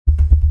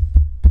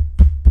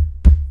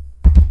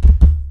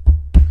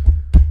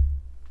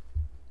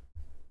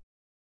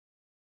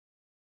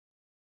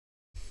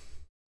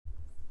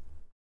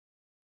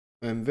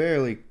I'm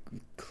very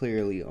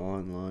clearly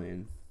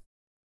online.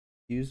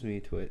 Excuse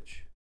me,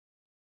 Twitch.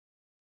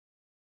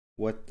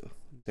 What?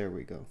 There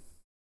we go.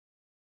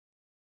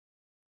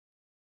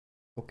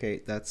 Okay,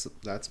 that's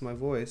my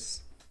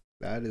voice.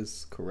 That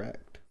is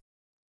correct.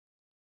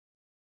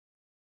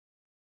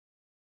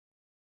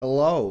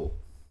 Hello.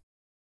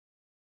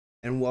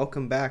 And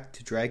welcome back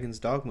to Dragon's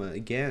Dogma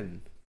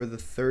again for the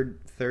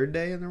third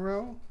day in a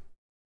row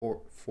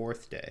or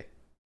fourth day.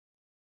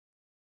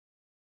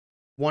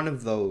 One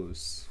of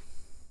those.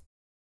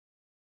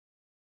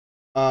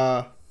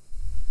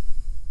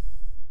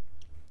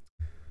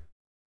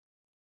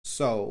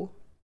 So,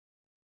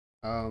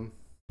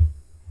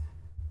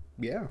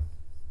 yeah.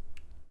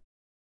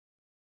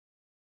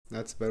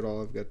 That's about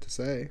all I've got to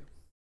say.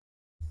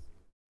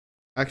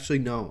 Actually,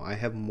 no, I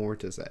have more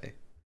to say.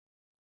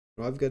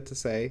 What I've got to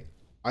say,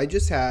 I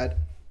just had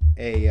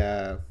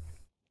a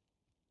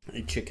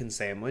chicken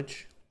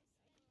sandwich,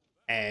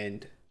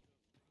 and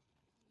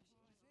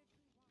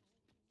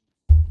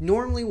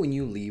normally when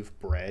you leave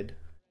bread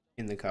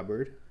in the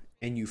cupboard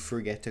and you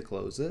forget to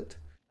close it,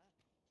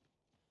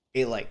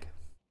 it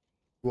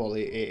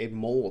it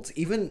molds.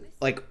 Even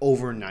like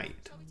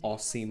overnight, I'll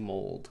see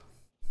mold.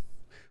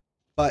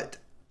 But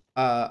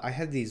I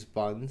had these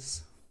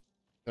buns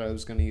that I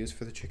was going to use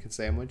for the chicken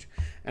sandwich,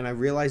 and I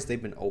realized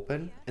they've been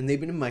open, and they've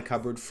been in my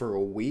cupboard for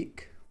a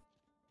week,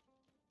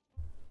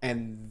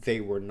 and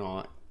they were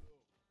not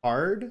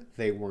hard,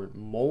 they weren't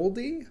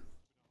moldy,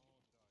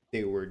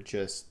 they were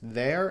just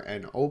there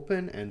and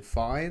open and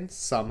fine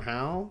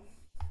somehow.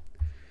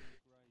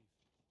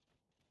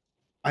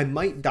 I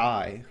might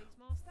die.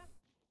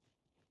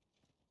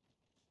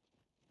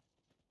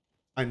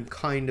 I'm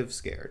kind of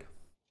scared.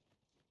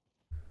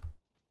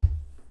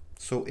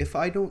 So if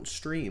I don't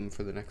stream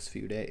for the next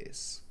few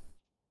days,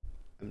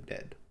 I'm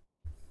dead.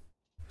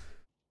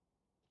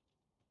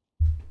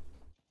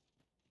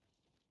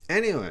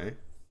 Anyway,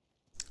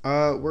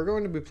 we're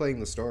going to be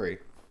playing the story.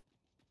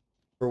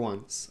 For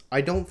once.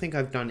 I don't think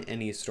I've done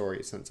any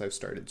story since I've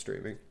started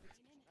streaming.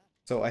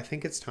 So I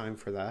think it's time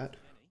for that.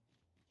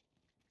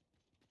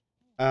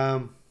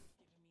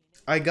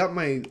 I got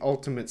my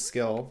ultimate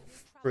skill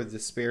for the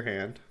spear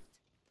hand.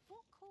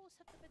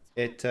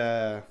 It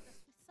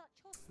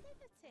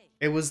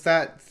was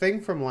that thing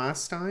from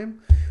last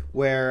time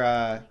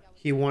where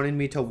he wanted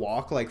me to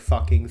walk like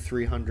fucking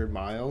 300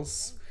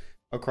 miles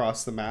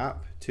across the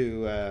map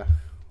to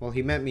well,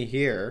 he met me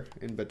here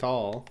in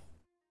Batal,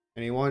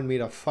 and he wanted me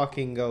to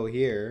fucking go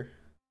here.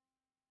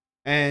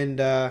 And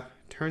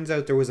turns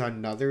out there was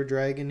another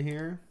dragon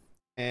here,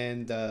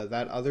 and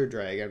that other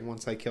dragon,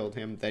 once I killed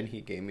him, then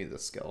he gave me the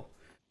skill.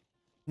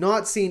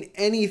 Not seen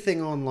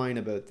anything online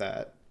about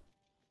that.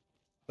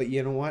 But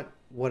you know what?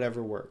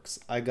 Whatever works.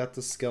 I got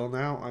the skill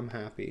now. I'm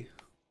happy.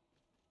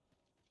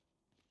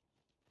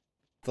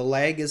 The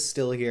lag is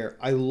still here.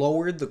 I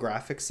lowered the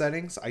graphics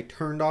settings. I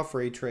turned off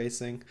ray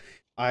tracing.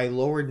 I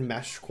lowered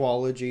mesh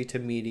quality to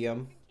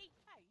medium.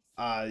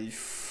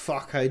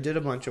 Fuck, I did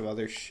a bunch of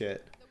other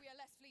shit.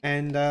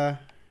 And,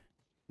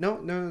 no,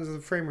 the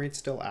frame rate's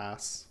still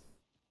ass.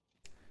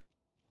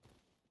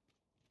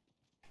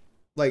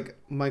 Like,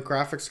 my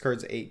graphics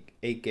card's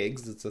 8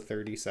 gigs. It's a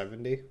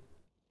 3070.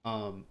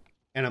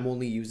 And I'm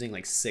only using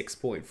like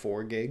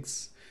 6.4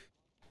 gigs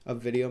of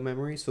video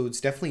memory, so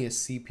it's definitely a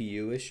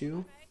CPU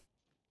issue.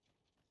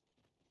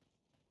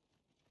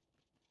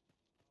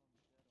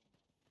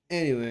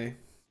 Anyway.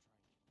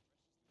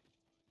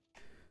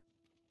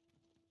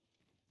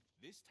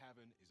 This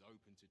tavern is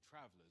open to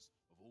travelers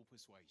of all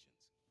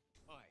persuasions.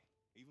 Aye,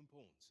 even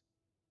pawns.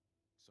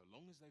 So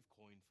long as they've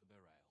coined for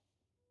their ale.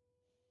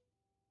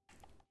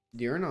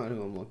 You're not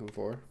who I'm looking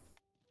for.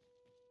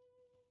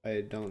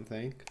 I don't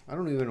think. I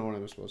don't even know what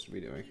I'm supposed to be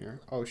doing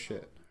here. Oh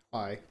shit.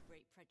 Hi.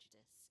 Great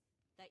prejudice.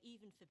 They're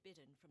even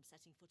forbidden from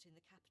setting foot in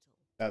the capital.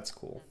 That's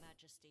cool. Her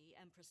Majesty,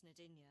 Empress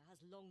Nadinia, has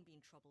long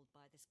been troubled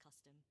by this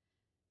custom.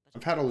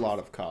 I've had a lot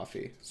of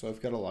coffee, so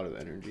I've got a lot of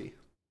energy,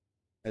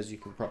 as you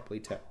can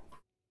probably tell.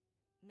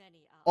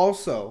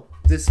 Also,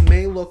 this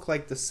may look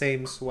like the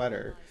same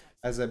sweater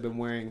as I've been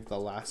wearing the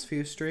last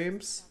few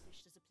streams.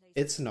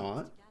 It's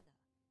not.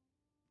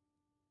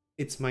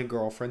 It's my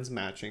girlfriend's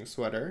matching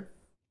sweater.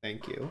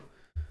 Thank you.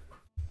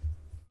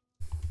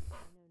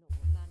 I know not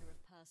what manner of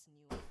person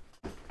you are,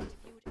 but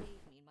if you would aid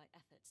me in my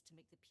efforts to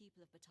make the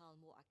people of Batal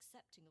more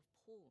accepting of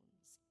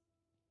pawns,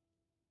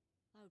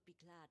 I would be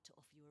glad to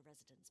offer you a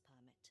residence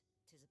permit.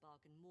 'Tis a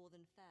bargain more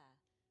than fair,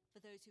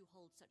 for those who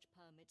hold such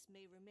permits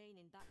may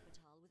remain in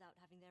Batal without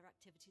having their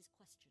activities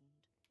questioned.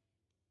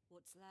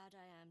 What's glad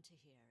I am to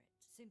hear it.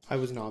 Simply I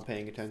was not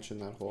paying attention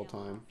that whole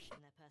time.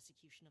 in their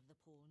persecution of the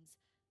pawns.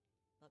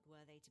 But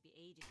were they to be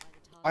aided by the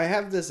I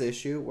have this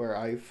issue where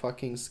I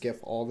fucking skip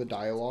all the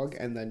dialogue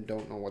and then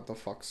don't know what the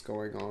fuck's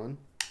going on.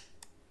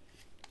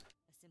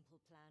 A simple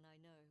plan, I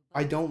know.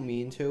 I don't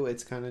mean to,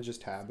 it's kind of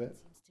just habit.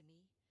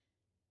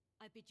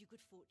 I bid you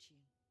good fortune,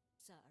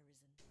 Sir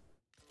Arisen.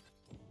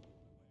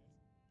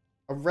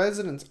 A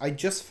residence? I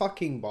just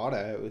fucking bought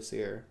a house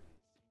here.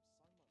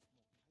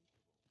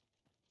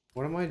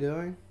 What am I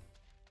doing?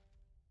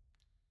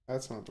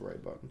 That's not the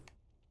right button.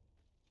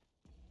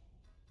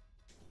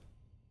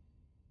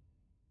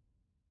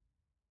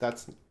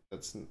 That's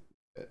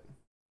it.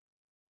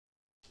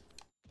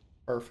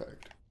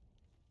 Perfect.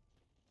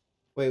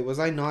 Wait, was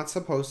I not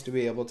supposed to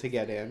be able to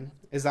get in?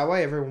 Is that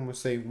why everyone was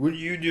saying, "What are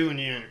you doing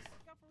here?"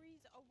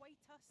 Discoveries await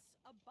us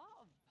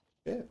above.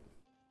 Shit.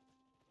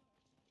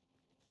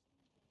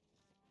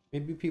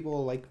 Maybe people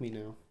will like me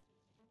now.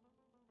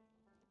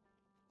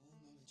 All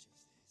knowledge of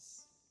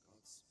this,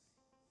 God's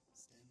way,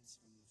 stems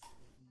from the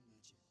Forbidden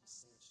Magic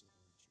Research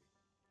Laboratory,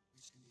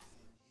 which can be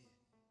found here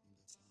in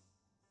Batal.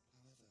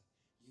 However,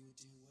 you would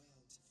do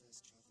well to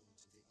first travel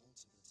to the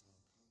Alta Batal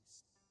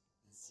coast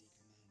and seek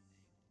a man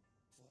named.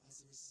 For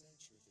as a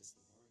researcher of this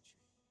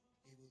laboratory,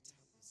 he will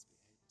doubtless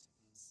be able to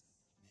answer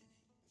many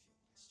of your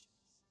questions.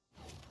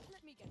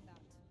 Let me get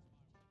that.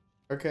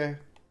 Okay.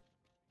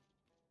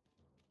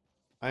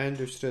 I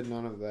understood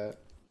none of that.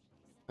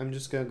 I'm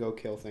just gonna go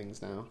kill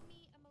things now. Give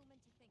me a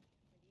moment to think,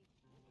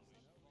 will you?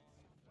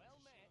 Well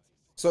met.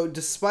 So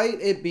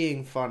despite it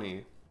being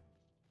funny,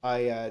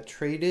 I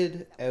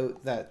traded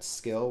out that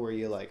skill where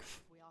you like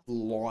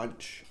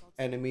launch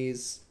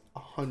enemies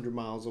 100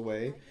 miles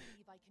away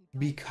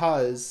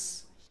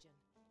because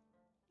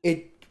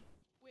it,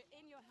 We're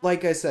in your hands.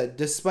 like I said,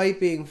 despite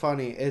being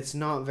funny, it's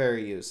not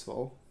very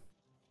useful.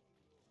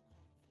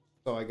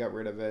 So I got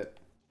rid of it.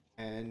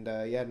 And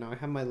yeah, now I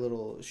have my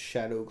little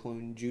shadow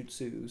clone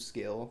jutsu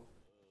skill.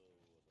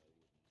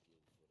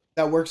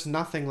 That works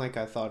nothing like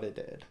I thought it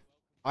did.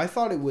 I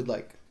thought it would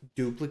like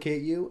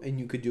duplicate you and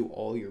you could do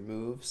all your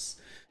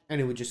moves and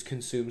it would just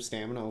consume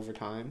stamina over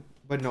time.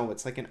 But no,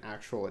 it's like an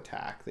actual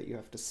attack that you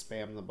have to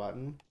spam the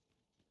button.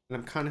 And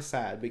I'm kind of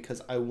sad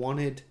because I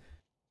wanted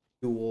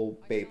dual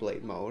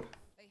Beyblade mode.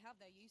 They have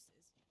their uses.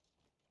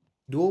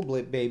 Dual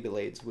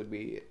Beyblades would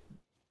be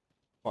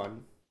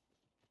fun.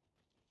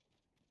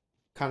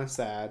 Kind of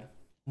sad.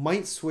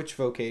 Might switch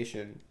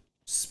vocation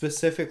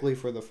specifically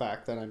for the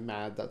fact that I'm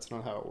mad that's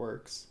not how it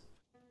works.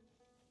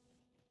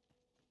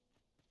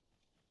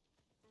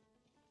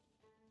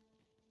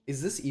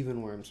 Is this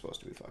even where I'm supposed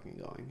to be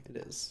fucking going? It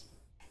is.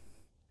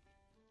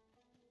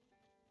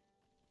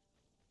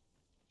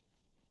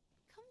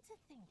 Come to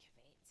think of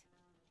it,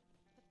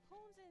 the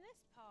pawns in this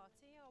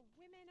party are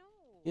women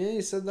all. Yeah,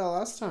 you said that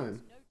last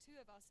time. No two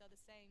of us are the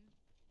same.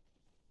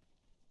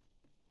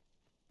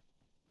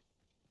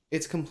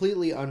 It's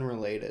completely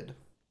unrelated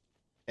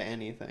to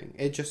anything.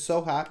 It just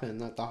so happened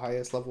that the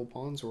highest level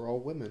pawns were all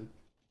women.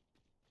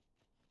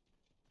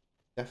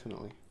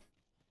 Definitely.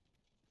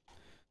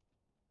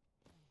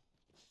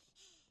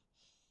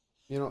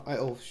 You know,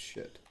 oh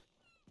shit.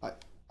 I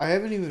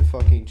haven't even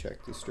fucking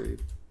checked the stream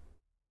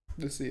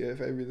to see if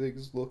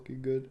everything's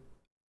looking good.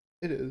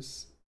 It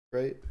is,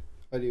 right?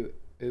 I do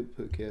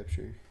output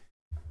capture.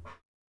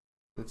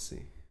 Let's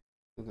see.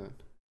 Hold on.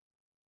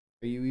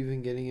 Are you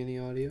even getting any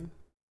audio?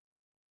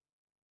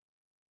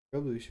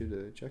 Probably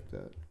should check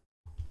that.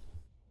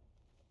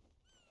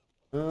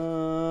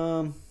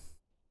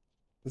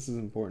 This is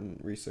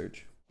important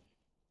research.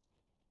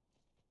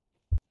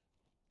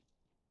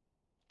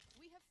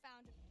 We have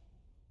found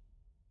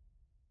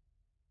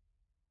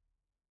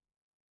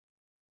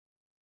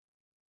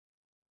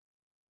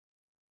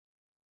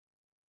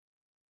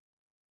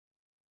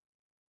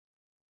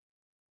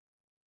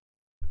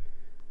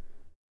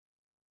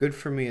Good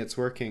for me, it's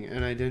working,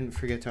 and I didn't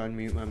forget to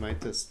unmute my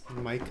mic this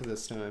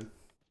time.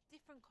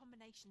 different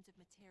combinations of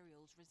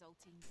materials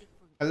resulting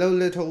different. Hello,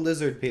 little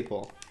lizard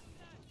people.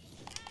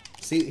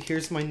 See,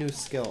 here's my new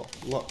skill.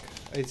 Look,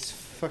 it's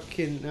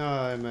fucking.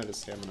 I'm out of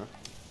stamina.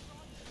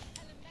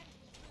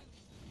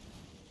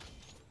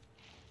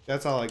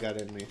 That's all I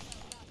got in me.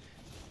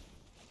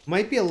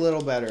 Might be a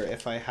little better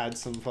if I had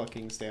some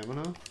fucking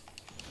stamina.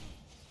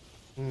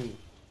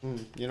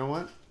 You know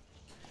what?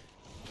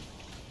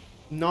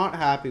 Not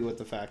happy with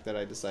the fact that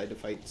I decided to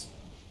fight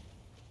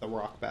the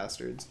rock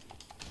bastards.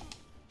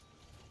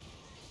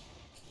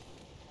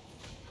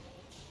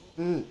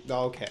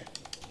 Okay.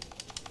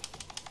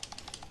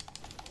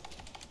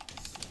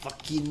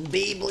 Fucking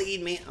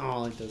Beyblade, man.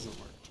 Oh, it doesn't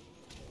work.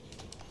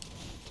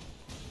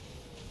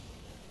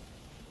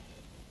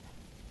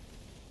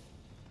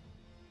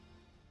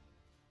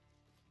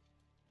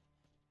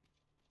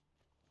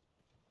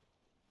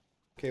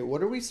 Okay,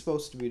 what are we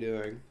supposed to be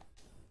doing?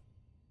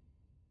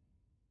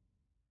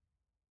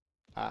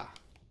 Ah.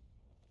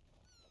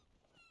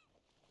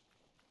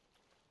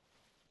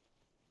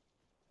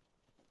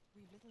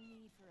 We've little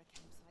need for a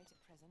campsite at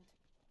present.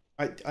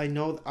 I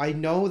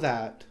know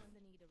that. When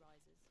the need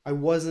arises. I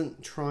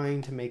wasn't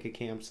trying to make a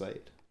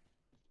campsite.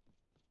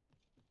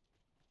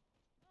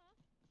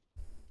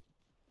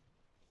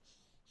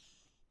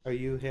 Are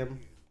you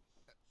him?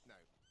 No,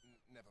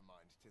 never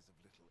mind. 'Tis of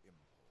little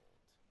import.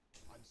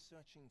 I'm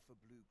searching for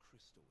blue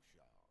crystal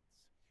shards.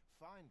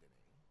 Find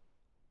any,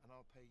 and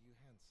I'll pay you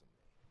handsomely.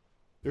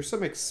 There's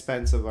some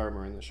expensive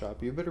armor in the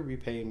shop. You better be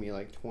paying me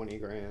like 20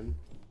 grand.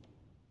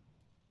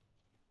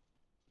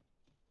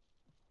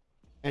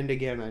 And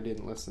again, I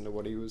didn't listen to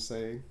what he was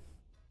saying.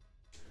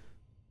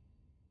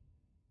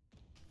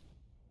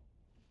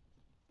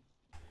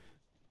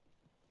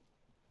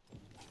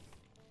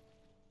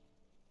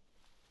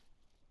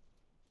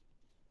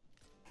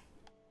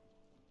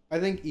 I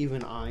think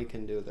even I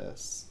can do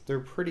this. They're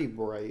pretty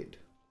bright.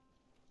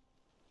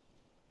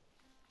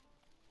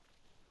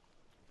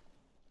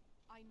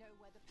 I know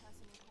where the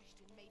person in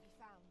question may be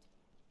found.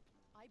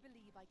 I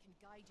believe I can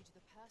guide you to the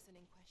person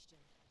in question.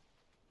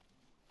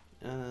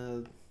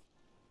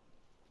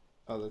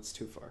 Oh, that's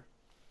too far.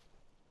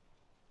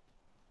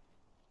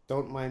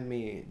 Don't mind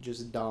me,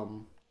 just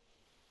dumb.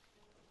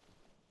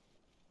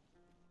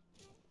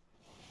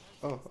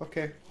 Oh,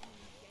 okay.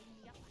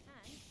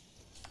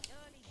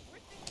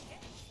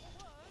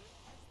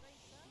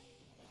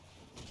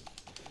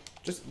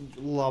 Just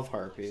love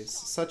harpies.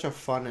 Such a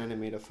fun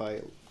enemy to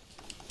fight.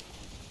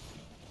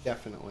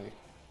 Definitely.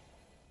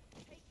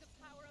 Take the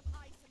power of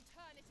ice and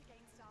turn it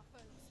against our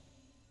foes.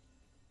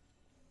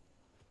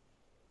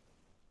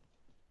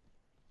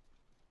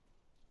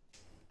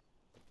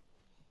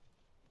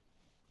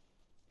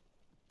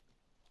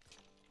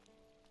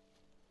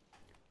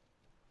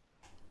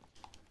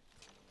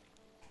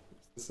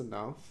 Is this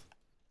enough?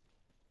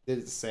 Did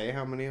it say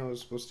how many I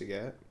was supposed to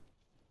get?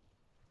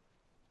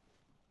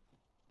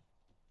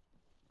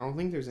 I don't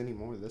think there's any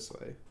more this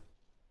way.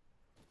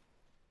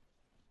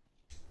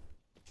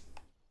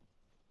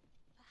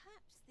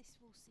 Perhaps this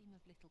will seem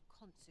of little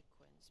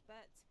consequence,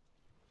 but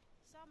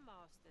some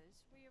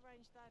masters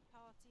rearrange their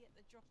party at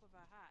the drop of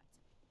a hat.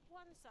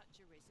 One such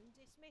arisen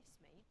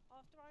dismissed me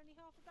after only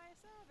half a day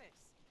of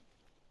service.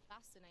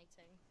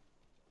 Fascinating.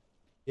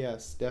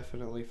 Yes,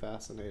 definitely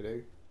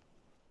fascinating.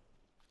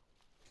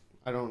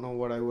 I don't know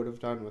what I would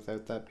have done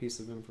without that piece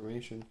of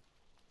information.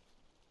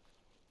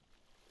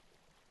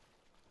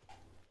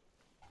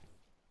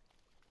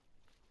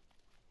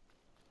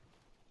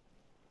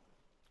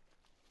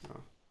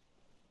 Oh.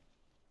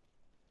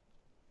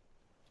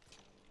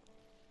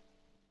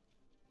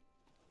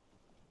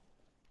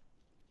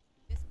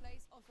 This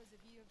place offers a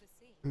view of the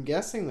sea. I'm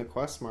guessing the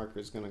quest marker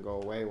is going to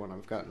go away when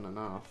I've gotten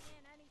enough.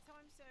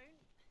 Anytime soon.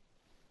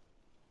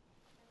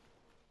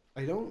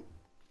 I don't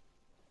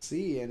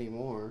see any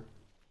more.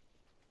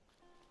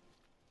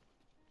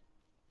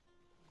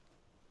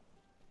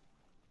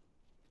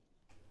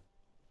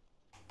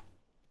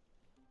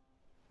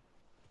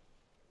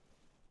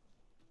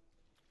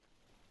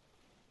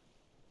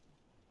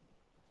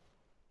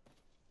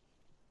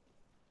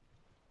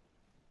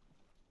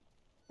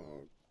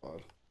 Oh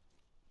god.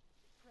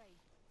 Pray,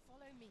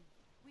 follow me.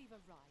 We've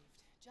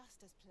arrived,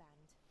 just as planned.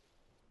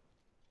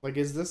 Like,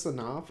 is this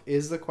enough?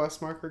 Is the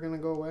quest marker gonna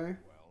go away?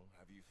 Well,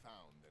 have you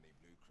found any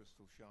blue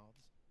crystal shards?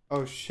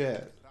 Oh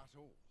shit. Is that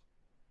all?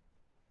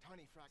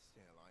 Tiny frac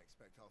still, I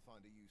expect I'll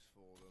find a use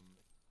for them.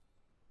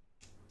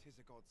 'Tis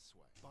a god's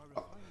sway. By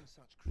refining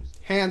such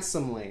crystals,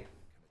 Handsomely.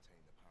 can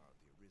attain the power of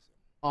the arisen.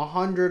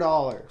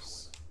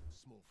 $100.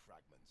 Small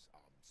fragments.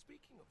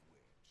 Speaking of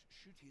which,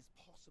 should his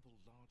possible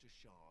larger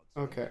shards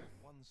Okay.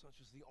 one such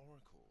as the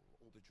oracle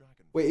or the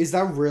dragon. Wait, is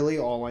that really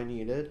all I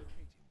needed?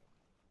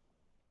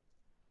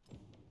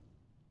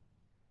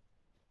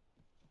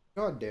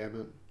 God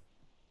damn it.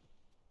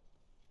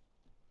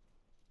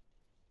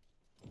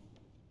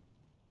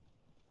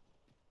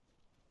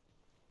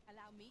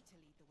 Allow me to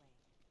lead the way.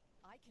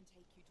 I can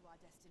take you to our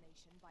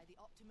destination by the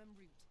optimum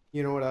route.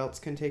 You know what else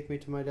can take me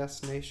to my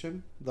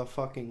destination? The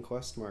fucking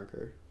quest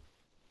marker.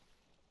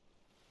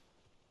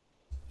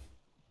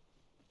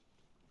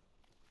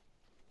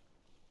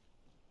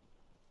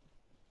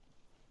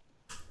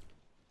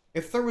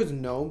 If there was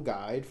no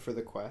guide for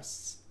the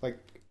quests,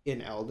 like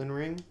in Elden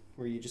Ring,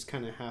 where you just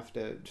kind of have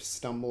to just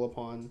stumble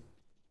upon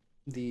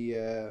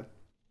the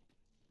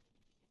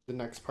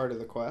next part of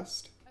the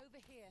quest. Over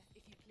here,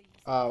 if you please.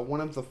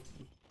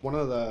 One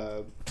of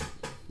the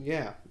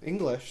yeah,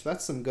 English.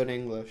 That's some good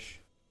English.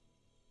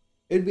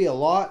 It'd be a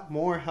lot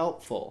more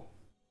helpful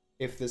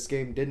if this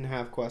game didn't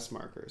have quest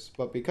markers.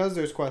 But because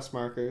there's quest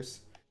markers,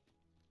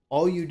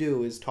 all you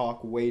do is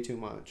talk way too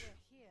much.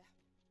 We're here,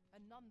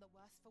 and none the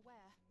worse for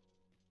wear.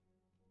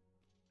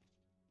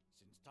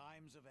 Since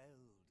times of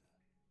eld,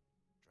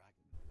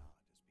 dragon blood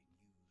has been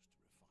used to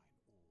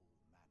refine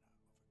all manner of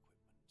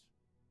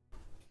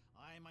equipment.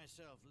 I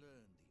myself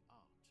learned the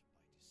art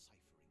by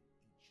deciphering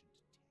ancient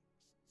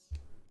texts.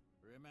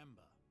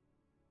 Remember,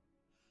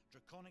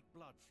 draconic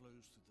blood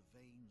flows through the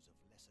veins of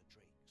lesser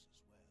drakes as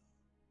well.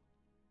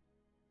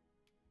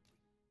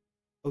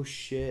 Oh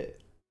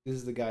shit. This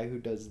is the guy who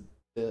does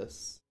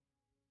this.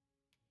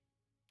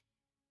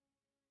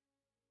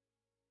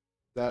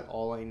 Is that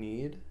all I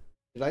need?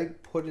 Did I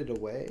put it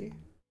away?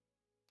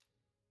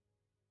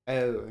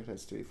 Oh, it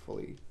has to be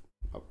fully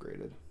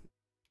upgraded.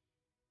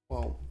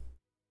 Well,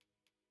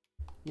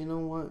 you know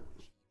what?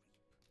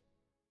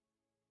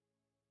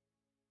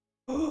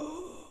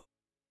 Oh,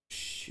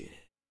 shit.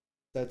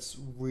 That's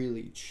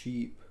really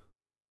cheap.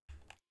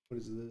 What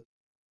is this?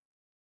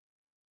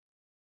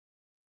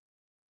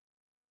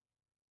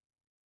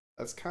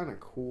 That's kind of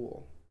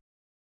cool.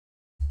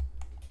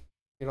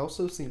 It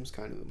also seems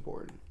kind of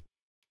important.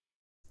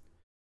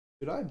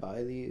 Should I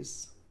buy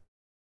these?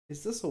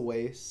 Is this a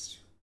waste?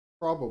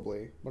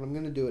 Probably, but I'm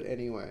gonna do it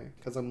anyway,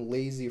 because I'm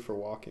lazy for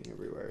walking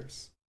everywhere. And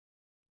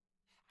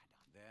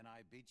then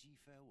I bid ye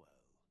farewell.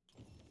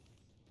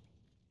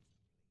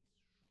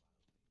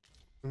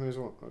 And there's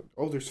one.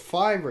 Oh, there's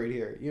 5 right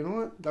here. You know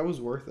what? That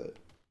was worth it.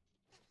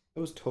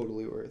 That was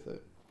totally worth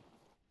it.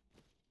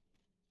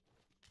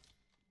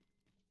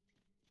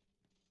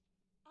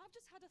 I've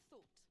just had a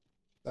thought.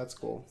 That's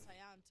cool. Nervous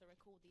I am to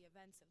recall the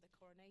events of the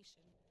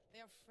coronation. They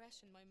are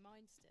fresh in my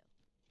mind still.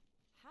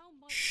 How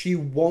might She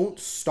won't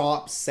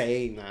stop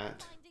saying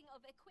that. Finding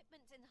of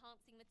equipment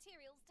enhancing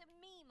materials to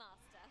me,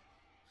 Master.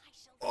 I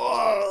shall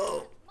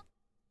Oh.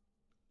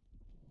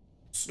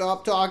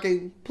 Stop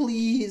talking,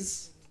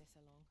 please. moving this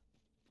along?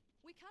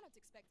 We cannot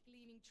expect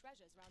gleaming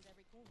treasures round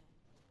every corner.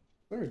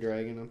 There's a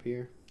dragon up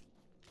here.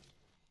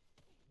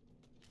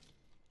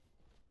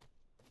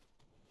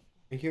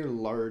 I hear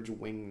large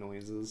wing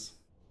noises.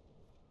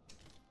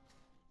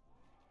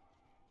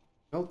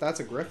 Nope, that's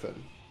a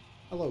griffin.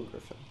 Hello,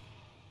 griffin.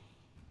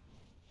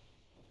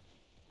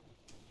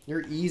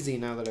 You're easy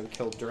now that I've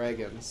killed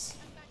dragons.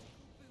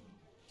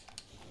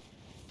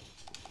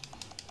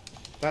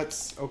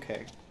 That's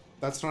okay.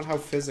 That's not how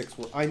physics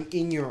work. I'm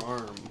in your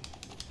arm.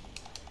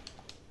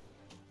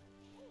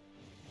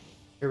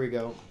 Here we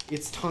go.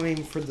 It's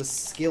time for the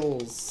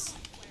skills.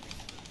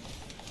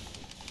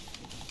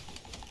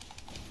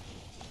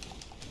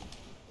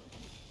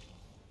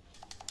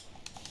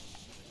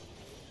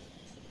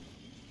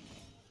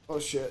 Oh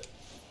shit.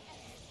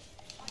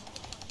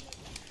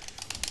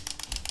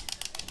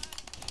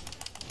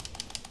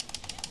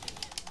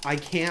 I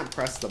can't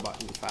press the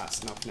button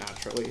fast enough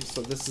naturally,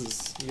 so this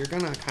is... You're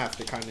gonna have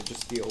to kind of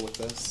just deal with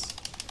this.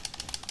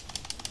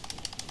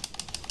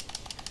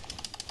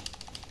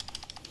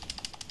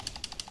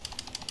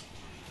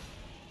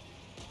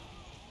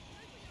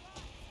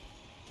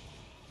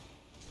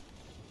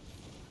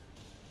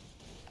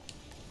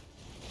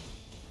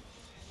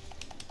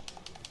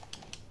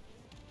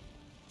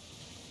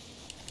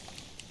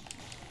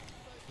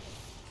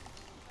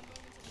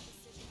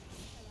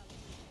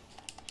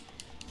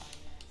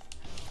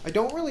 I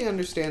don't really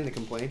understand the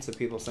complaints of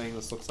people saying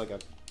this looks like a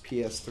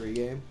PS3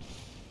 game.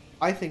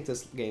 I think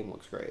this game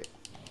looks great.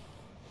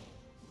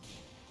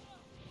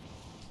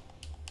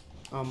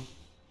 Oh,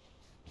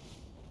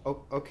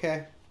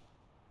 okay.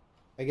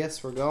 I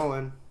guess we're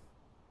going.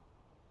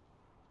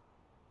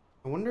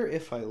 I wonder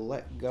if I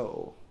let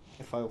go,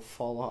 if I'll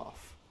fall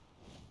off.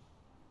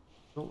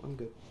 No, I'm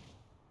good.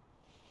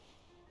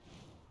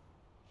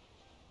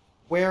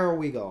 Where are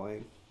we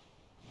going?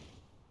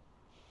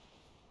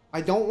 I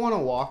don't want to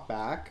walk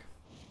back.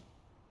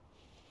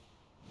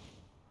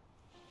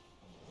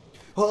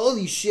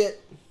 Holy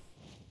shit.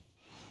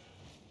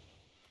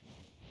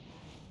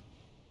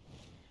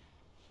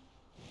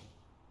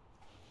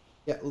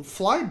 Yeah,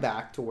 fly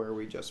back to where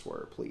we just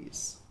were,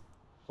 please.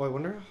 Oh, I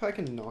wonder if I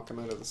can knock him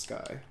out of the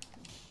sky.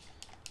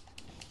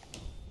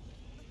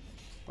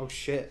 Oh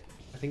shit.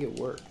 I think it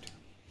worked.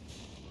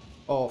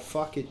 Oh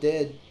fuck, it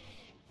did.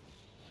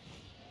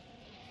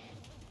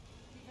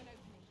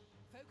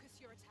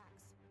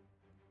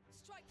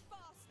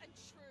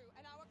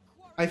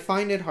 I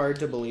find it hard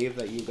to believe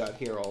that you got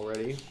here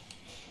already.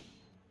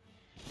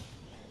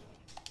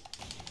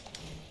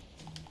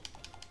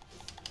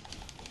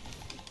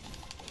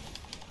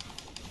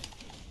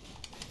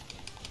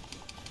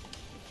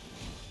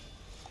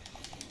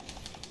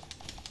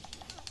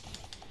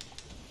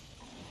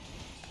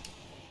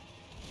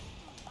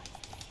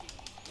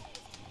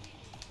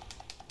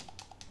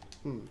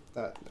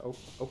 Oh,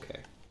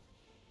 okay.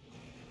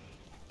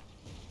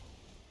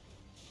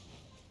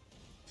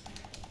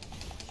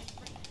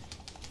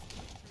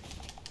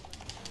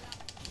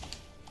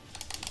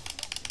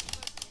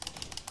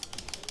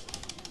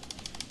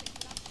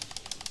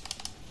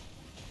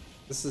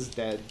 This is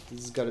dead.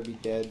 This has got to be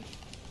dead.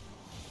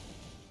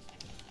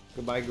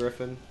 Goodbye,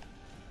 Griffin.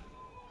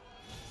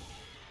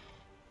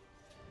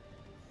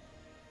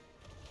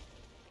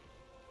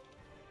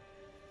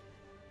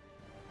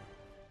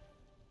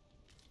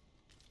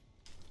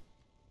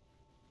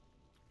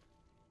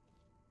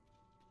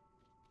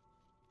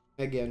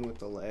 Again with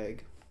the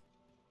lag.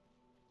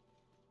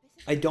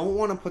 I don't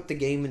want to put the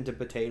game into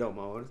potato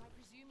mode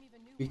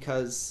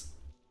because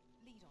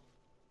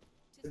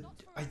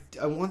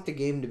I want the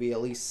game to be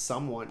at least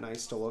somewhat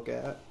nice to look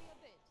at.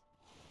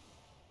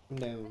 I'm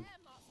down.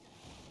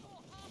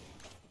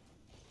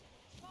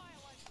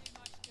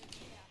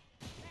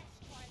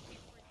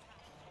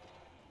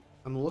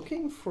 I'm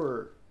looking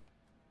for...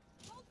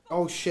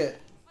 Oh shit.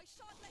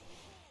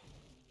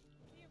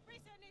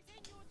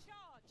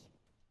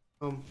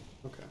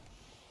 Okay.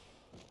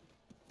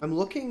 I'm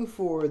looking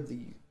for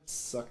the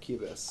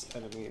succubus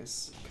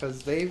enemies,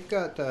 because they've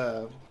got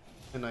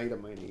an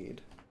item I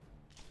need.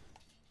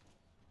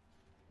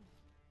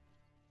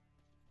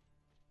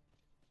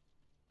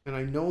 And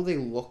I know they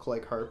look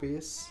like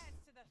harpies.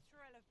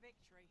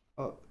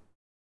 Oh,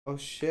 oh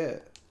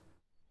shit.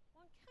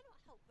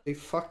 They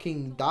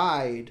fucking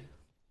died.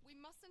 We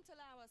mustn't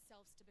allow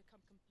ourselves to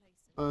become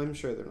complacent. I'm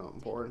sure they're not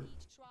important.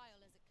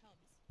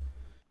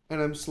 And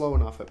I'm slow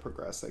enough at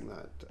progressing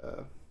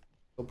that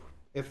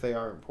if they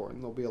are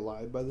important, they'll be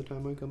alive by the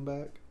time I come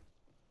back.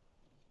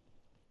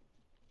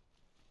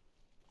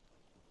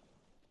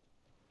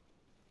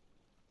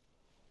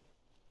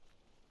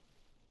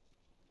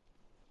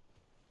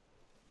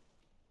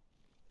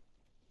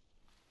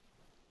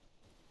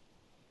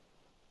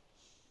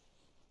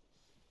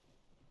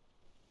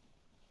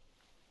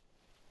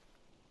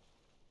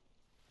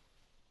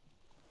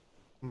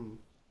 Hmm.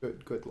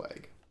 Good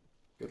leg.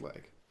 Good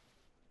leg.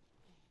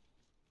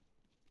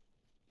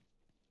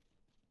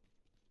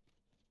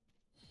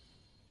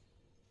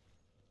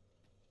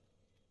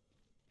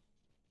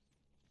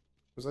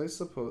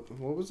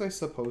 What was I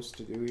supposed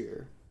to do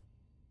here?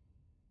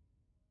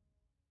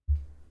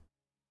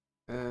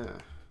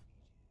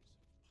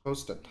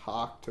 Supposed to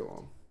talk to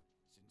him.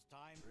 Since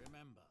time,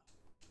 remember.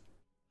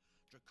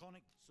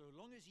 Draconic, so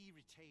long as ye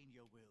retain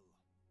your will,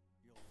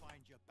 you'll find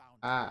your bounty.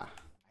 Ah.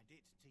 And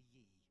it to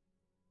ye.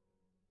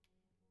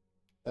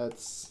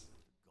 That's...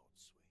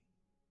 Godsway.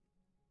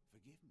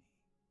 Forgive me,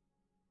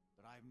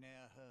 but I've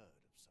ne'er heard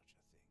of such a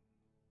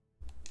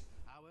thing.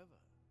 However,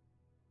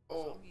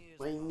 Oh, some years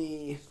my past,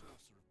 knee. the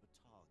sorcerer of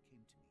Batal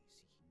came to me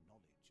seeking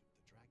knowledge of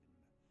the dragon,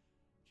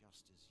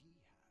 just as ye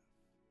have.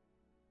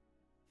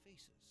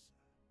 Faces, sir.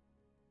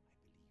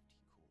 I believed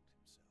he called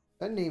himself.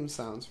 That name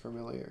sounds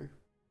familiar.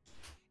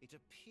 It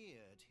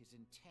appeared his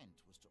intent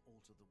was to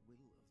alter the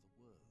will of the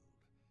world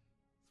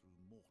through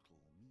mortal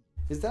means.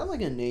 Is that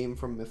like a name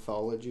from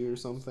mythology or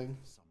something?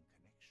 Some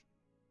connection.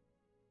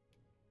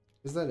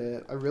 Is that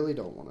it? I really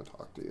don't want to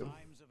talk to you.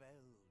 Times of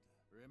eld.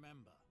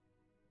 Remember,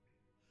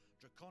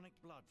 draconic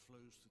blood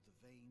flows through the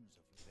veins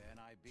of. Then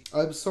I bid you.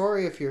 I'm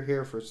sorry if you're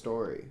here for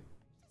story.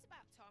 It's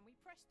about time we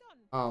pressed on.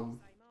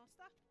 Say,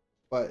 Master.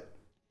 But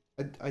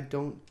I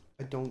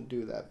don't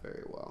do that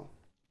very well.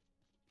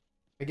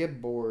 I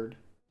get bored.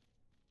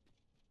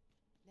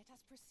 Let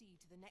us proceed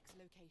to the next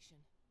location.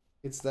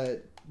 It's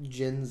that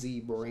Gen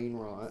Z brain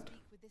rot.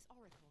 Speak with this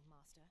oracle,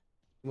 Master.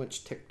 Too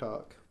much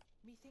TikTok.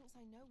 Methinks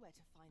I know where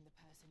to find the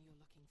person you're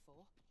looking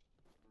for.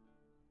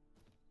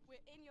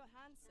 We're in your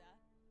hands, sir.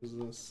 Who's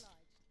this?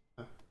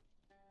 Obliged.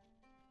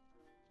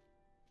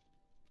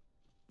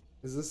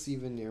 Is this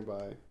even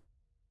nearby?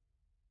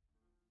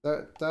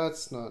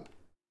 That's not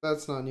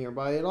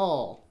nearby at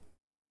all.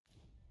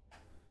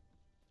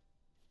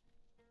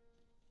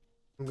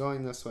 I'm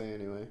going this way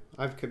anyway.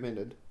 I've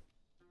committed.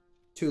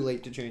 Too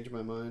late to change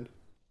my mind.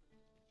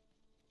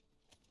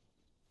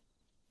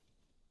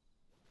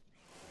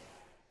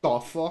 The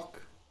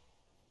fuck?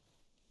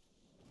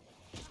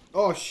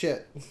 Oh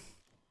shit.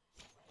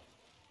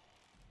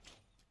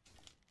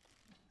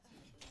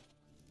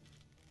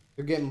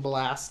 You're getting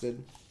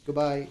blasted.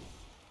 Goodbye.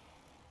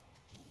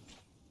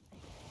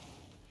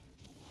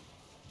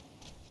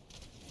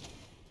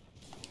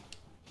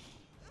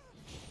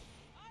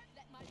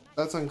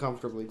 That's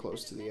uncomfortably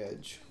close to the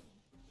edge.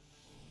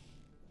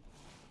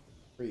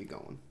 Where are you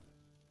going?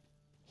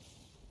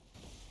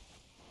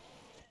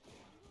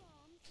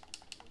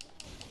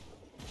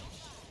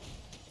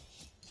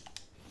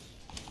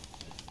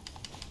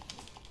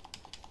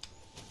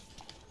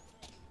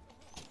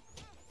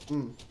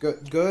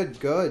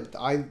 Good.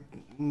 I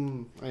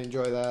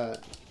enjoy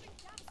that.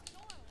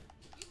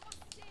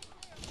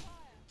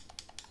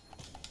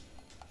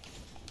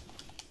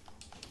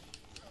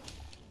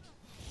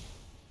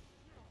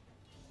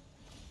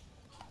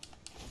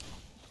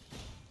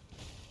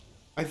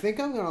 I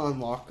think I'm gonna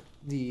unlock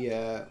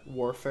the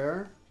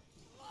warfare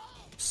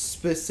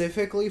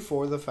specifically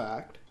for the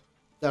fact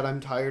that I'm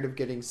tired of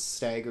getting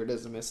staggered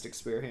as a Mystic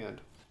Spear Hand.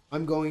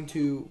 I'm going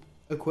to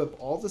equip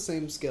all the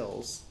same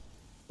skills,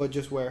 but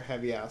just wear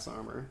heavy ass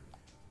armor.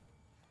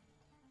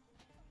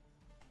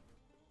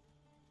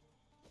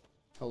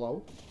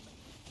 Hello?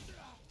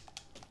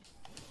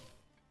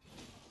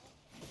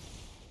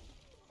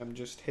 I'm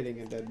just hitting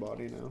a dead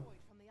body now.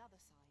 From the other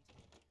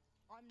side.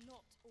 I'm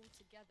not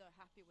altogether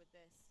happy with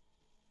this.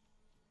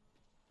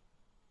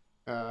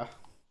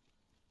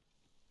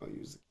 I'll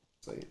use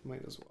the site.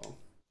 Might as well.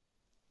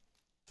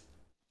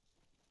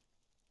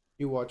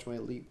 You watch my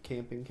Leap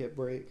camping kit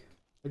break.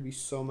 I'd be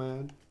so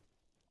mad.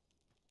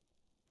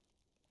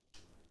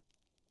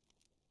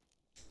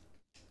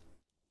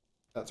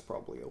 That's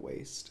probably a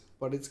waste,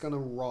 but it's gonna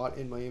rot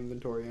in my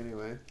inventory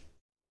anyway.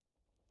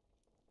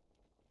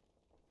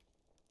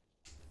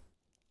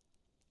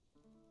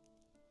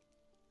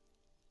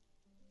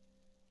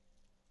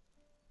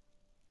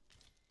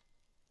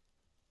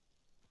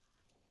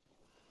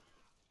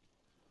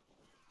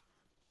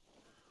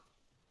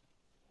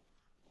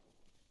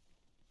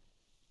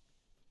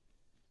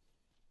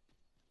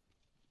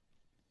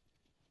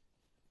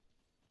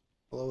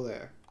 Hello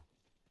there.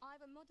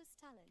 I've a modest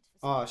talent for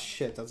Oh speaking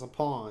shit, that's a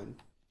pawn.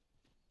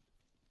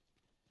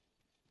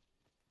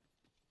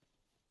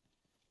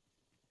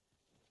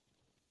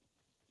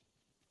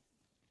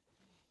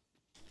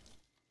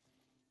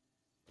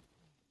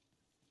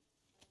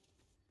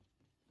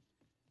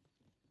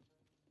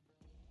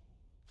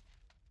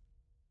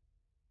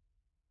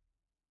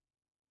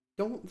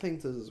 Don't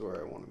think this is where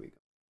I want to be going.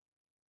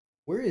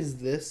 Where is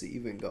this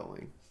even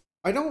going?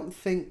 I don't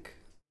think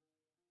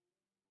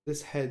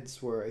this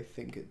heads where I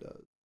think it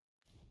does.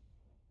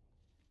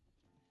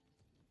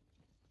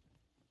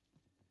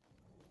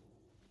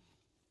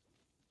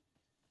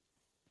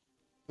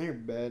 I hear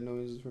bad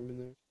noises from in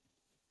there.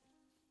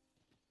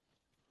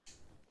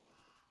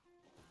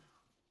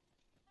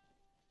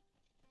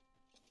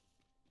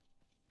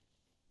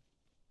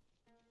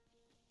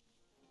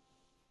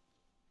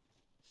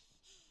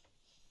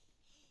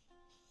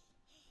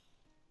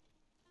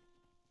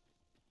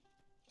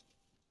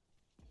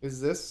 Is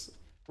this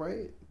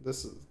right?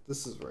 This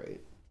is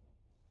right.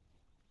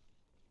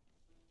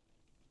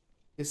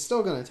 It's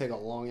still gonna take a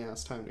long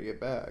ass time to get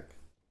back,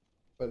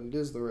 but it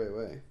is the right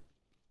way.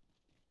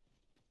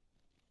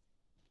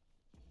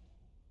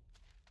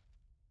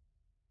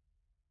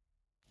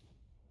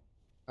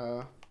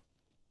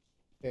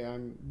 Okay,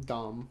 I'm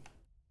dumb.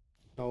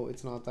 No,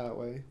 it's not that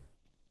way.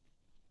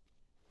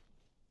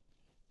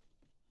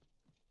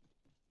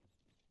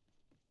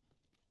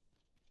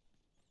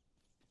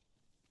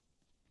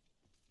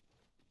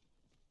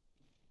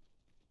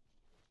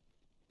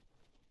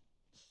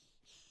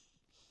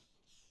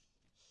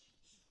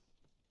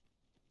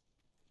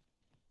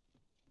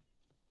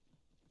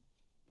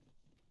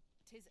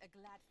 "'Tis a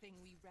glad thing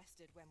we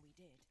rested when we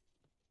did.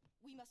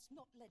 We must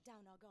not let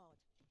down our guard."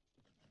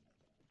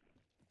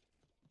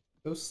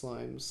 Those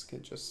slimes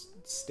can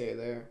just stay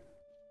there.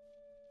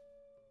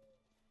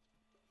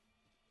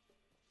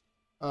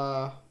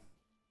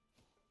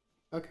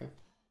 Okay.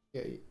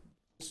 Yeah,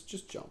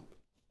 just jump.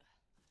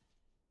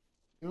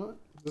 You know what?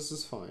 This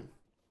is fine.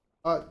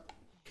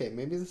 Okay,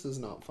 maybe this is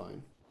not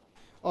fine.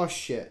 Oh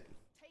shit.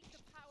 Take the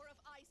power of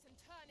ice and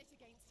turn it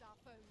against our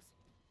foes.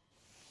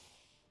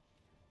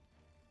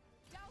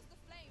 Douse the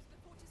flames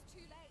before 'tis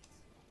too late.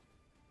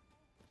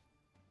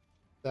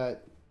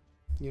 That,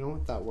 you know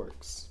what? That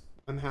works.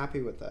 I'm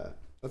happy with that.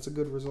 That's a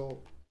good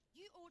result.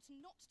 You ought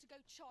not to go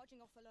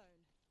charging off alone.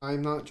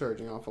 I'm not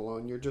charging off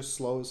alone. You're just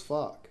slow as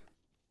fuck.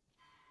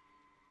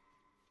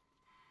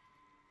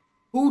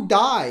 Who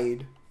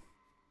died?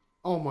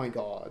 Oh my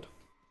god.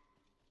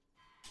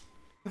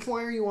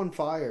 Why are you on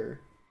fire?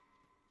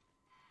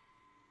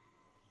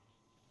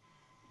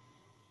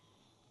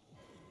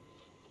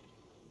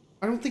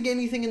 I don't think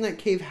anything in that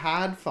cave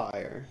had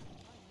fire.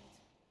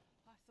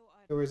 I thought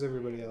I'd Where's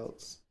everybody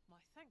else? My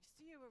thanks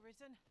to you,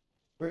 Arisen.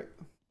 Where?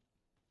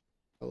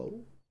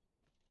 Hello?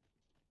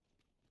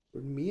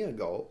 Where'd Mia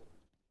go?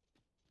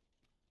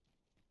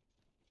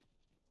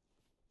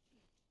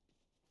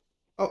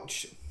 Oh,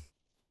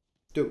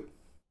 dude,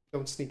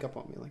 don't sneak up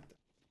on me like that.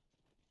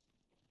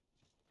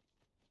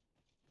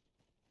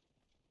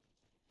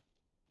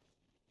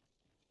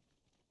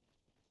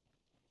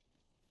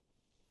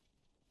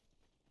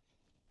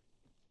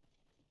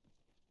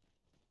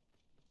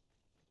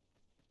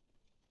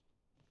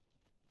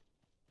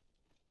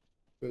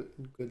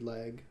 Good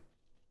lag.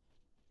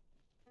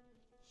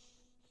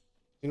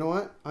 You know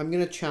what? I'm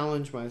gonna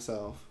challenge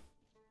myself.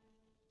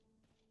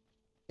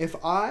 If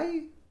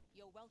I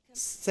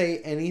say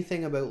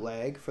anything about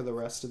lag for the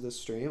rest of the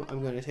stream,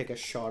 I'm gonna take a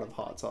shot of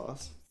hot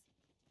sauce.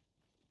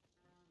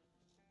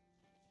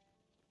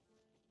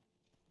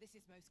 This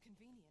is most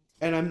convenient.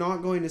 And I'm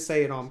not going to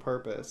say it on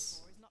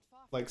purpose,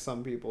 like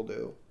some people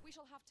do. We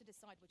shall have to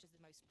decide which is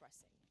the most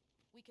pressing.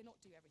 We cannot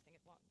do everything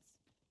at once.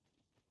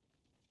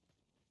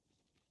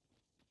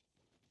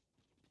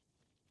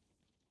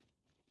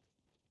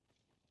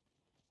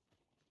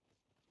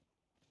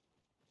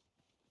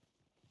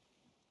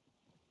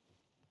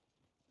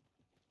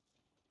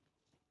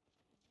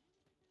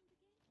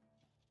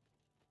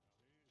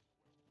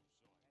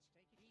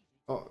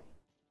 Oh.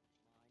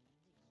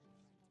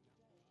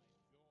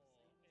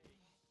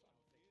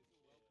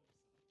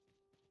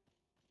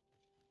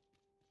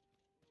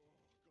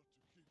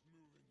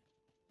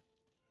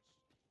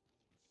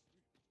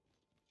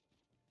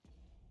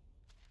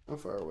 How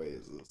far away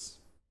is this?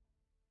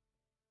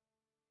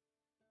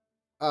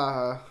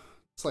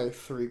 It's like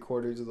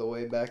 3/4 of the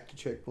way back to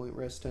Checkpoint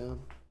Rest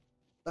Town.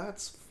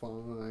 That's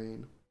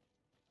fine.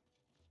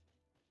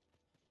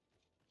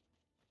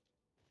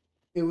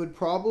 It would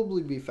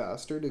probably be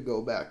faster to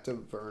go back to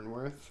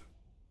Vernworth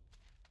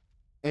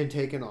and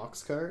take an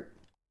ox cart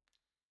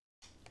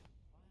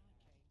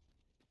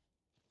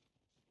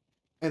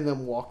and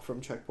then walk from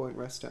Checkpoint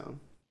Rest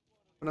Town.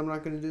 But I'm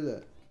not going to do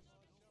that.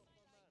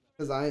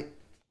 Because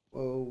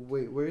oh,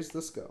 wait, where's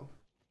this go?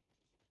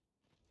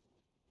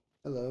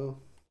 Hello.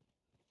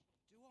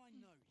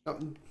 Oh,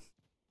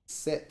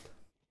 sit.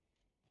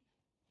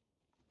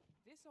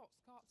 This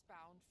ox cart's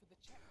bound for the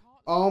Czech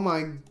heart. Oh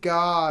my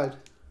god.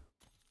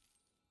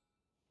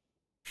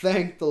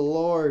 Thank the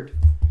Lord.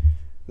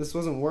 This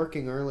wasn't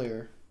working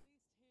earlier.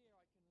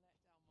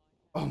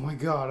 Oh my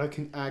god, I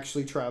can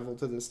actually travel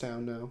to this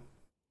town now.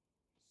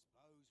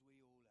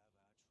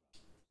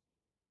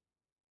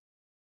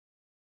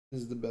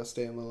 This is the best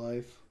day of my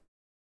life.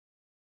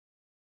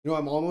 You know,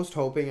 I'm almost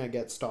hoping I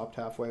get stopped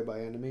halfway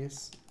by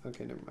enemies.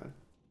 Okay, never mind.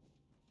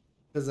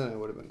 Because then I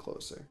would have been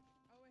closer.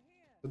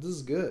 But this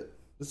is good.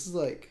 This is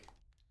like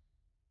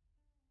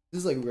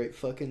right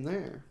fucking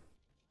there.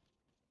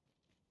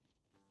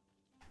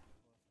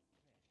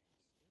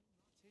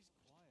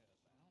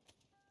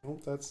 Oh,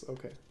 that's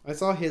okay. I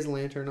saw his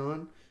lantern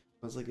on.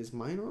 I was like, is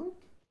mine on?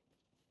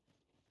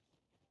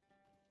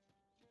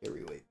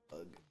 Carry weight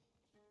bug.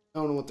 I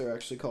don't know what they're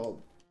actually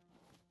called.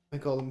 I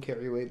call them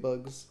carry weight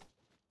bugs.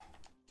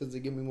 Because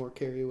they give me more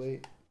carry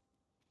weight.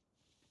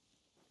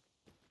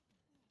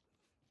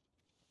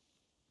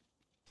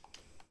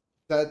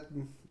 That's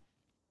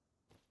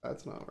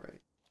not right.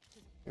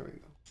 There we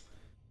go.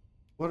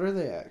 What are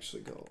they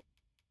actually called?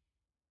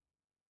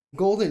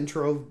 Golden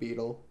Trove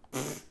Beetle.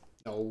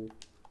 No.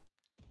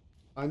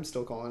 I'm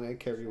still calling it a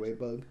carryway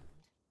bug.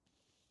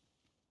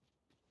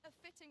 A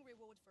fitting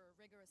reward for a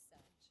rigorous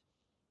search.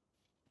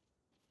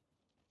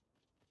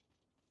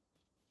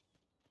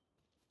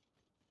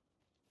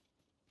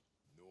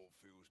 Nor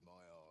fills my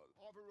heart.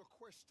 I've a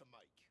request to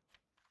make.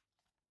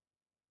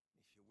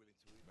 If you're willing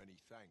to. Many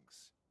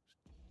thanks.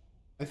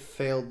 I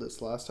failed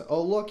this last time.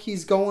 Oh, look,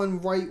 he's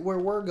going right where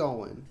we're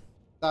going.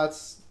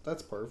 That's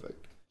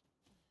perfect.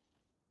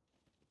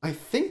 I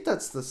think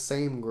that's the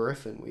same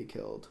griffin we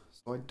killed,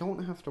 so I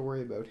don't have to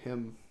worry about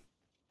him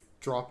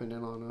dropping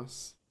in on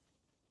us.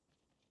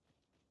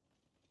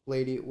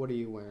 Lady, what are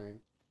you wearing?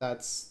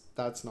 That's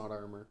not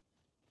armor.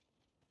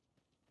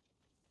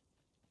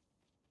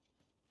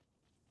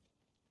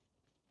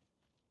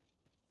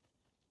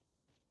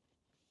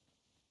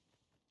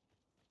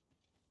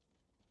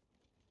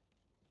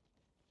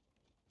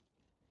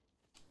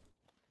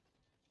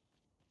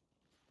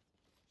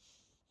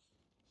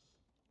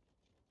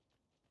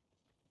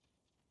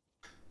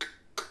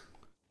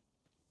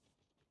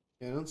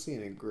 Yeah, I don't see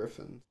any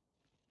griffins.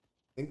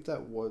 I think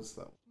that was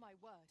though. My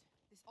word,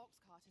 this ox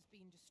cart has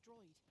been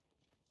destroyed.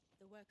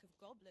 The work of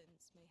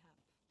goblins, mayhap.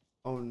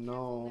 Oh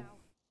no. Now,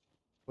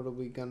 What are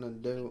we gonna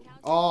do? Encountering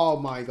Oh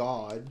goblins my is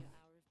god. your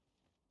hour of-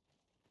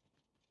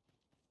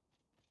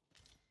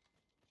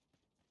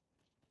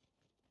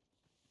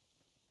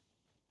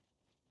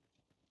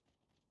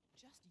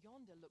 just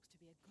yonder looks to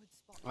be a good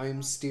spot. I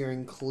am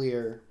steering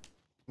clear.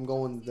 I'm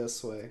going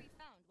this way. We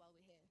found while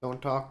we're here.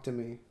 Don't talk to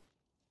me.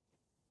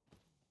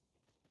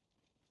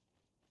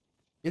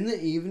 In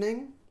the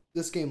evening,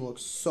 this game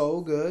looks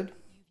so good.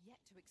 You've yet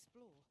to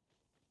explore.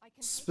 I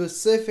can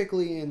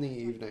Specifically in the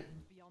evening.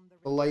 beyond the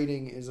The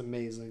lighting is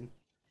amazing.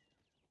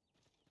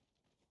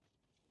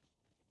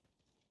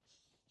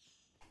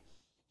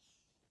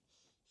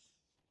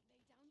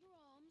 Lay down your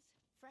arms.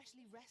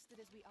 Freshly rested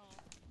as we are,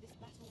 this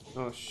battle.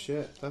 Oh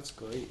shit, that's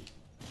great.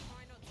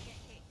 Try not to get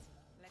hit,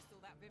 lest all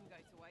that vim go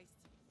to waste.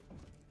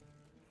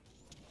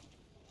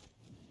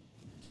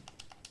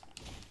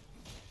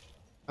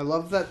 I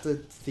love that the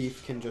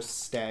thief can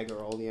just stagger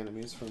all the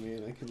enemies for me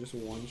and I can just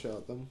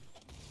one-shot them.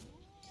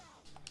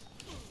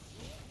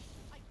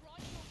 I grant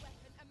your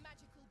weapon a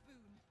magical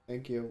boon.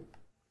 Thank you.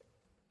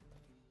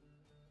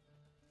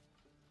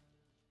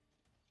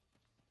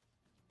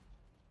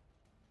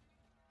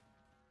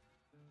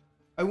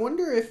 I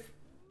wonder if...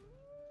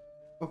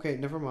 Okay,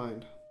 never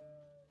mind.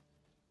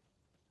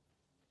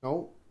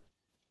 Nope.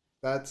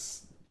 That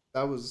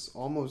was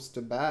almost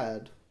a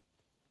bad.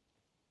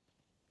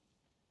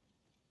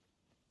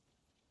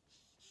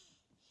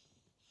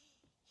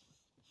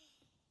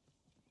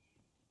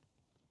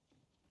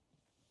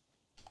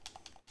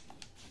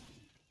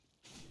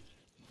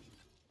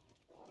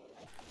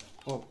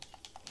 Oh.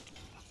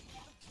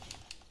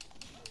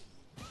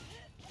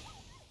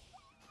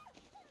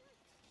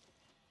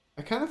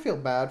 I kind of feel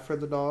bad for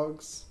the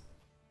dogs.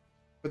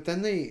 But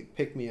then they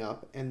pick me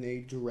up and they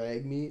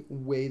drag me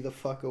way the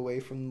fuck away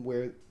from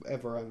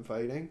wherever I'm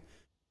fighting.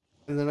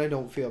 And then I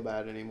don't feel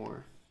bad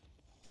anymore.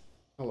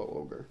 Hello,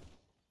 ogre.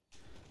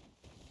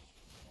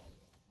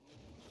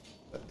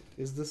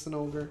 Is this an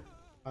ogre?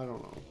 I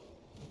don't know.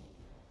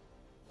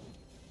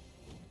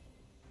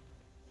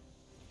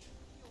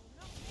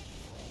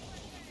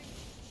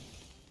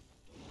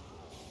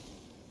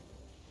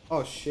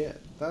 Oh shit,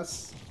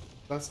 that's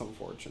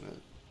unfortunate.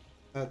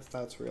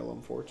 That's real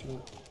unfortunate.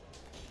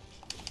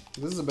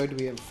 This is about to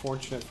be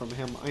unfortunate from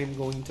him. I am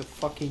going to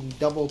fucking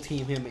double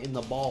team him in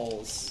the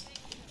balls.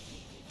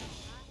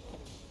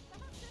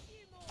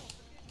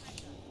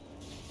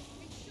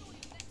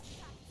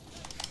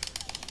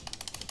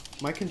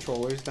 My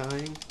controller's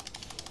dying.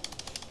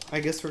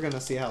 I guess we're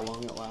gonna see how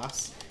long it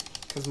lasts.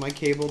 Because my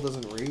cable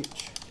doesn't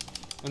reach.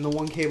 And the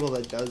one cable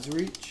that does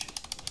reach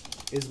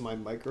is my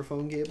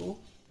microphone cable.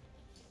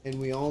 And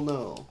we all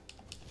know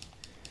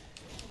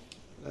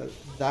that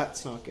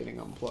that's not getting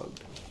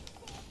unplugged.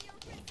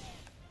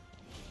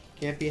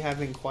 Can't be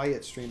having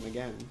quiet stream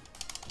again.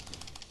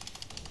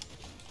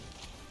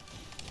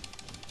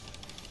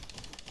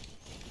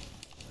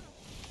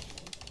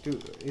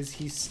 Dude, is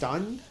he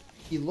stunned?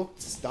 He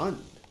looked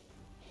stunned.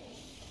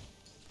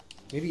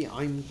 Maybe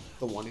I'm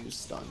the one who's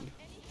stunned.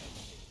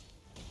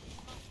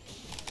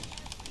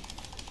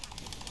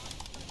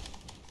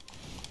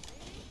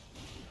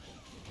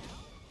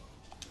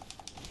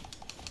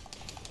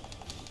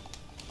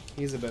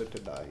 He's about to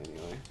die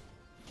anyway.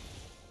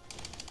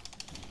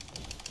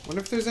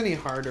 Wonder if there's any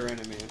harder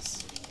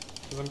enemies.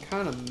 Because I'm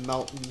kind of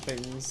melting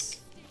things.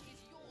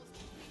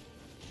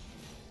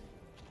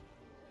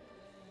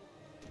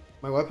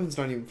 My weapon's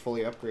not even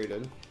fully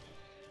upgraded.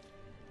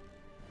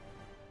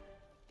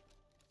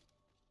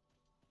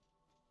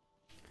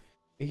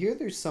 I hear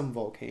there's some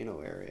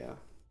volcano area.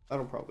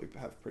 That'll probably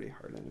have pretty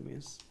hard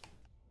enemies.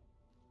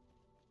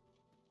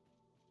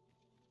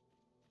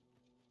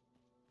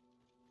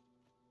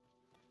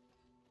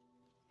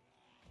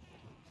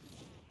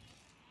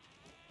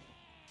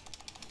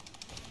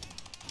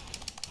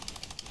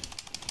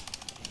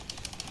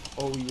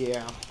 Oh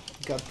yeah.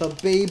 Got the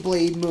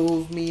Beyblade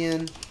move,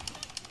 man.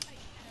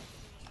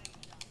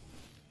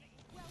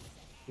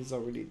 He's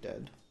already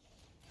dead.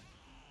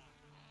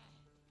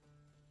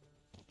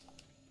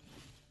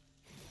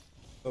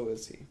 Oh,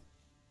 is he?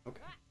 Okay.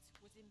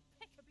 That was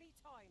impeccably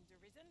timed,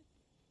 Arisen.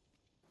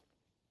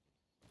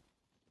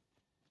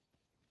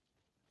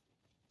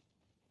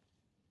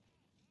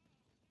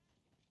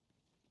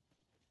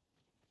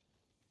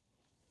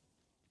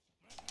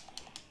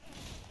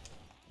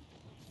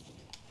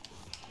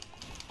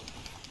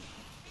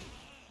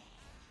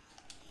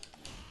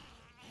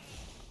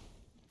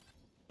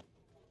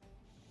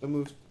 The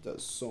move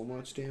does so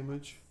much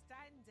damage.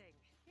 Standing,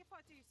 if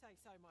I do say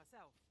so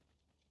myself.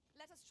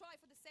 Let us try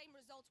for the same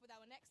result with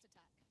our next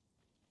attack.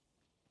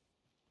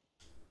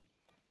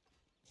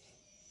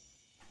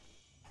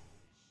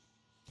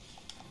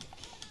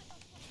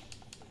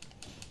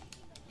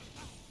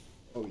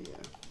 Oh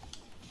yeah.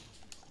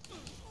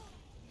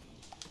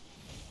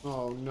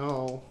 Oh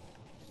no.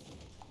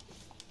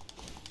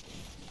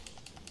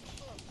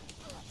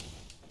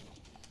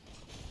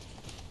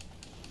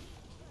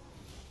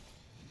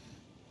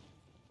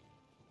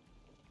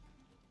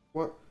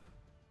 What?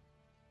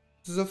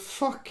 This is a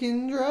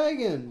fucking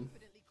dragon.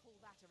 Confidently call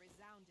that a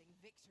resounding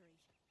victory.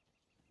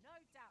 No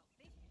doubt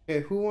this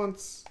Okay, who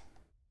wants...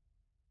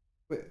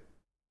 Wait.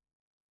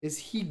 Is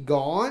he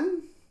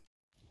gone?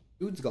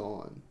 Dude's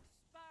gone.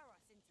 spur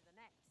us into the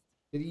next.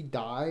 Did he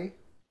die?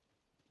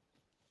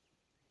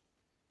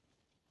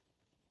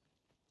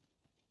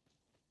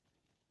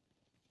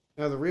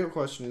 Now the real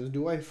question is,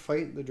 do I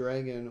fight the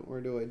dragon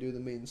or do I do the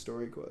main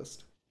story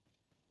quest?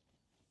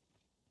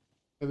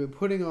 I've been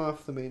putting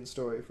off the main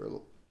story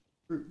for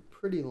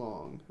pretty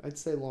long. I'd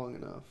say long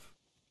enough.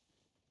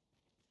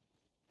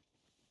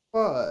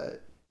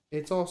 But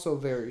it's also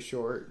very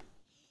short.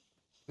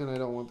 And I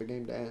don't want the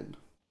game to end.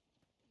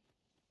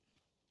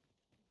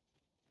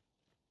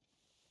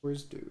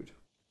 Where's dude?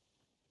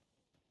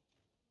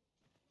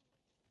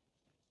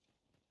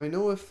 I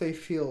know if they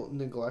feel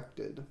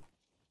neglected.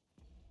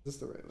 Is this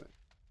the right way?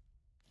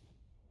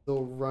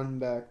 They'll run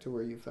back to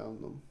where you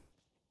found them.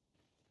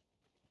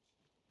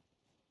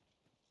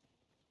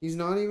 He's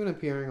not even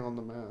appearing on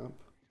the map.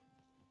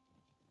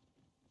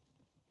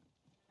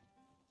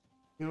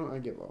 You know what? I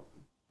give up.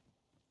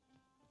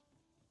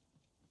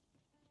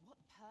 What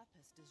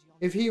purpose does yon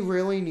If he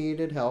really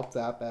needed help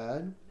that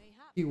bad,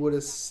 Mayhap he would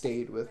have that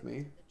stayed with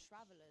me. the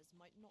travelers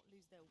might not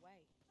lose their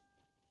way.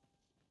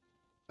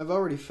 I've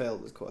already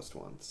failed this quest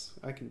once.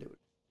 I can do it.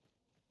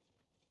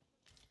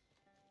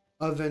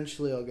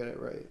 Eventually I'll get it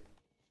right.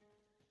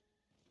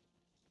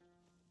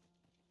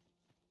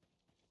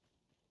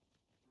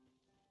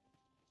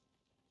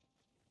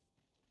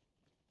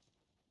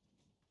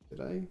 Did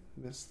I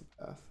miss the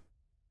path?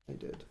 I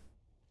did.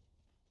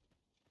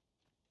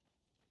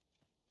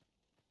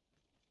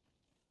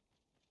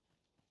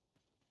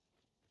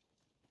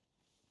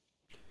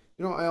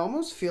 You know, I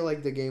almost feel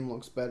like the game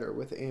looks better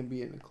with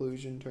ambient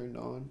occlusion turned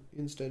on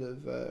instead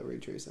of ray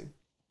tracing.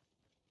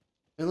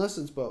 Unless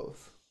it's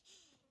both.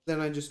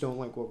 Then I just don't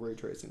like what ray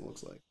tracing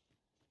looks like.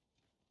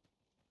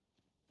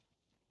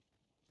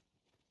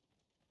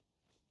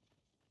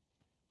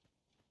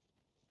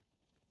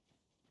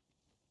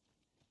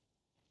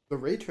 The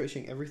ray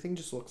tracing, everything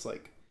just looks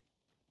like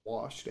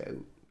washed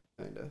out,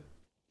 kind of.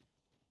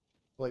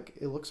 Like,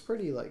 it looks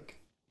pretty, like,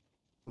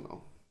 I don't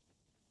know.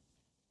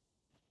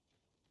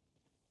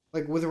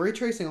 Like, with ray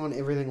tracing on,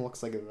 everything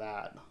looks like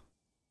that.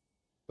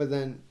 But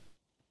then,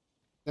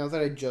 now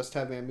that I just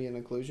have ambient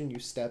occlusion, you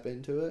step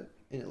into it,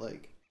 and it,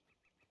 like,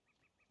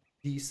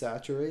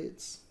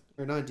 desaturates.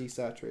 Or not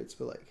desaturates,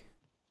 but, like,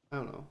 I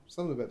don't know.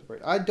 Something about the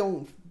bright. I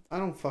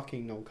don't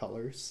fucking know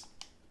colors.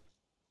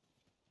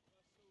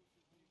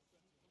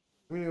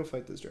 I'm gonna go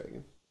fight this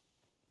dragon.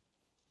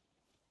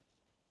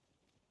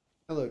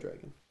 Hello,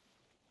 dragon.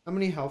 How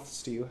many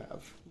healths do you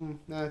have?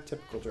 Nah,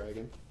 typical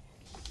dragon.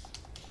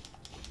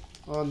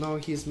 Oh no,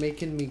 he's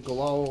making me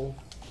glow.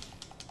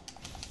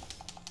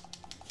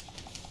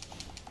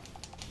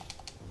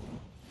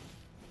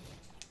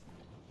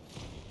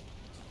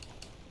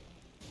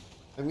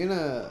 I'm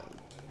gonna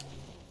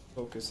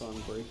focus on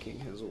breaking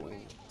his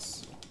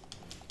wings.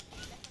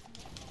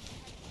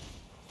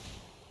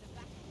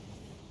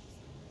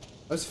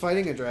 I was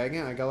fighting a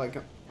dragon. I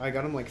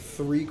got him like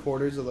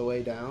 3/4 of the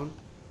way down.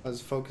 I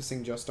was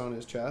focusing just on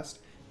his chest,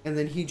 and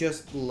then he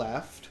just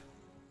left.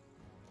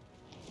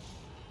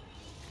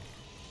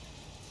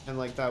 And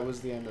like that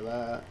was the end of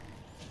that.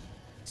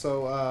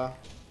 So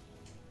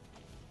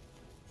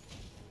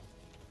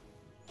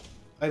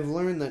I've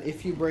learned that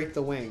if you break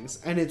the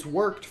wings, and it's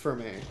worked for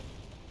me.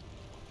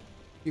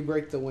 If you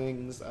break the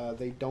wings,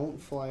 they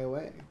don't fly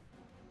away.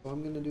 So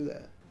I'm gonna do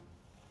that.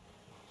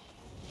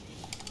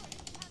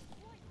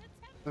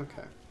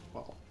 Okay,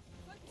 well.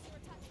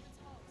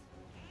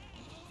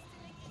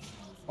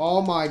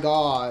 Oh my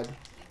god.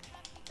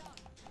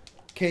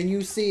 Can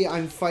you see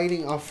I'm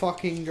fighting a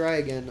fucking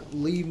dragon?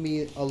 Leave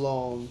me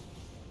alone.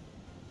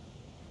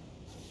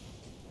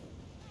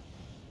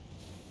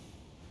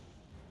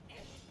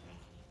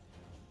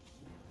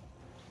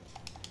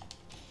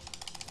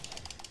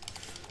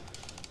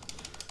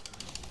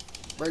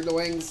 Break the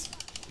wings.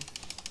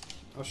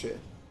 Oh shit.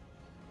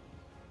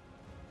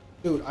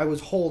 Dude, I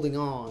was holding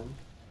on.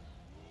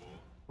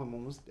 I'm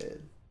almost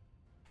dead.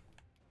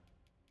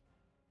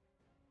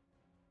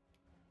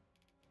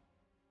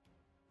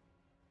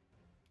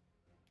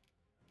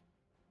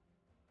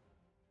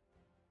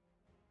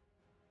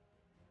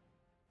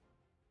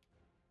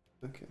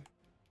 Okay.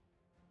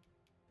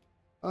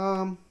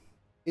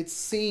 It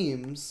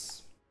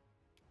seems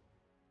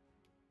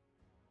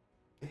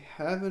I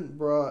haven't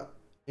brought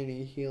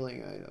any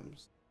healing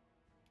items,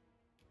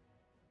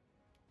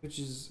 which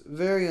is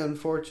very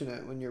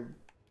unfortunate when you're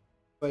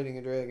fighting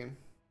a dragon.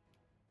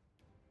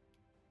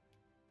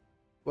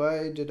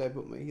 Why did I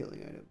put my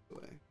healing items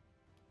away?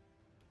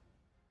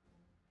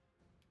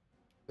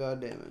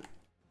 God damn it.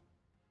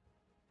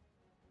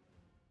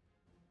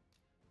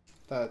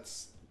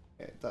 That's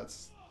okay,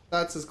 that's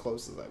as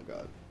close as I've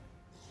got.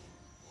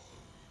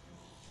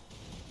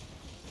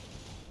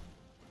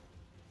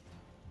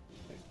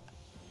 Okay.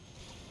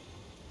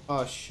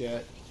 Oh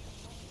shit.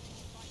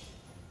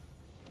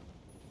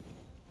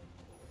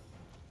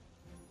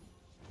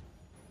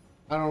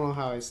 I don't know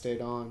how I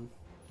stayed on.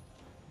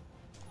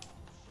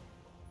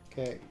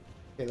 Okay,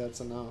 that's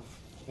enough.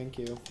 Thank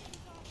you.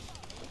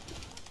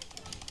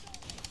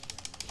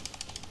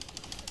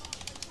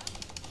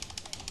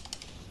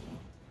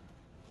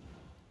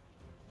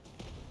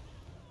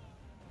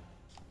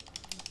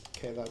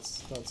 Okay,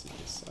 that's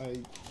nice. I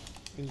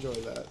enjoy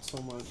that so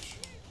much.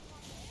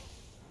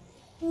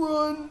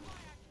 Run!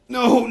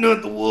 No,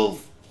 not the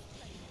wolf!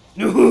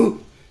 No!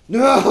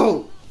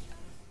 No!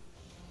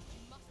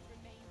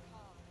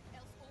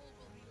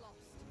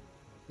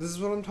 This is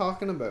what I'm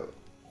talking about.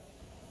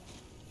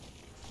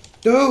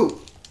 Dude!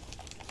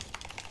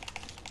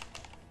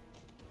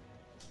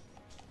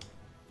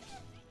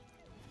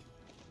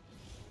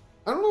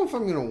 I don't know if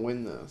I'm gonna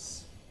win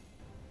this.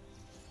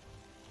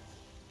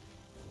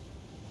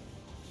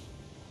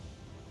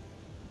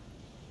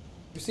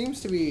 There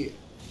seems to be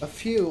a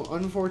few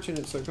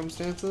unfortunate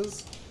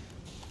circumstances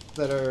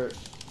that are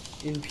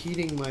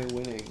impeding my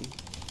winning.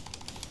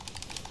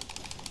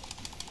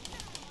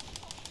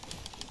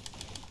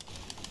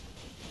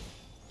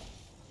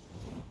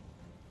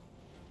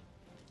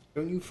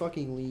 Don't you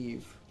fucking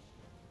leave.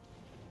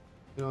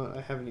 You know what?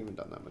 I haven't even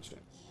done that much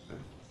damage. Okay.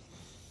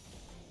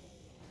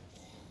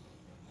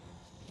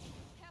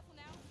 Careful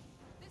now.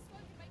 This foe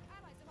can make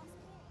allies of us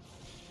all.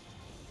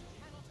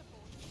 Cannot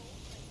afford to fall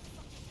prey to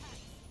such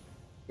attacks.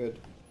 Good,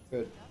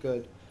 good,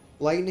 good.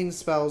 Lightning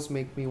spells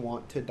make me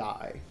want to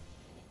die.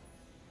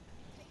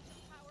 Take the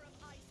power of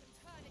ice and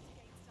turn it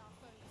against our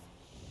foes.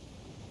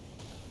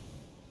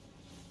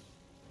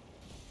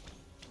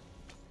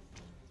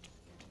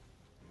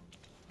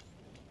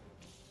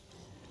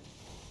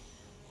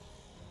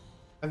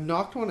 I've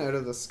knocked one out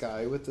of the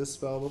sky with this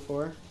spell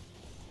before.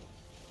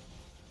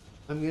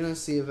 I'm gonna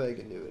see if I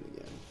can do it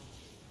again.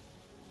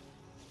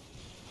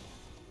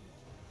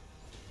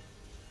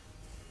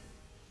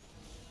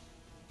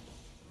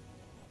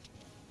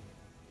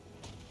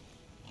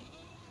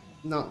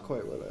 Not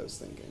quite what I was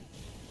thinking.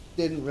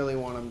 Didn't really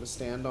want him to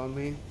stand on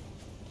me.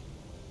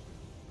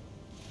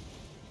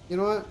 You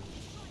know what?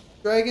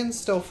 Dragons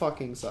still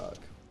fucking suck.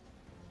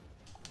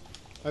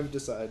 I've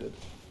decided.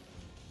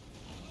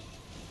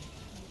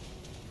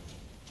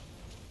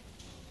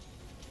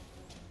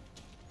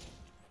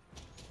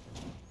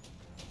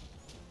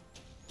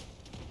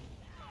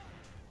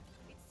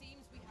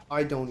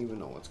 I don't even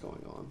know what's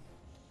going on.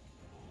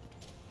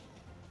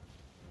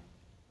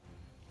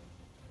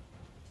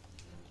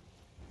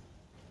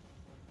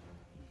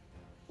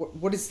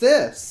 What is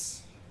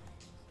this?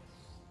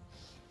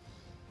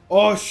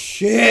 Oh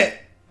shit!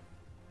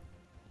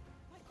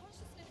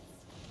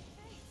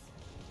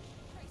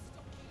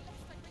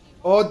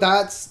 Oh,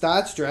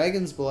 that's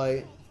Dragon's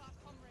Blight.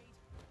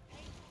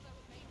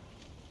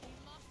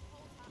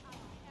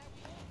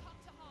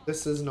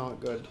 This is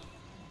not good.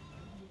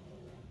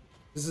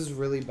 This is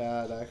really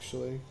bad,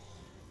 actually.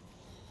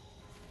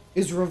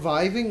 Is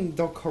reviving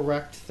the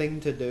correct thing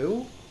to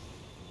do?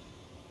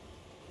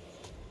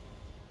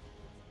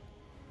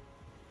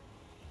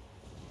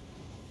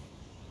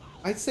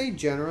 I'd say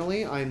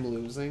generally I'm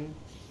losing.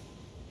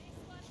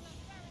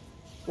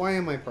 Why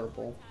am I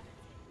purple?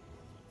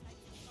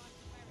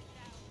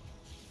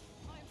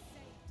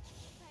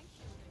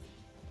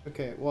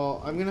 Okay,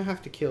 well, I'm gonna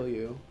have to kill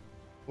you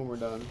when we're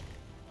done.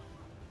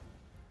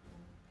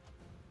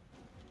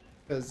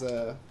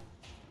 Because,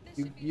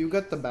 you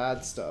got the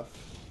bad stuff.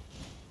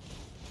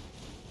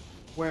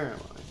 Where am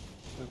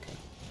I? Okay.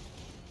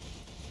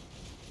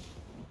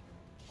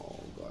 Oh,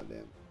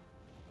 goddamn.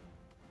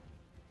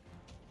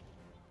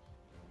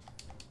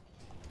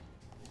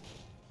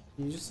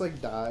 Can you just,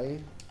 like, die?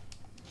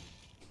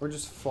 Or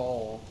just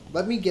fall?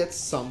 Let me get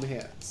some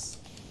hits.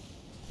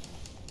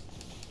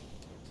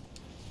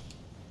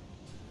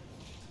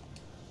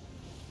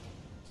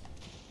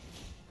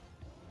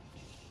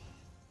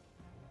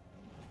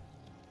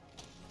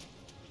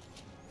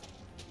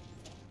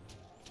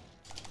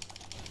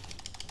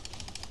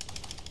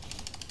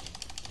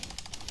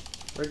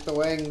 Break the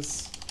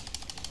wings.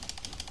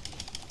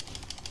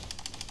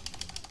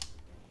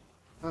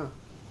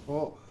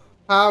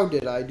 How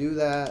did I do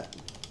that?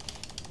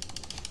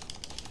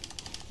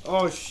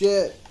 Oh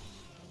shit.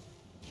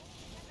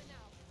 Together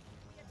now.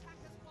 We attack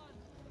as one.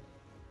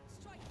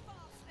 Strike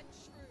fast and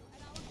true,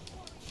 and our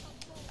quarry shall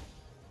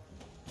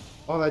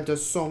fall. Oh, that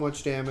does so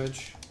much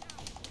damage.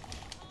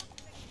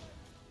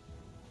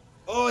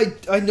 Oh,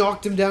 I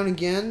knocked him down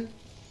again?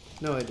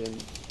 No, I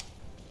didn't.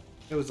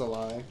 It was a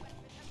lie.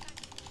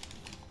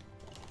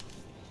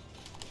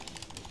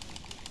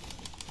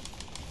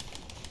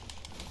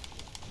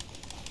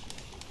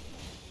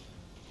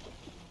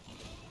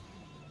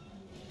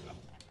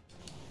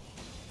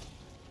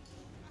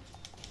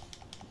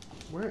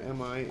 Where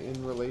am I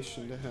in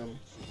relation to him?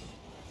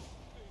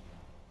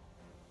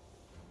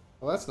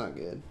 Well, that's not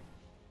good.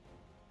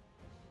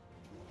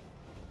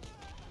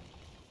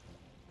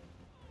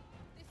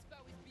 This foe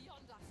is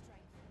beyond our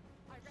strength.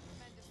 I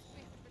recommend a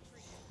swift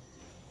retreat.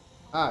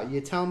 Ah, you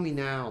tell me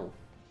now.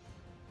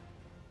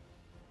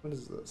 What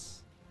is this?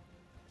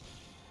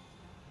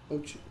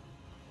 Oh,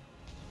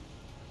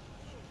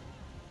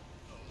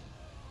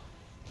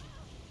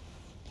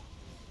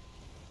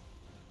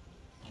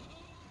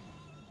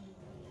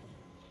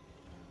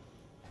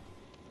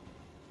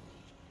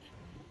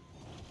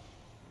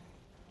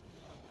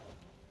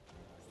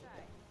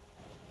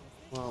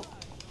 well.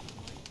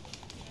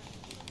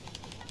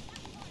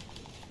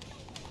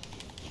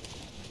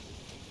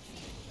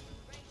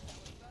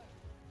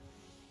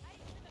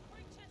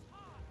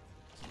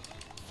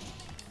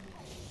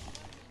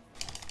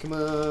 Come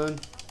on.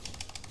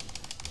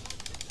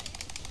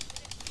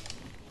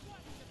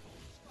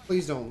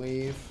 Please don't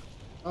leave.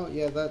 Oh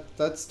yeah,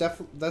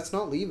 that's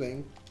not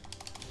leaving.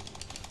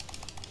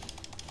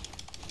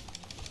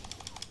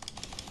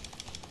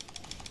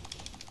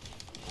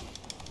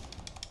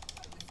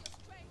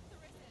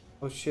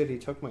 Oh shit, he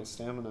took my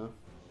stamina.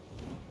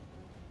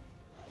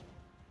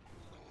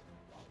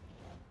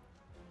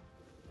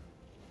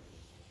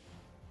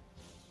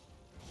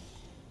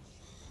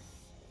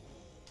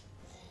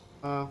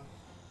 Oh.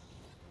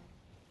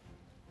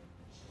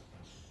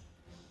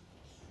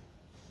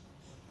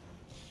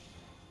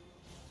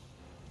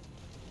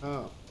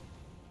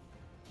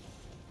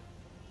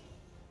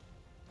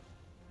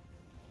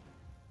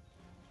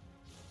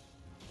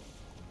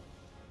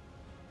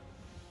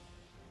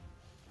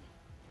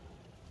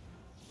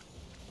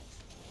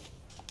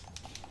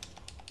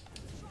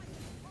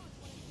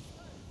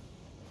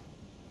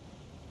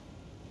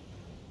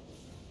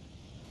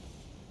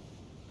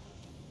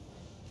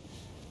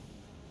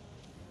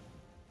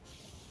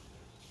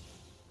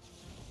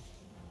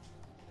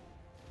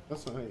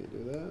 That's not how you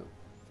do that.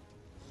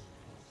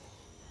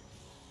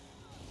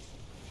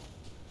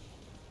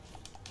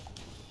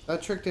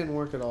 That trick didn't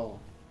work at all.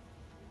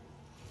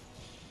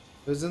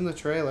 It was in the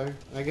trailer.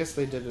 I guess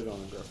they did it on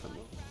a Griffin.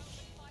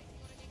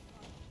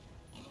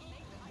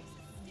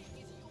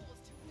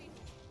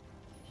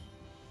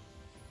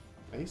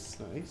 Nice,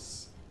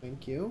 nice.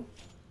 Thank you.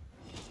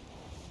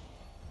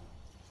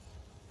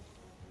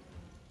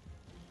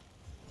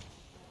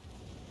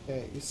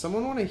 Okay, does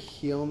someone want to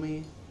heal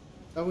me?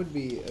 That would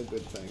be a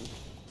good thing.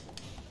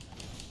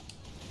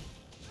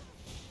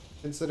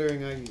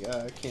 Considering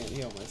I can't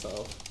heal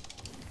myself.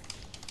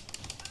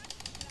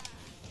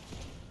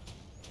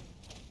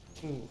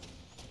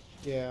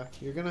 Yeah,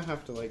 you're gonna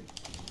have to, like,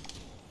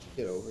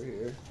 get over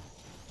here.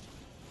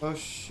 Oh,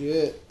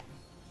 shit.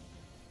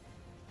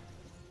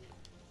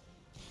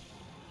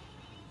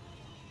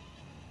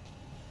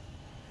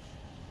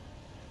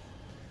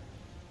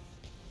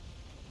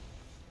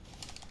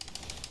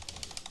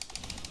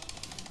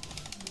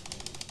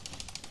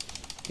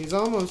 He's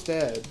almost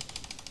dead.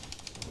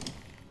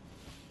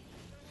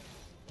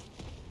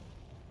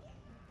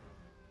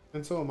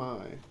 And so am I.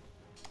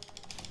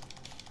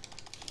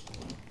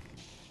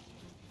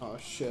 Oh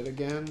shit,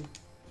 again?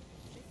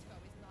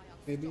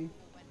 Maybe?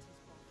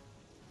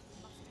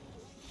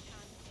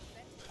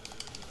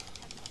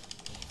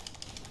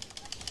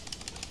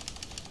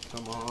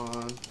 Come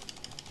on.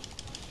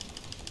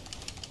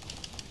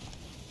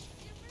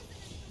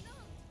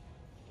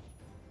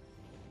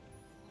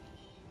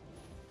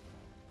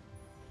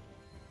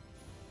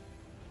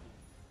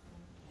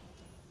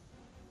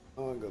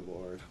 Oh, good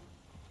lord.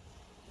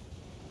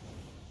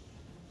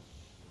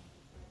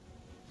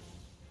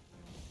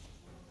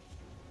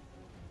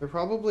 They're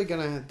probably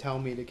gonna tell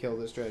me to kill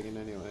this dragon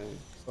anyway,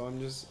 so I'm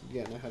just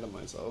getting ahead of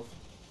myself.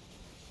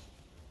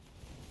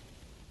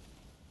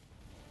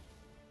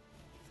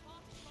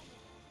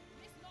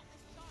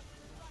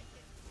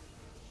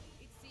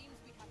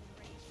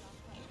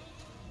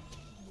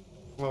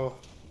 Oh,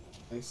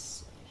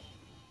 nice.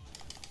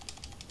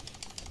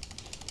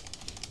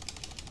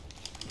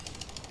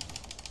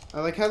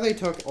 I like how they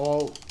took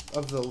all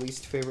of the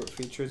least favorite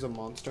features of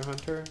Monster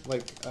Hunter,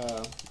 like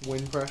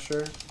wind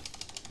pressure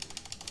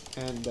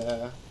and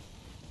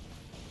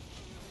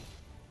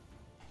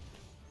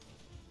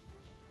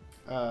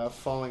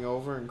falling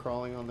over and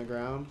crawling on the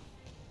ground.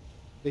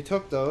 They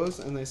took those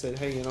and they said,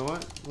 hey, you know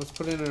what? Let's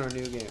put it in our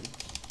new game.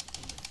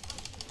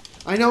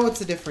 I know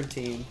it's a different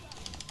team,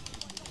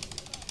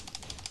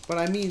 but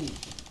I mean,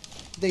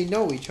 they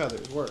know each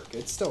other's work.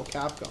 It's still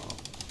Capcom.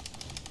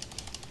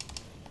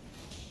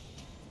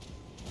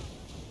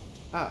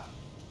 Ah.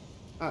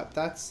 Ah,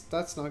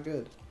 that's not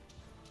good.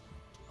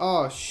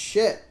 Oh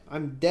shit,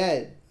 I'm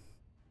dead.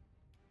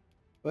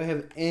 Do I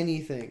have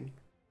anything?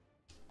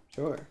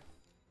 Sure.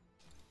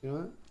 You know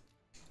what?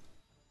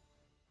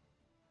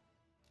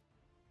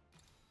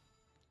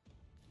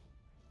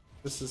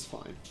 This is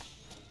fine.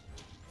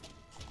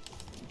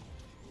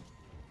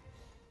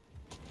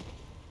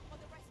 Are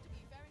the rest of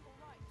you faring all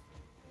right?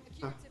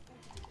 Ah.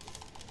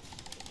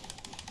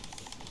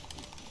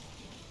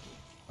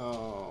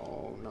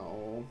 Oh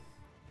no.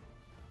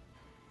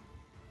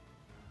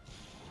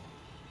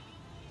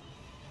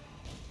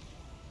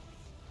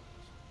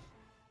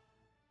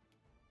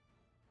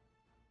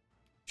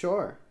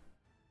 Sure.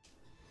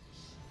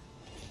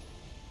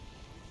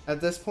 At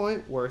this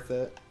point, worth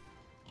it.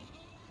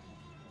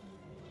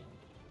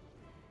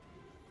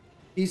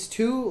 He's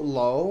too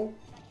low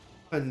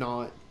to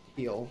not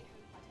heal.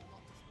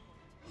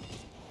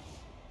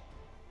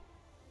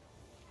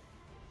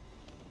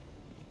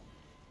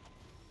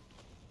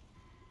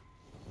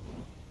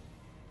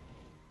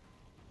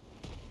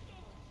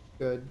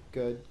 Good,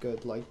 good,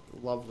 good. Like,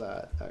 love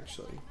that,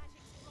 actually.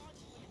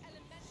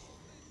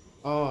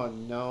 Oh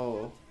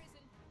no.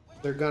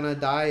 They're gonna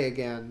die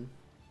again.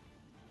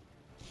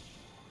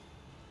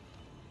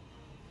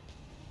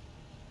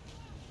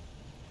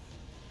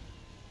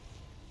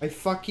 I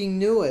fucking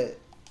knew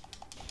it.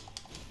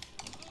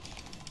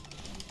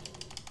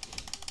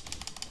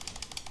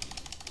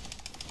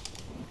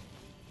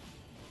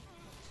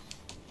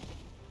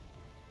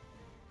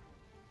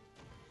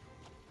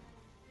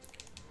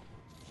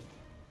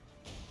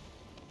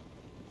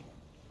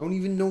 I don't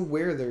even know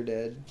where they're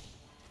dead.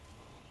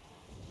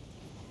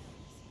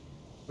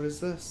 What is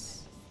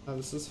this? Oh,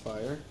 this is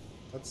fire.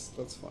 That's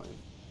fine.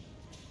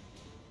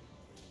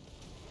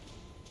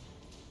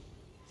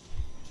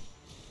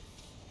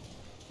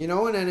 You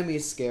know an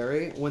enemy's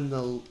scary when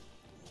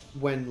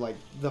like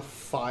the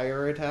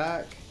fire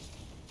attack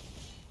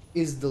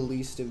is the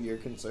least of your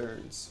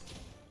concerns.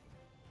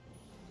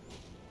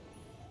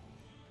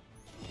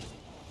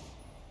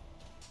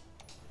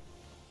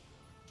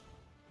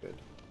 Good.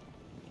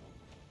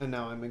 And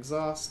now I'm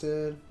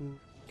exhausted.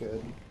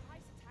 Good. Ice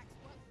attacks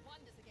work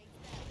wonders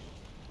against them.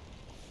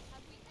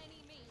 Have we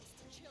any means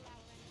to chill our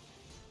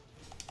enemies?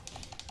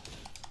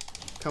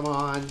 Come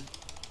on.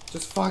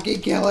 Just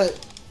fucking kill it.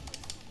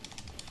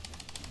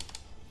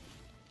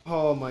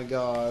 Oh my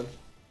god.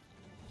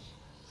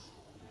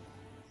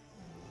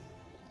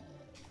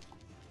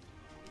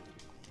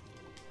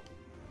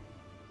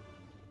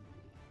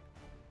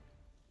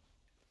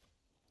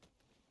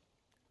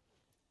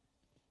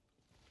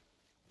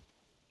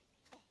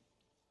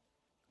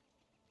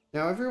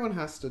 Now everyone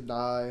has to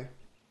die.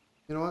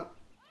 You know what?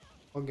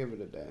 I'll give it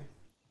a day.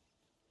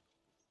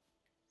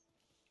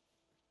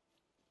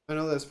 I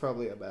know that's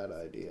probably a bad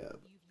idea.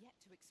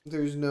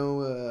 There's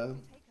no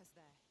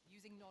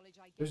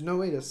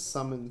way to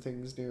summon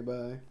things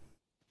nearby.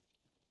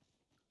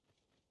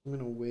 I'm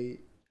gonna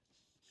wait.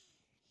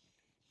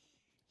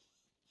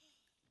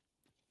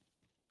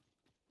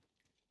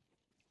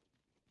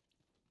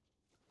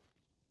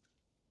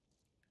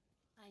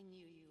 I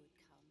knew you would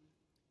come,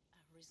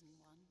 Arisen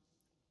One.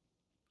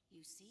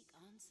 You seek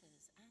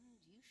answers, and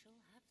you shall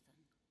have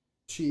them.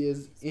 She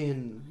is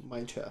in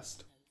my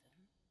chest.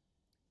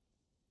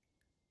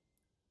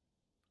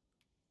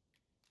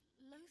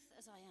 Loath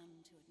as I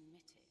am to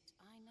admit it,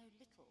 I know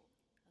little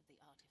of the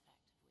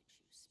artifact of which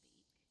you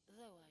speak,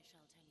 though I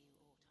shall tell you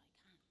aught I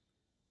can.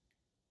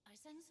 I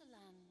sense a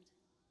land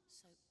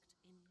soaked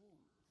in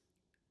warmth,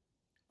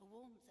 a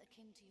warmth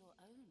akin to your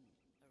own,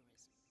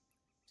 Arisen,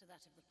 to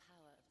that of the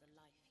power of the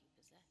life you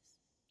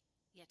possess.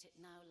 Yet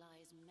it now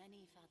lies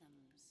many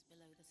fathoms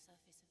below the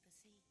surface of the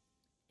sea,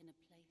 in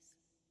a place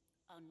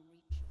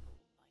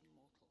unreachable by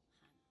mortal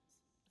hands.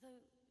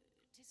 Though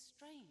 'tis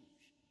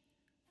strange,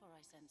 for I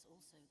sense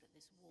also that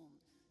this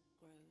warmth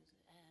grows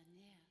e'er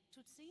near.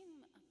 'Twould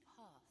seem a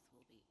path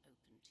will be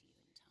open to you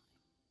in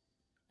time,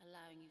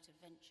 allowing you to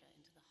venture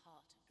into the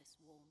heart of this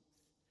warmth,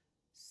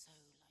 so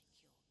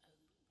like your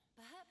own.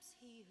 Perhaps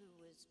he who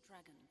was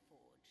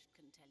dragon-forged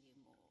can tell you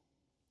more.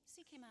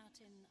 Seek him out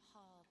in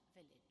Har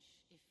village,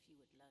 if you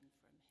would learn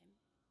from him.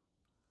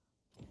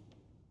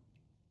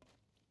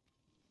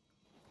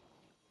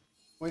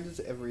 Why does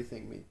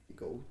everything make me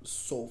go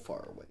so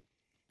far away?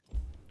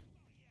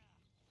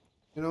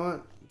 You know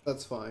what?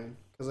 That's fine,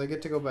 because I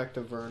get to go back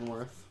to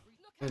Vernworth,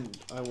 and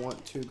I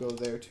want to go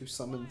there to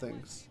summon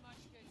things.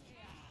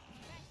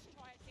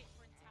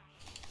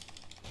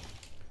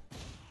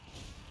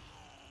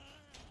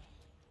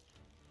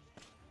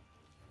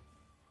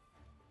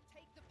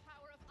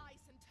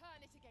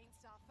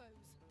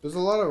 There's a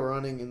lot of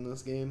running in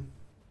this game.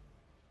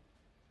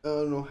 I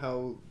don't know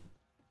how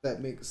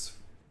that makes,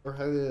 or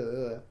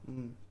how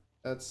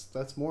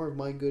that's more of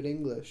my good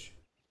English.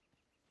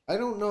 I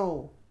don't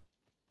know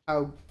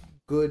how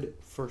good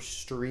for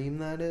stream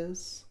that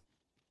is.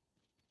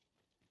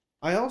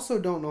 I also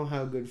don't know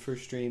how good for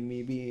stream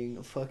me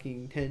being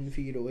fucking 10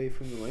 feet away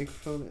from the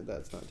microphone.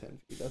 That's not 10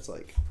 feet, that's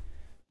like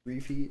 3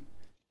 feet.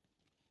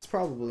 It's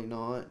probably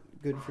not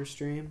good for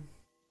stream.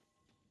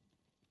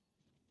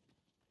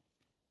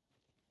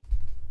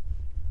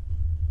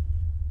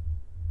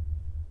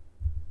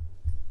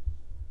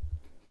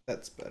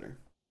 That's better.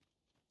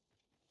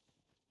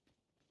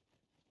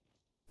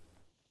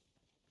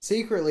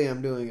 Secretly,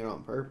 I'm doing it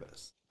on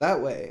purpose.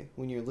 That way,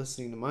 when you're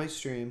listening to my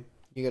stream,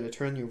 you gotta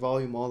turn your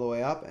volume all the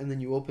way up, and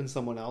then you open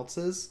someone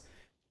else's,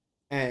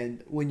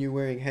 and when you're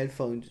wearing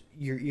headphones,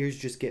 your ears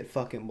just get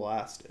fucking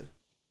blasted.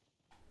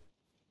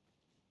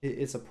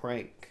 It's a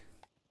prank.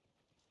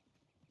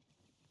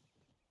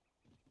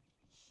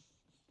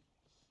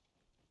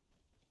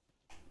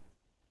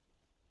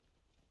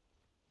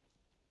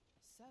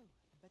 So,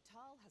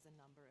 Batal has a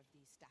number of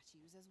these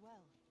statues as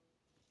well.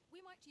 We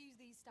might use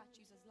these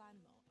statues as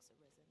landmarks,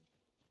 Arisen.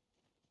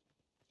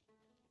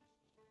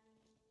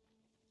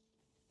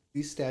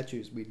 These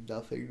statues mean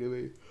nothing to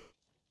me.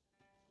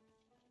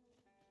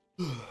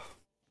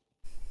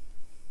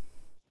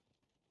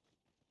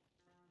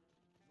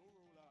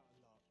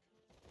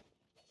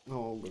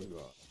 Oh my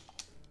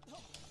god.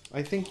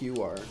 I think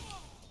you are.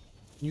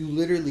 You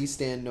literally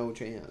stand no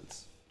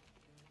chance.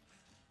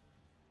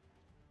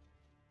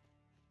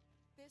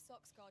 This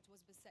oxcart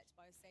was beset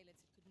by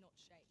assailants it could not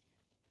shake.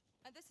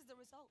 And this is the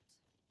result.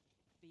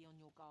 Be on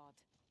your guard,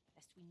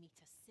 lest we meet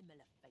a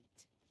similar fate.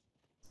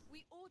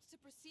 We ought to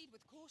proceed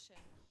with caution.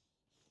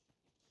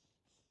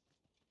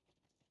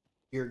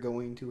 You're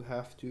going to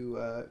have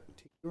to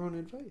take your own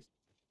advice.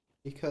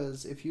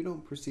 Because if you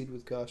don't proceed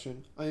with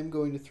caution, I am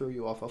going to throw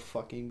you off a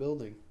fucking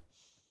building.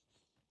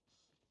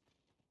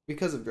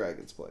 Because of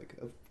Dragon's Plague,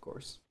 of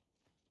course.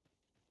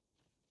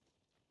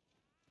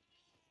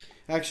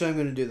 Actually, I'm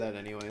going to do that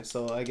anyway,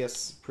 so I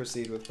guess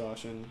proceed with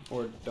caution,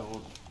 or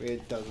don't.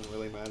 It doesn't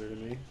really matter to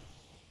me.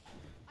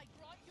 I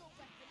grant your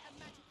weapon a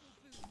magical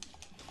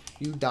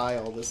boon. You die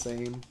all the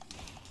same.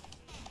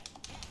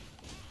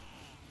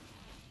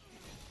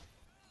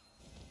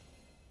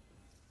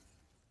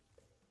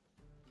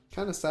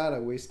 Kind of sad I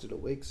wasted a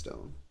wake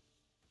stone.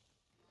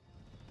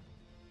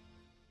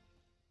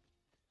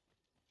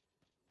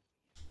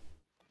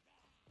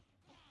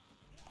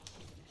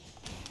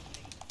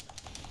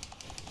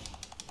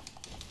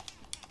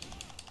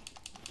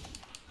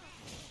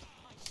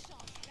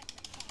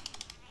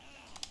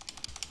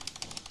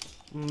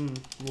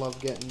 Love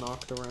getting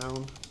knocked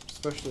around,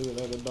 especially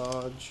without a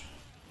dodge.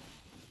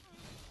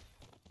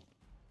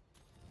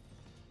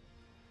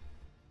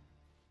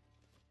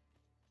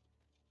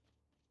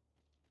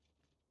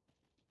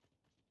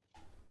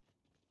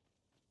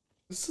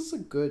 This is a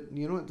good,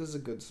 you know what, this is a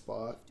good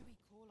spot. Do we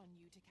call on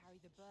you to carry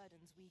the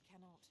burdens we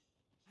cannot?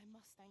 I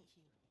must thank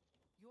you.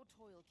 Your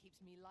toil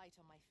keeps me light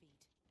on my feet.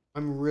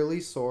 I'm really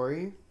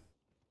sorry.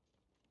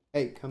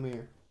 Hey, come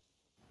here.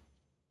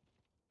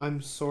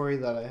 I'm sorry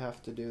that I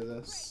have to do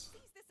this.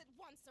 Seize this at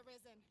once,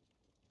 Arisen.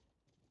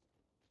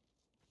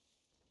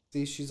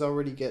 See, she's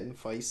already getting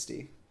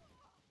feisty.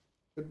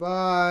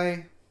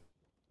 Goodbye.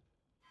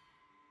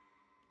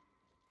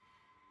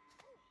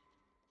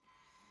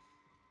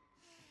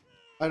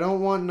 I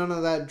don't want none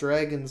of that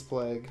Dragon's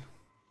Plague.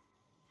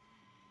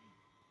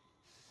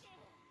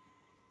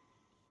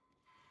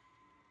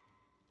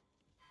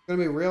 It's gonna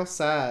be real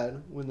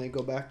sad when they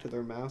go back to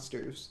their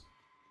masters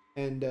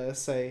and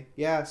say,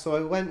 yeah, so I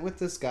went with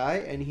this guy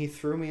and he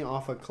threw me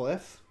off a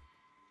cliff.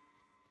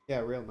 Yeah,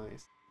 real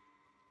nice.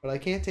 But I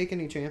can't take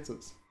any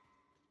chances.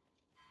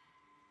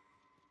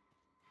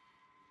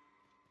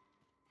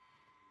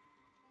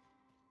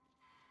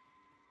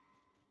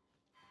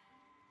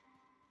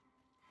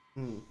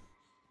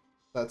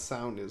 That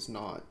sound is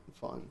not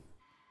fun.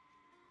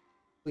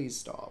 Please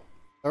stop.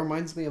 That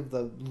reminds me of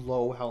the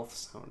low health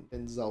sound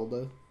in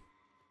Zelda.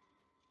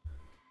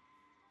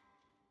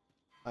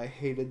 I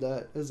hated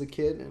that as a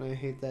kid and I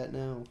hate that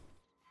now.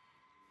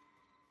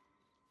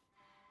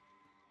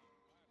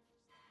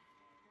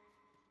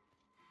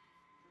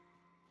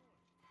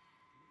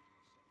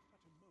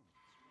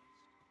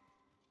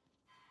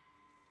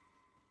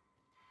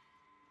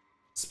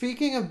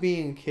 Speaking of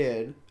being a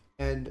kid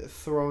and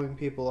throwing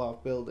people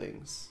off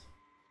buildings,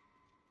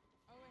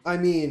 I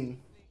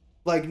mean,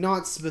 like,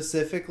 not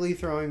specifically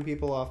throwing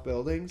people off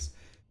buildings,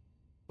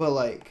 but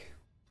like,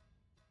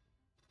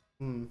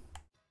 you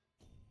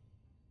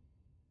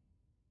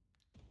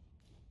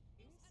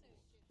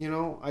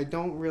know, I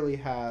don't really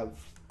have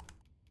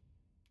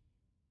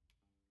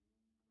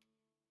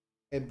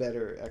a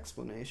better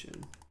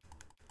explanation.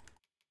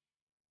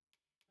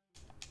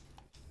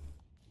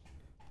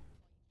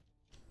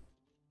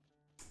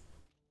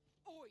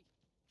 Oi,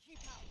 keep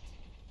out.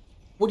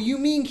 What do you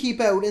mean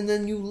keep out and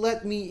then you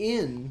let me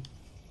in?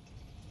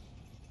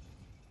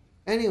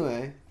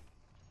 Anyway,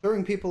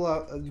 throwing people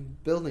out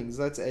of buildings,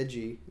 that's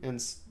edgy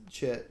and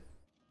shit.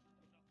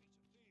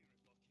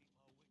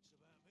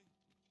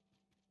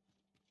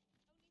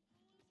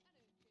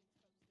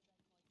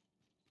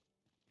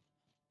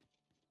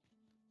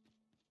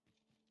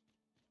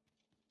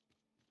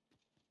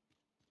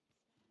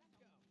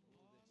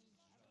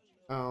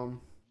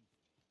 Um,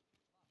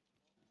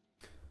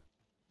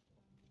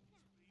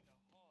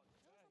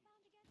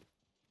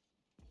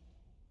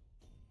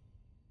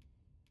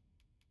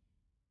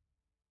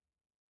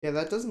 yeah,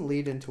 that doesn't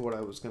lead into what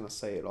I was gonna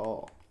say at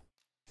all.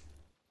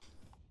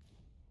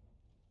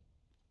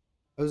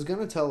 I was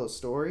gonna tell a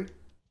story,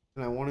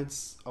 and I wanted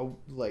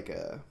like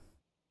a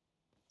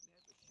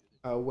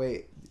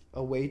way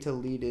a way to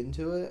lead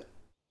into it.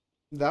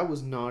 That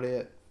was not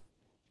it.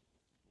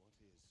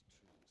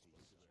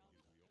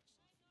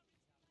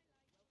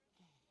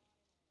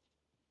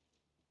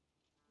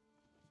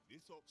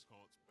 This ox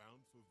cart's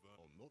bound for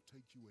I'll not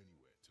take you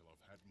anywhere till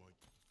I've had my.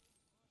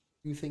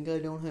 You think I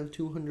don't have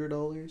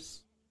 $200?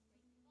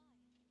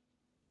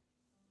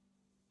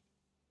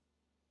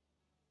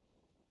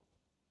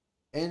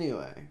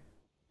 Anyway,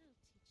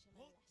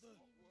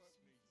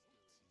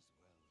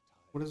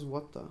 what is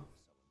what the?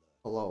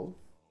 Hello?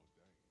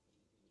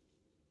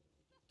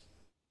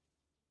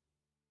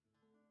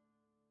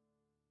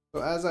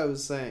 So as I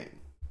was saying,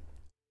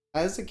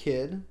 as a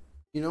kid,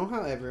 you know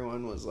how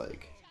everyone was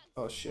like,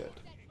 oh shit.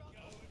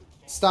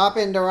 Stop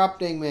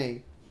interrupting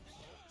me.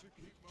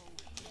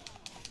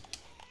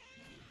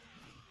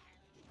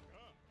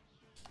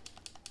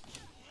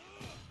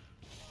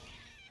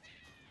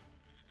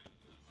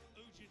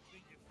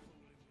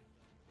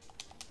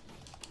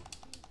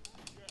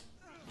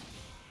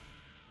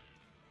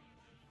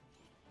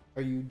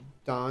 Are you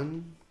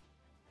done?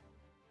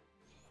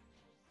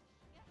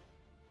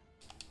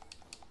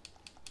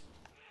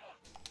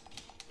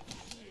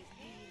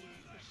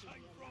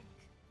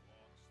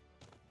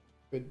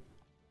 Good.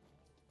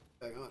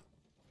 Hang on.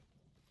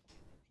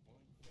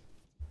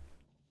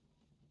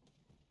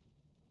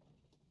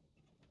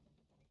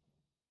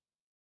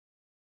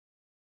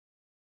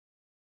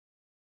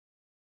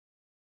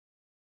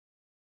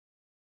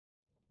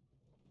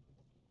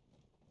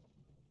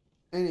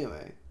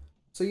 Anyway,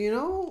 so you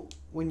know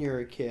when you're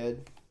a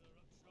kid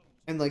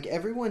and like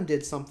everyone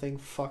did something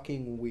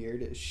fucking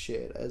weird as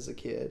shit as a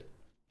kid.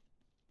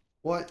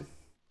 What?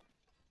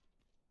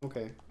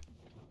 Okay.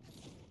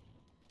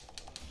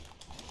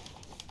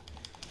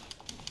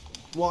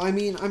 Well, I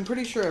mean, I'm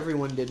pretty sure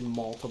everyone did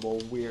multiple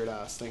weird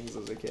ass things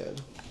as a kid.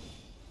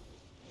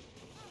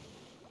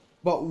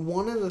 But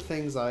one of the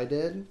things I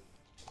did,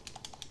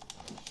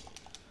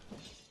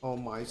 oh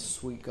my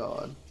sweet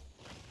god.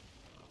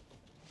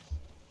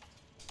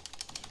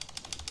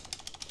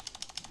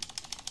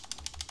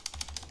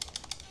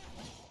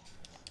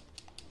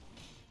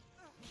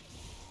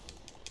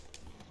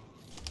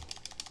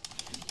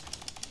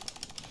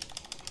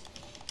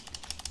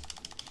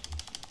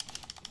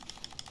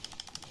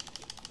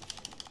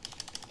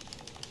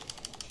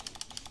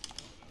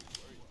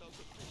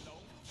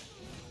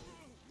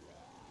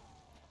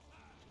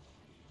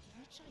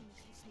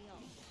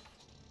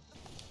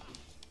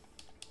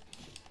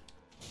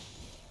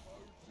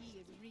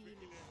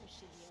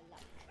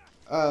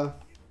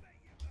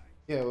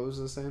 Yeah, what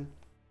was I saying?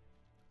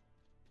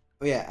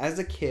 Oh yeah, as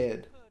a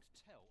kid,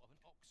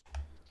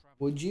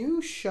 would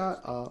you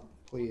shut up,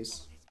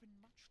 please?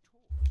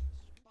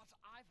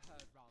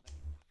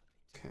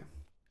 Okay.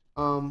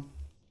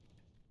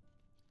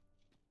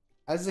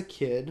 As a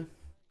kid,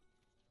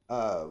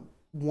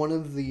 one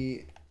of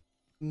the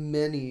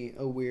many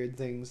weird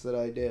things that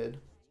I did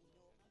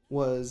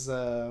was,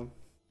 I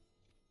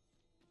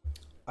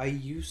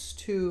used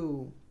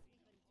to,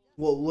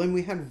 well, when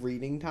we had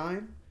reading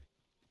time,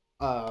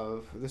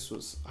 this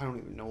was, I don't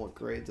even know what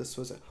grade this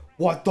was at.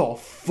 What the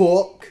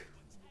fuck?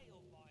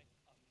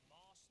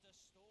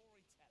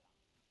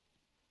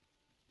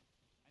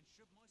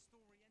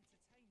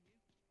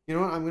 You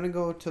know what, I'm gonna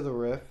go to the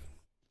riff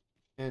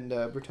and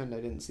pretend I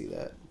didn't see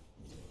that.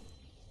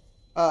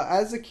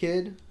 As a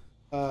kid,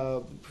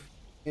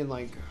 in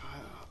like, I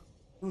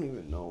don't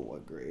even know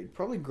what grade,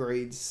 probably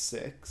grade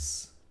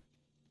 6,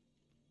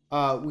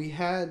 we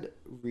had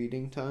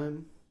reading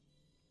time,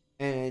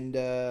 and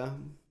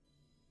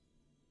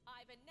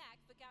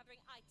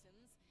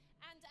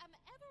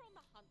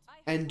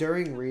and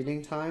during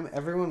reading time,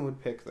 everyone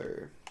would pick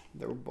their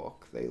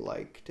book they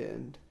liked,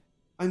 and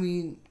I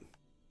mean,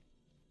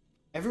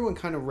 everyone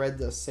kind of read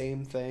the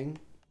same thing.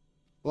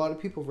 A lot of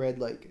people read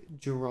like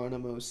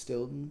Geronimo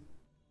Stilton,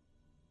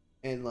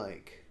 and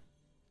like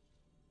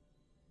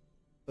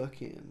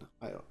fucking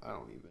I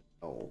don't even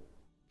know.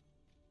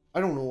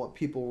 I don't know what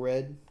people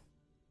read.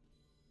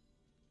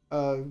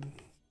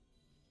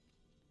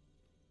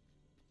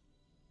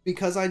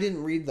 Because I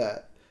didn't read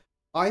that,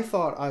 I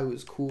thought I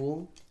was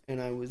cool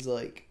and I was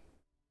like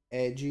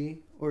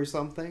edgy or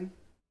something.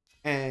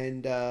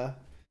 And I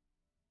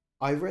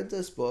read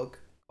this book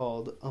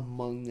called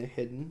Among the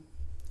Hidden.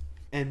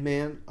 And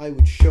man, I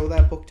would show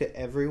that book to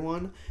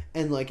everyone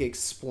and like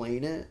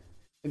explain it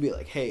and be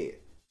like, hey,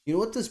 you know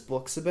what this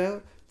book's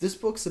about? This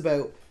book's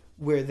about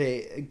where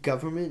the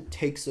government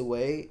takes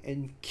away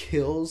and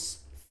kills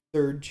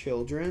third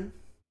children.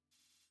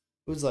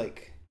 It was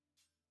like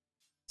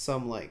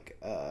some like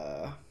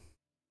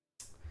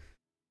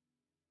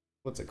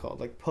what's it called?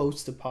 Like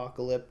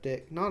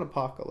post-apocalyptic, not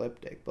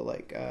apocalyptic, but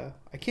like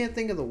I can't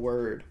think of the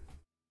word.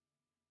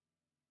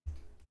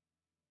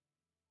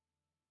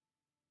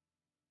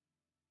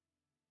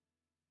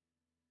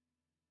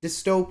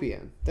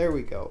 Dystopian. There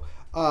we go.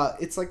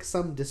 It's like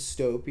some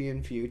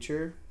dystopian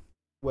future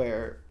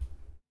where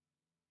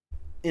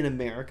in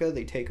America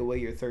they take away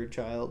your third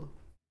child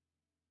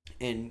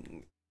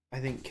and I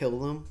think kill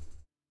them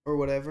or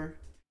whatever.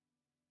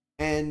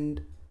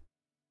 And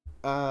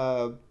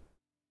I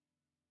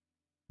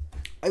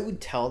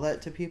would tell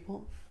that to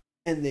people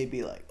and they'd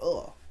be like,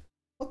 "Oh,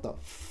 what the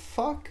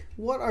fuck?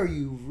 What are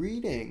you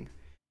reading?"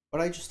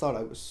 But I just thought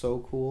I was so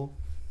cool.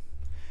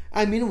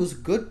 I mean, it was a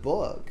good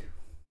book.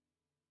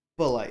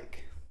 But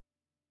like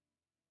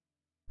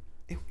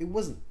it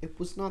was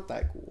not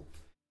that cool.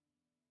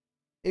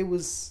 It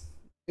was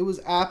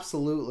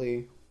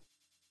absolutely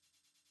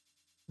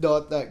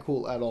not that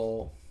cool at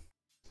all.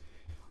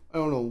 I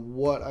don't know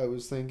what I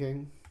was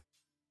thinking.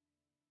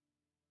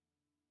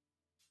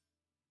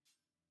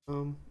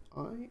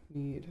 I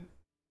need,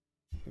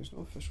 there's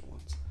no official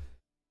ones.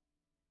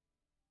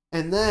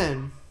 And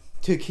then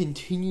to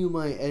continue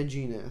my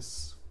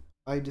edginess,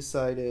 I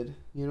decided,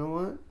 you know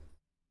what?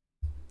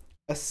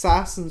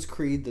 Assassin's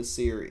Creed the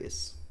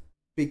series,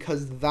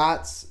 because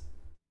that's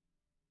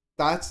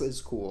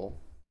as cool.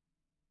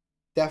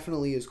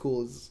 Definitely as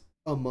cool as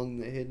Among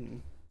the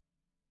Hidden.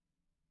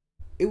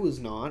 It was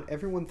not.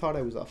 Everyone thought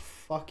I was a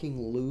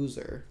fucking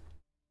loser.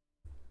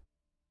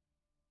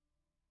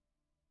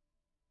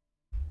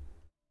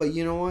 But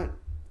you know what?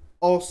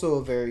 Also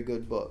a very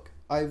good book.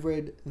 I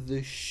read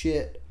the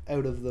shit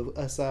out of the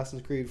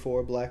Assassin's Creed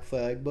 4 Black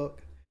Flag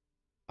book.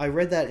 I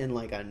read that in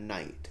like a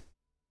night.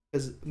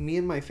 Because me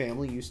and my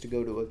family used to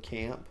go to a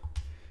camp.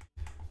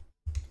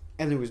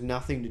 And there was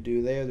nothing to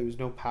do there. There was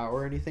no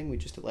power or anything. We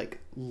just like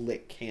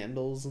lit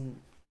candles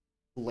and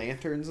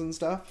lanterns and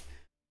stuff.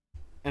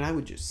 And I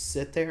would just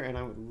sit there and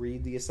I would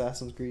read the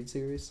Assassin's Creed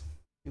series.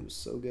 It was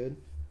so good.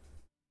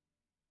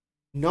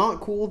 Not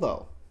cool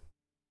though.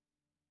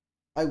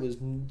 I was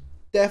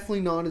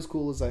definitely not as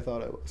cool as I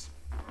thought I was.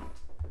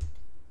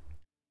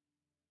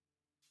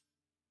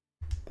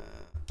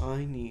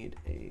 I need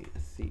a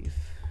thief.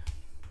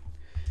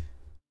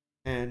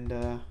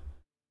 And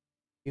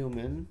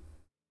human.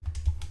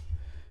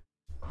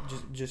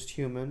 Just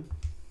human.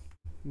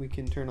 We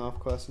can turn off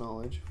quest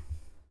knowledge.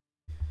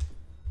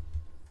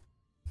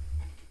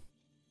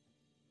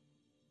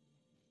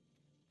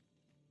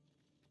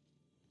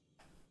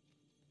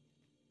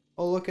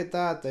 Oh, look at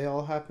that. They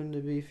all happen to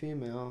be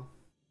female.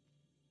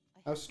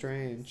 How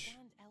strange.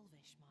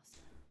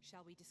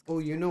 Oh,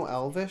 you know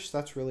Elvish?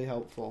 That's really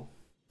helpful.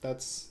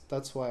 That's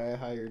why I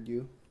hired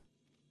you.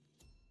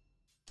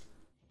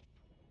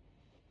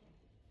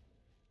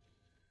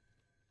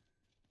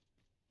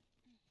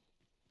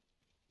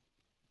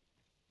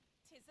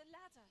 Tis a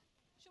ladder.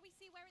 Shall we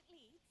see where it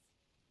leads?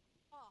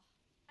 Ah,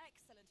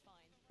 excellent find.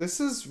 This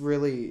is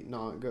really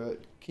not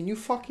good. Can you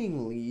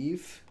fucking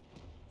leave?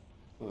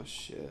 Oh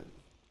shit.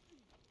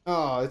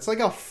 Oh, it's like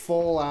a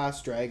full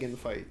ass dragon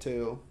fight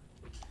too.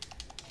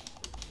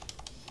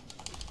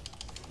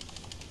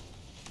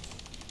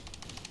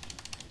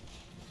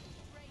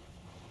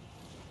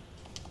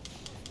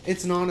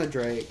 It's not a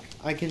drake.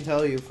 I can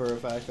tell you for a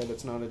fact that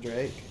it's not a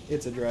drake.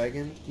 It's a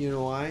dragon. You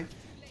know why?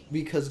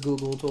 Because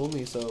Google told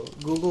me so.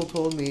 Google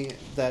told me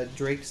that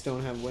drakes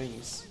don't have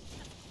wings.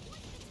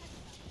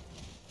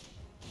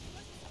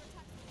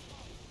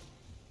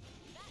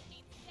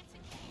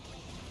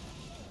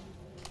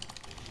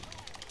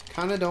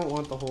 Kinda don't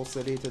want the whole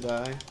city to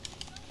die.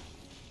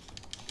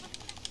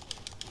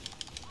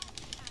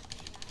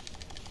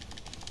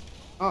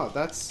 Oh,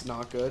 that's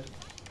not good.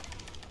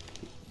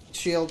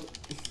 Shield.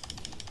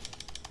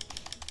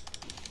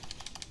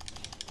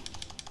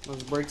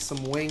 Let's break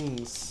some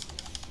wings.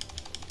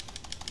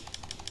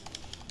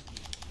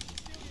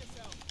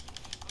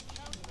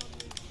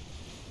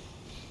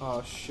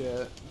 Oh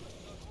shit.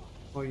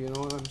 Oh, you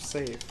know what? I'm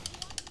safe.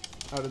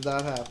 How did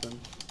that happen?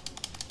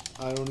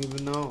 I don't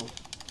even know.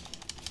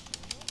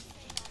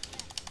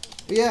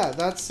 But yeah,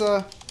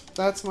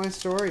 that's my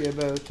story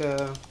about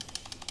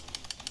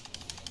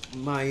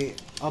my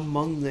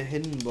Among the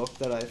Hidden book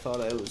that I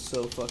thought I was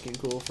so fucking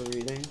cool for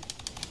reading.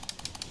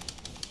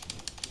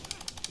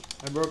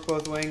 I broke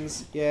both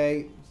wings.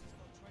 Yay.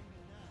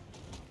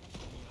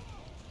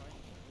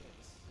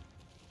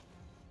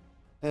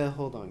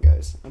 Hold on,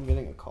 guys. I'm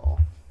getting a call.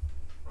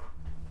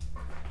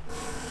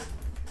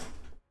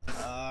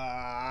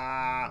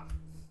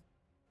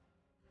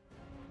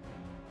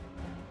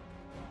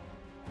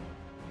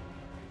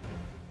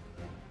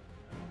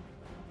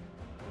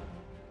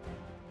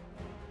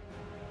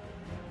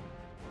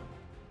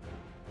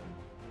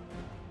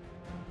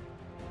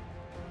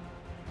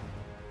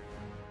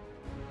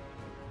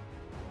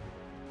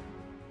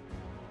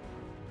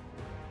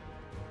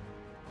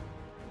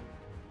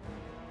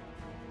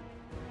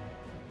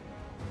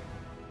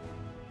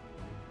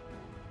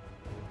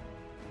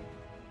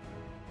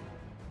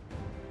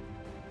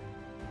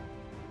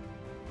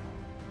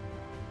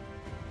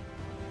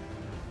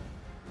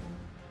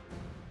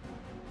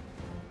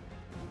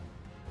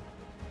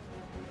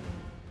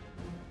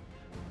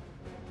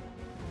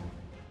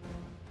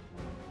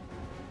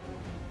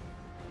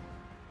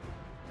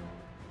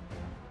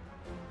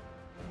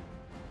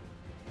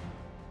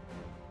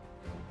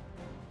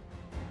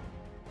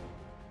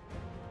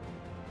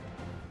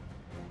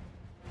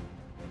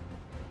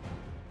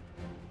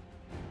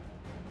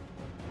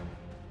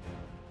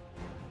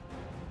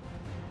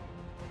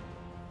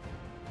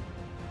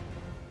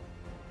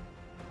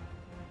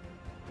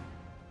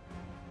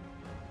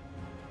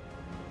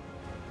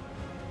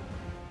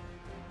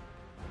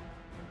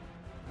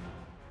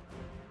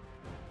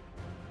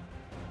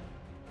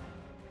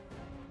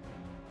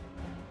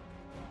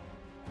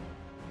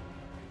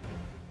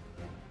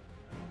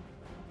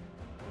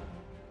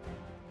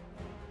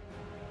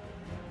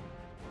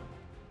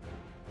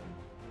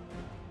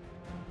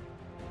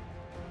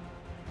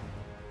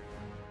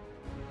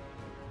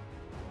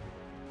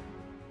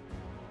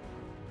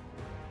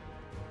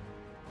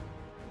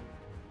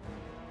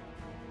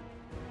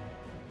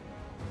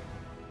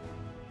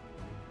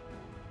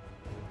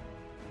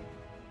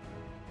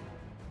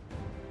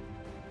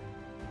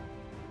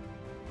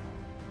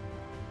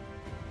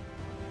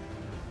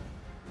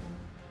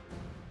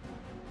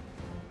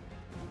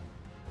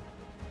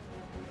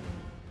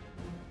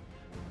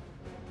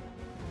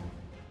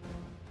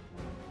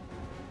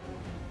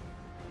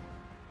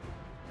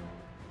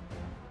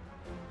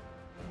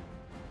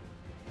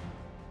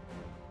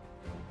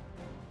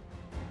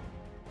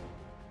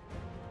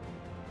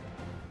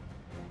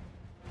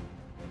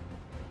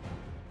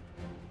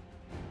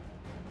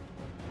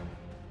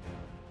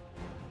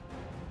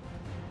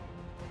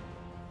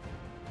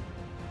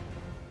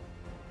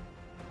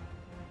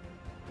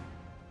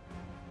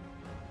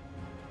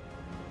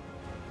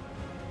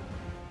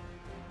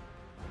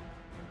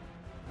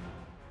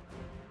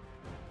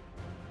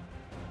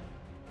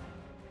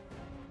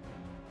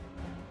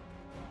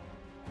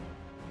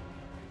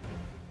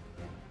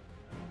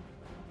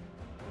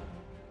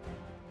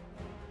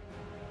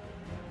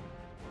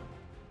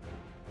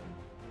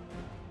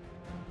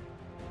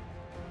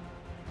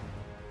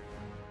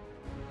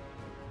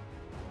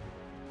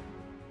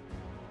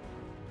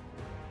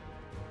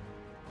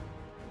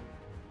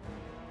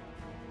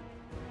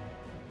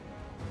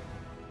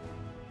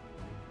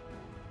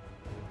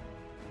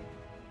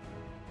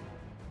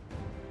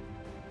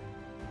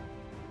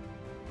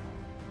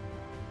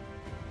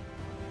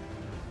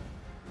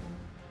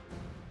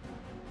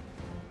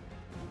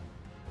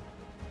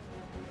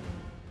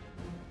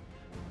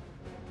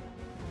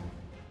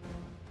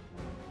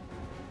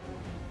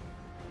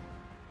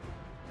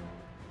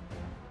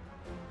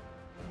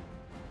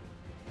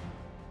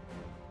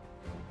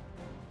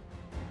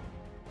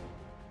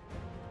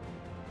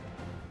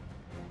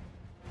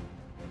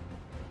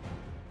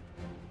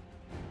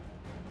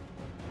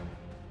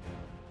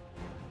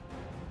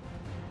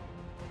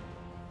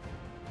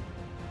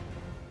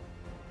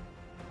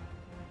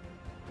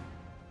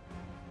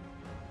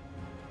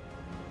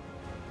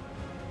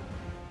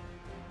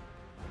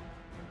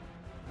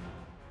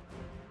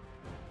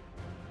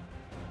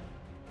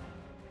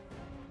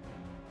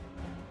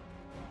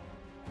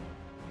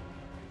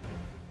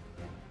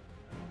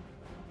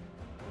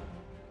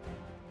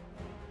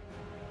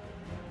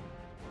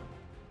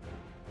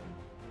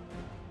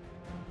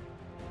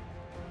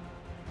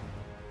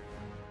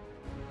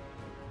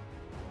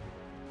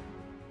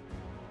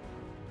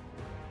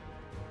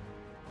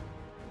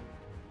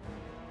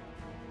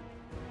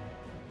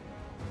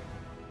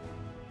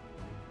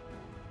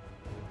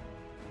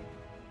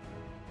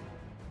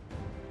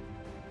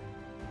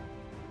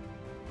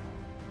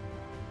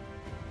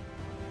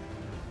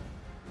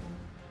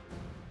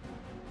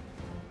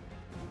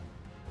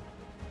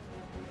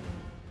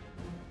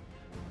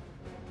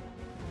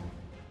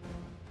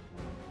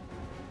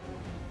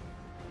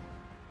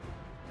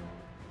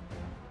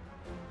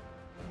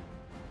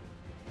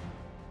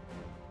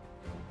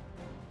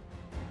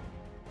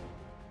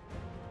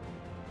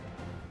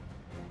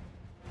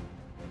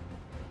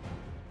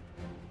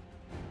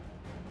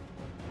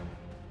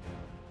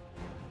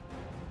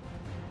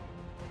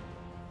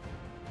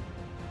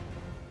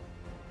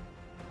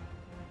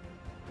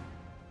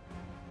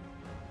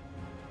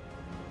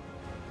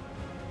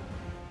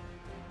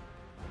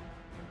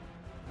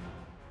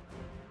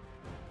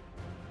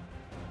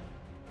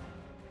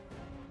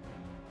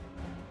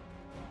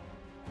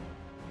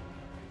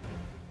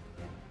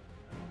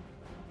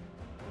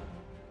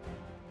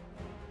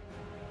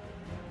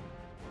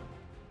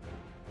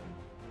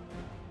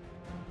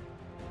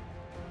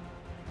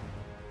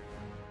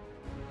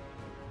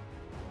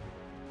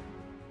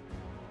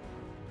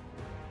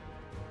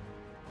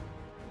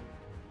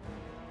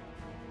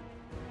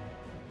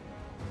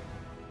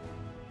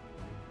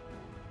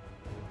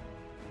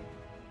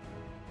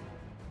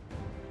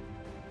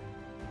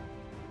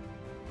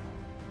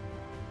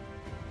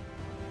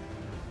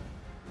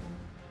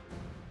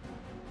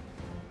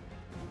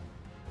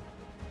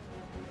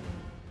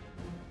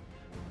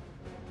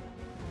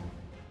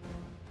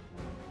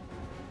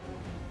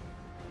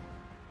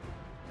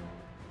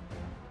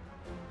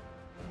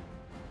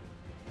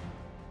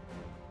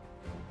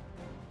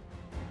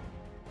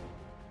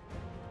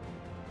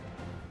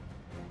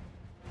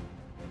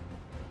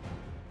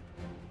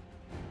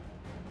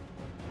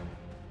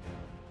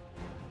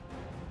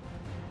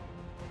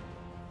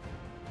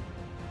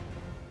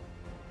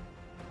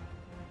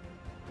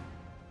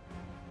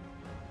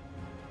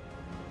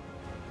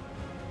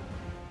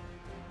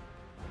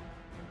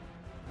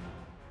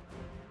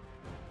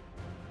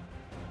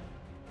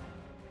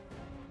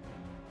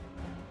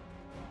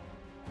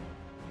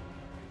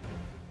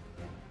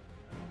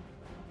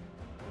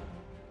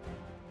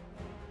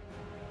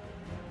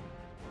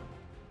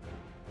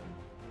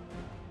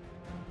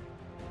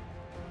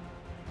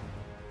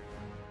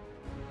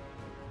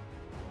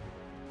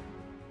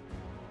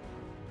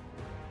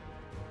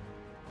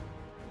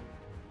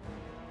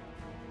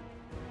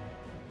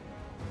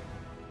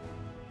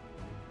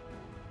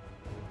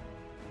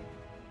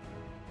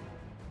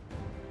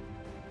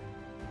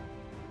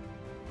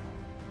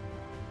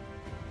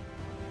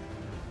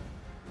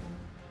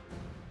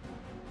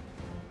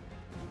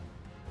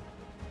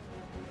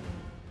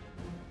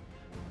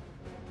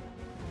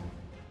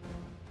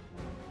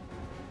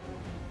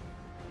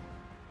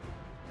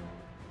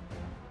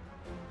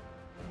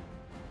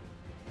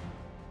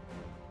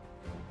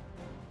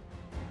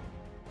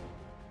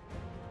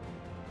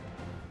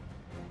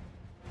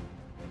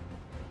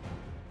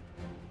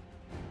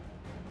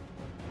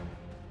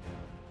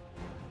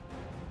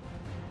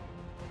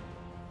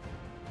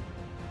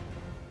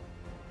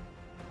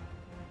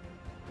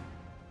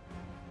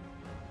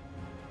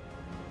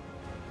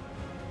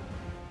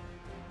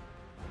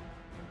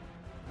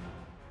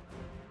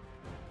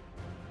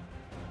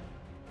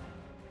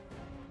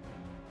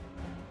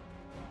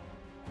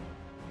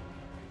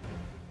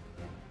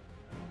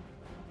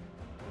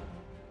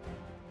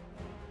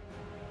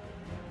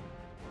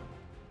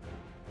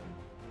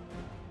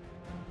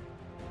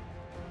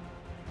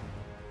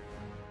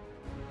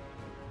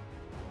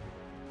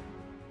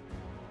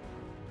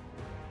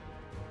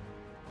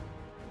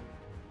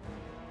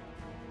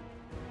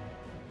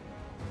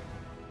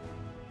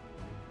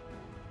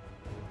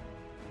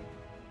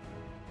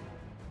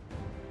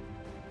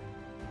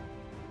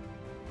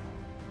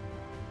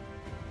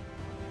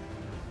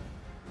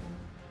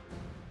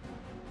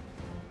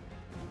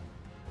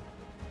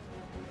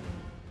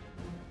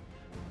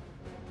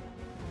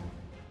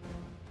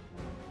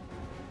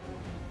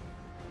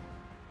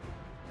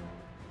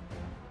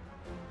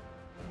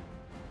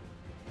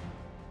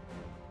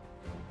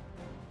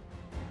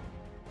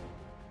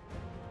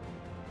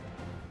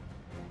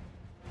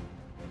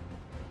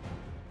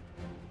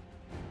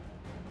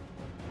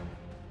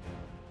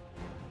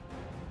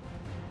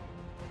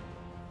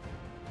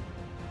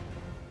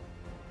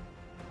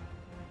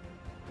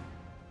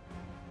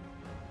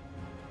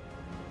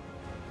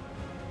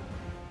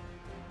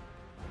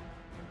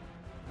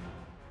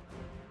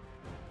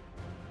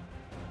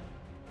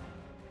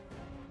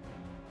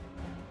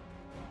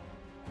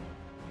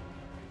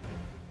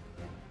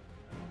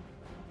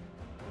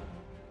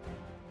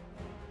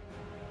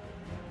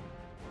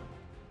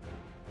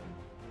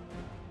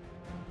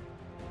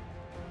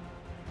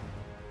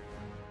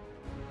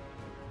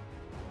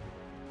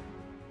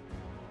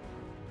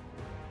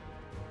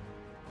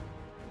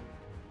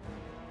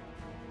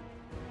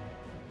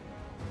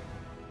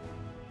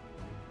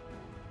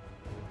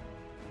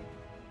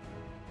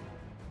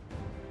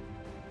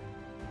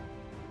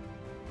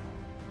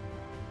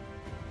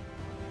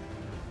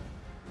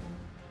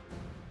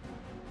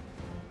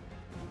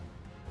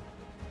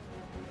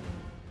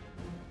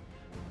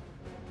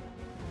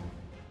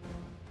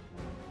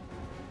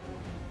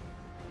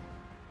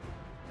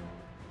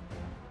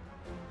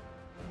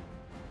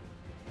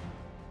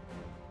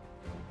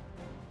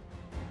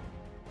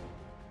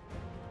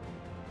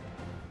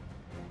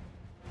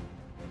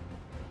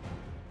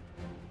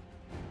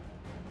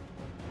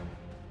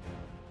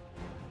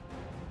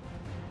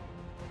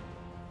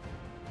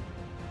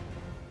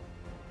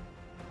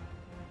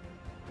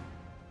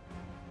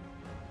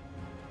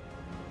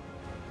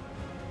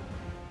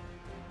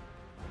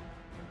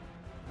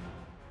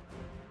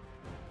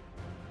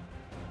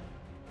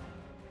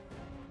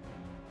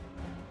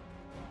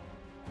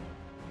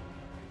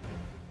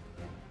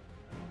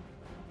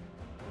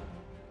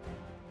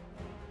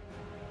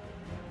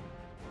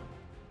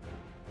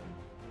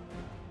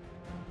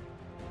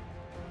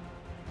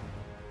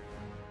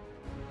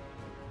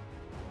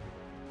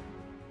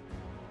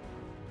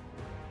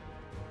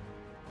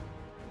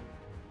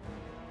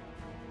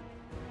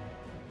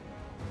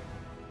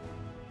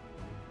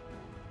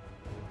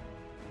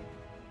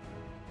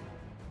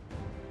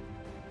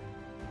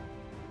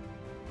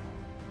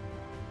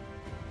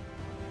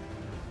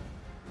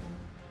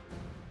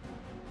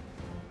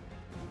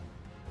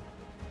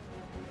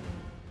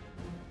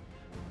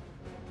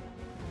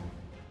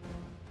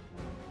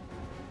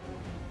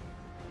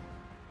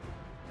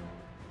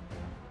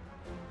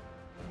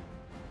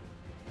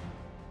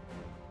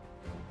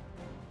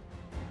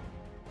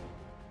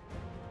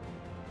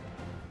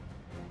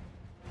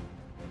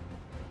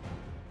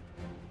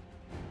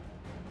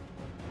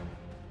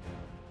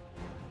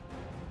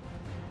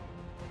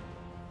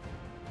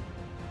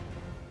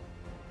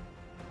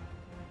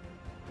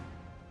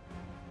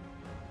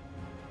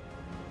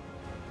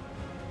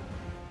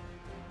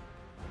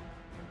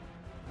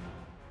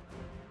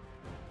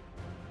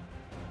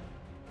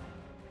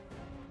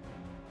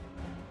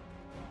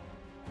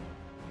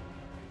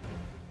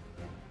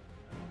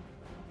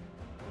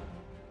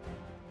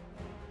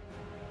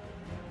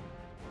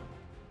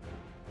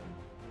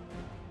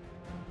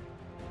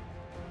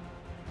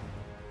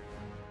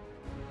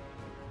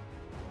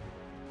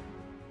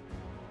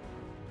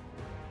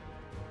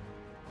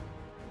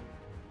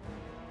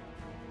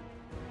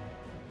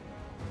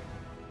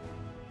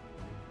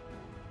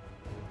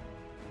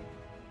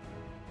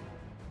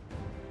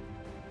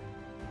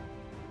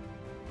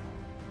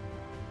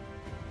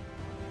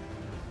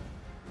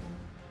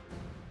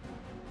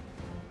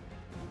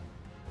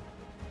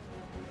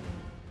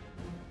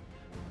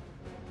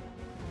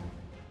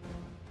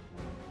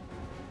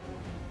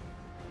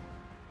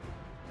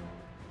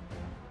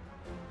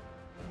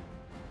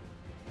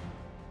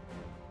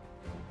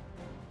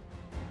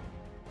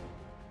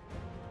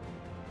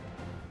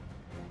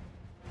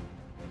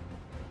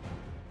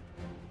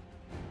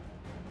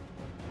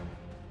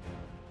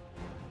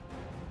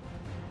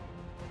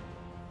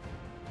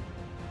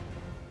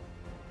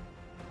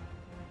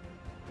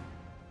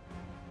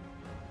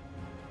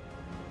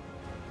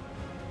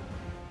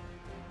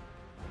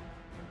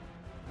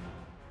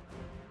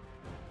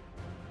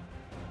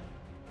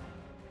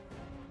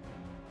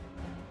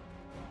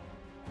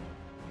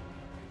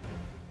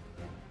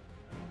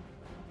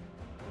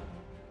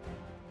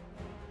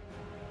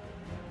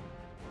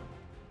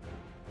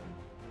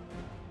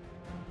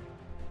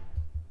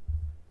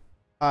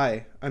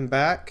 Hi, I'm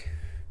back.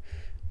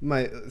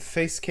 My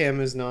face cam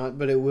is not,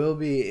 but it will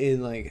be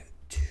in like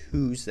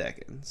 2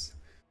 seconds.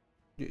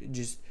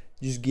 Just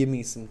give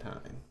me some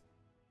time.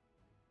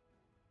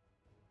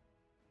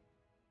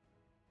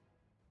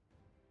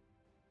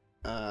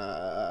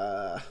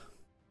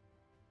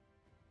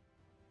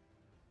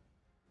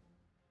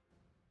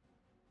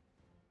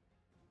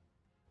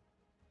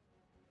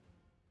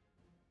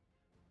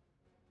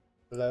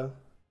 Hello?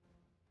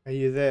 Are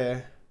you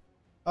there?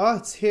 Oh,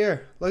 it's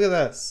here. Look at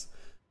this.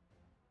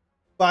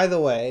 By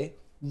the way,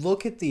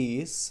 look at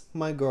these.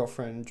 My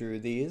girlfriend drew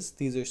these.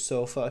 These are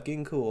so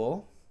fucking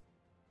cool.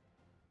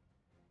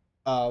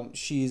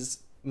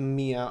 She's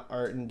Mia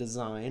Art and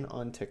Design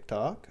on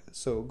TikTok,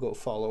 so go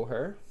follow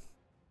her.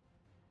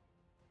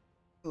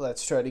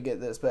 Let's try to get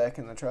this back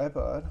in the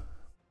tripod.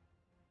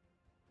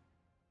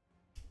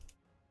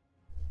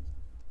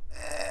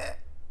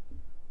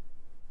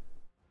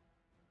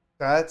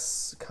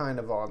 That's kind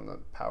of on the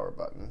power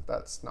button.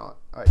 That's not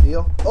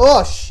ideal.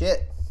 Oh,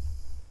 shit.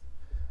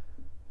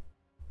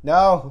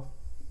 No.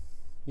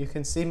 You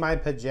can see my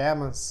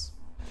pajamas.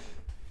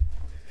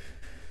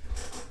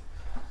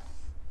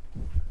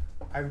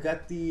 I've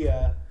got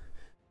the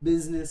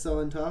business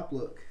on top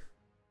look.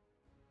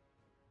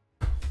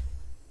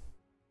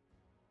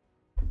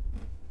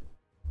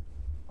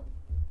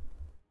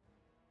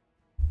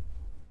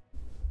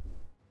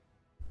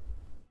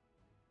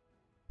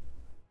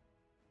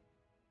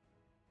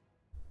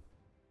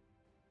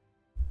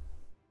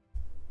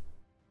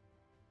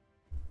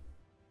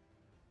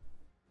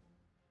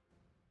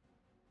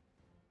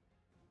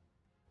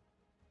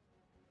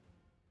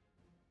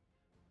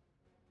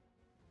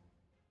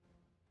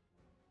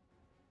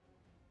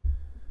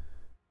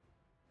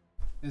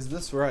 Is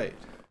this right?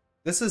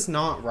 This is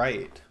not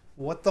right.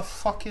 What the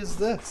fuck is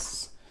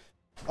this?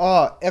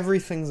 Oh,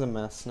 everything's a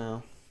mess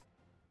now.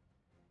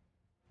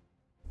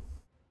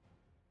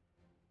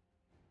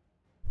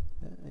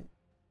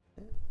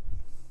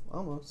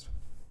 Almost.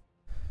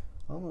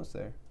 Almost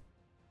there.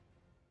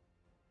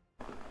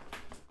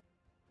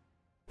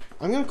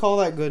 I'm gonna call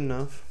that good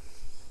enough.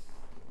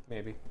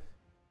 Maybe.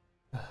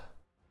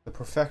 The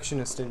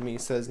perfectionist in me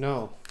says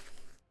no.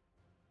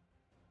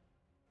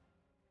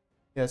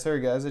 Yeah,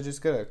 sorry guys, I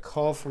just got a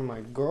call from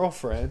my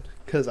girlfriend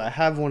because I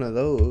have one of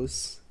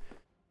those.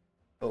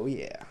 Oh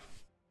yeah.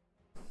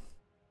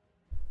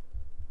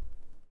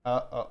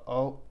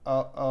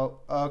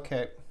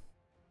 Okay.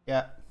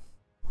 Yeah.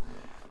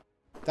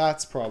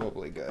 That's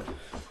probably good.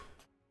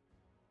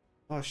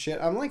 Oh shit,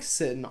 I'm like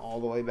sitting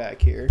all the way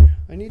back here.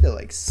 I need to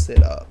like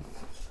sit up.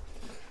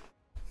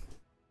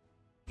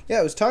 Yeah,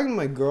 I was talking to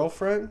my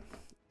girlfriend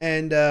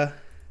and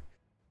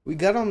we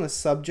got on the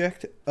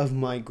subject of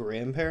my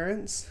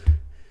grandparents.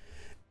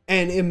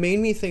 And it made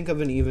me think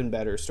of an even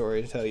better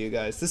story to tell you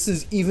guys. This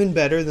is even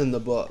better than the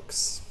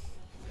books.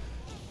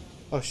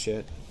 Oh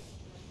shit.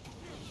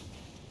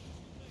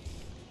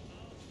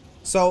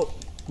 So,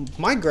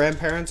 my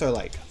grandparents are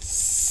like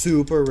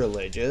super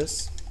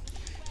religious.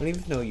 I don't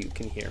even know you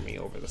can hear me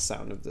over the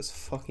sound of this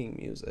fucking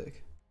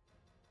music.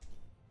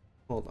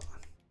 Hold on.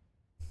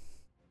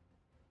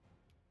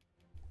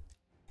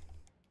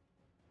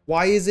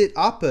 Why is it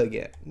up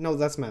again? No,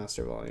 that's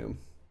master volume.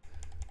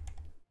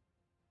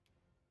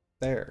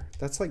 There.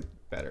 That's like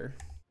better.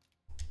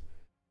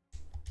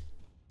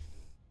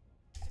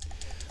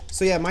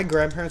 So yeah, my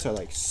grandparents are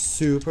like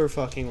super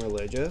fucking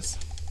religious.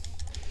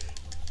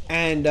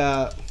 And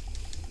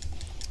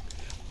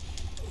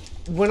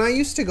when I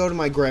used to go to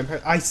my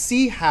grandparents, I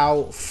see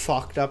how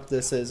fucked up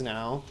this is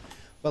now.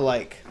 But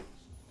like,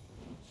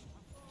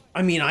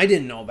 I mean, I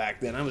didn't know back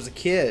then. I was a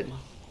kid.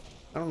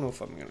 I don't know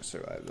if I'm gonna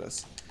survive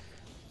this.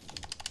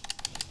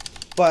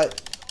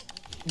 But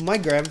my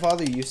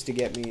grandfather used to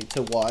get me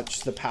to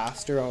watch the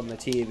pastor on the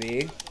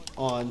TV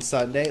on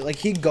Sunday. Like,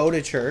 he'd go to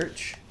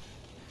church,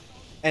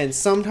 and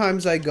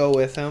sometimes I'd go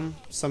with him.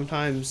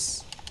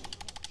 Sometimes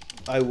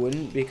I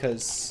wouldn't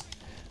because,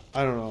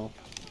 I don't know,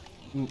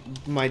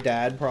 my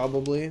dad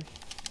probably.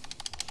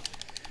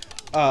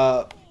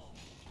 But,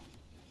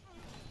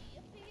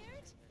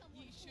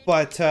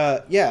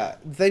 yeah,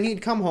 then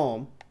he'd come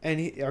home,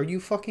 and are you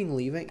fucking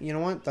leaving? You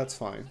know what? That's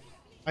fine.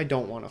 I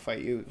don't want to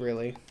fight you,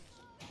 really.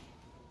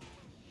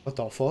 What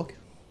the fuck?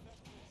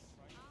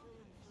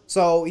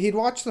 So he'd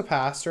watch the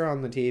pastor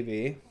on the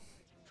TV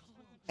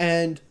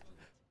and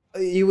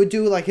he would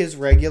do like his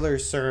regular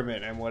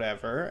sermon and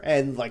whatever,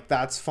 and like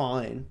that's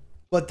fine.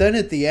 But then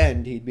at the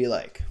end he'd be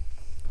like,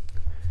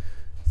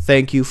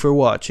 "Thank you for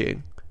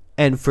watching,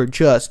 and for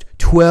just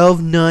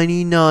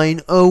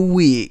 $12.99 a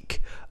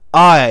week,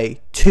 I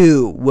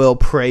too will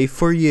pray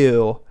for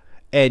you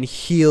and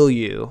heal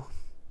you."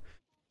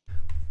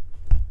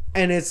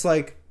 And it's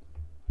like,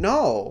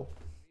 no.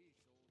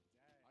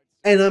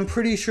 And I'm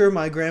pretty sure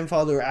my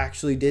grandfather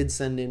actually did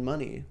send in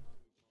money.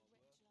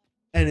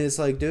 And it's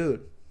like,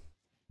 dude,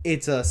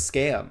 it's a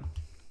scam.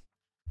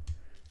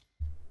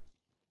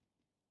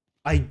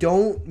 I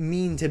don't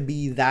mean to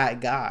be that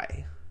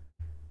guy.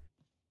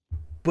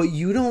 But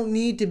you don't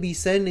need to be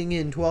sending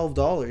in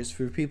 $12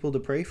 for people to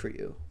pray for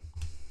you.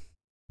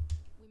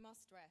 We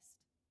must rest.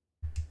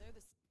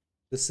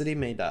 The city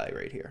may die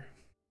right here.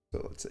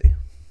 So let's see.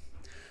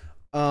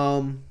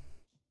 I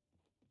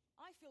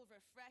feel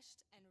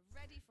refreshed and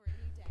ready for a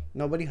new day.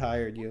 Nobody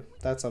hired you.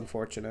 That's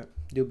unfortunate.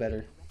 Do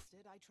better. Rested,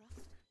 I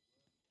trust.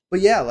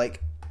 But yeah,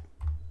 like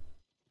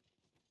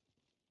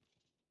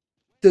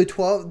the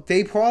 12,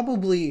 they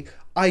probably,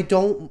 I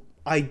don't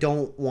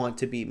want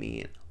to be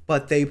mean,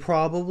 but they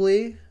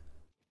probably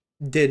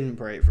didn't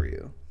pray for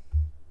you.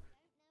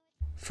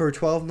 For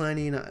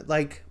 $12.99,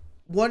 like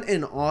what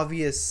an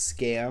obvious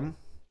scam.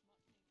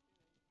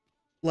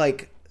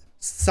 Like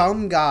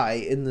some guy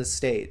in the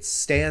States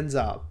stands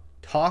up,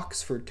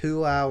 talks for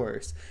 2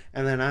 hours,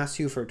 and then asks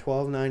you for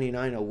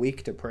 $12.99 a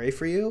week to pray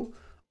for you.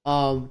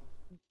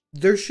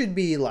 There should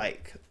be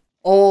like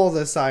all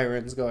the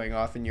sirens going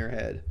off in your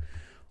head.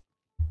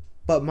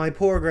 But my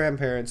poor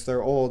grandparents,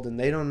 they're old and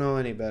they don't know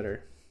any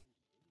better.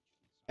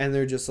 And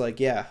they're just like,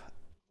 yeah,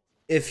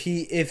 if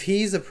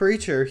he's a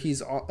preacher,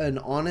 he's an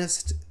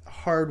honest,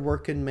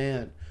 hard-working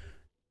man.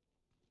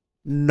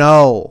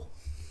 No.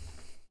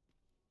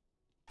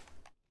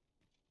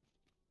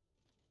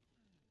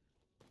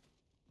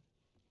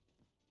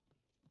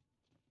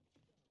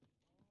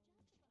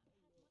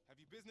 Have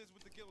you business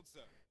with the guild,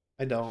 sir?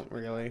 I don't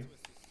really.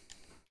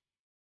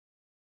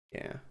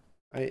 Yeah.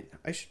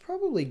 I should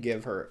probably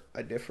give her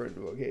a different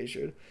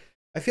vocation.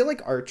 I feel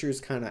like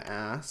Archer's kind of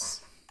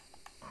ass.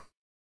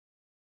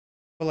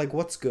 But like,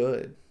 what's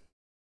good?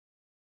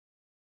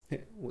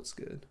 What's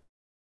good?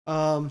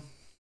 Like,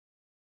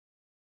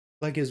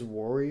 is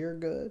warrior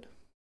good?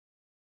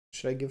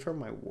 Should I give her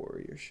my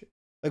warrior shit?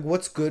 Like,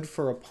 what's good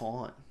for a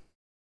pawn?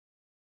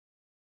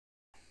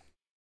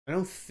 I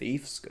know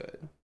thief's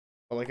good.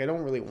 But like, I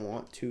don't really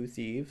want 2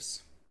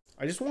 thieves.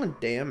 I just want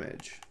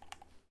damage.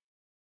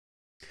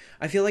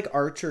 I feel like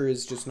Archer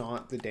is just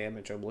not the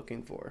damage I'm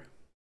looking for.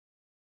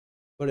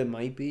 But it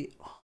might be.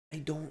 Oh, I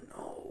don't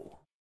know.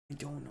 I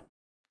don't know.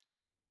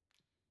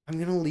 I'm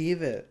gonna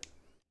leave it.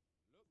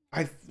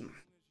 I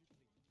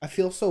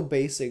feel so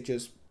basic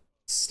just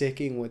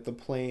sticking with the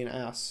plain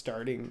ass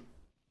starting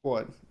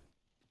one.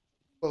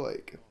 But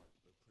like.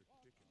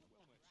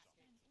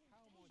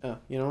 Oh,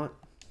 you know what?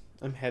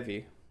 I'm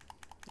heavy.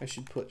 I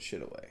should put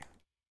shit away.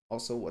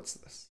 Also, what's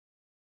this?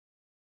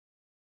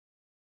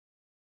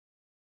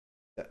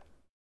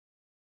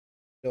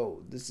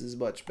 Oh, this is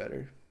much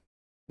better.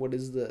 What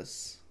is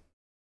this?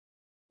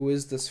 Who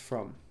is this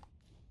from?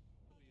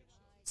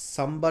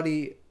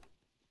 Somebody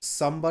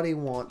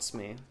wants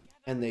me,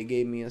 and they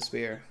gave me a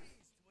spear.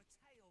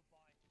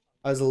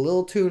 I was a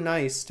little too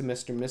nice to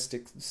Mr.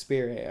 Mystic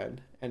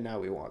Spearhand, and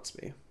now he wants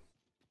me.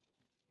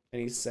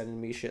 And he's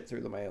sending me shit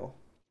through the mail.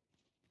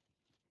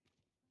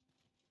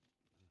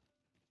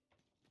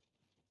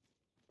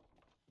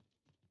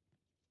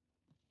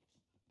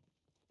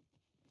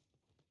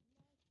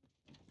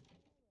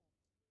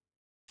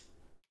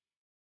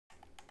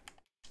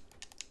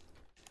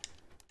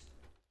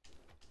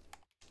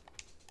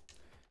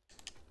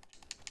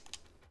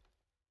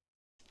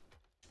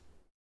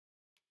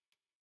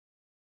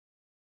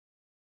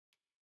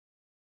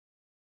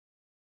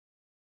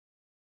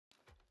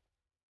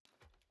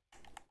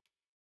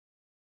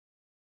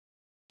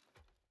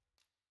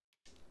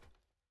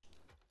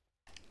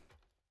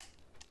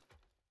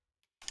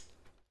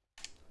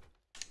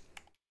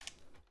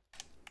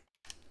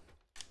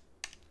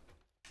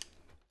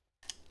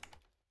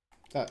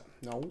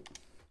 No.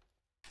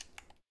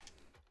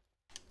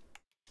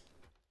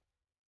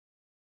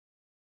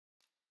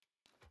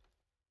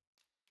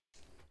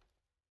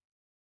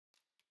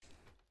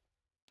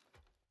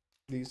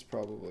 These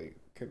probably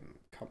can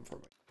come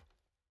from it.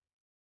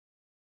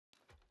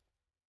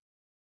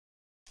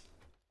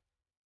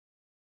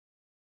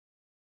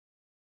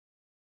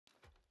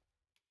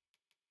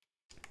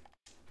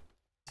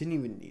 Didn't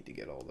even need to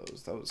get all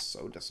those. That was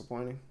so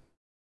disappointing.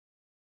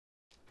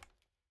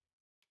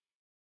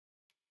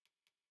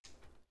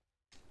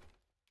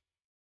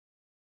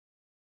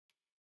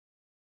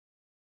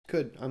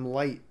 Good. I'm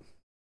light.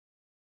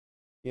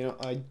 You know,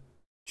 I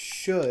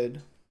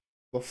should,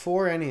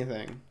 before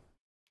anything,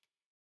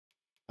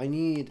 I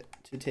need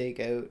to take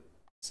out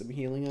some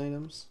healing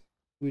items,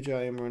 which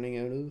I am running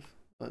out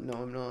of. No,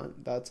 I'm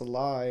not. That's a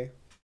lie.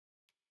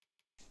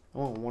 I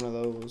want one of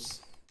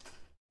those.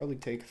 Probably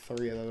take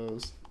 3 of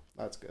those.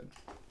 That's good.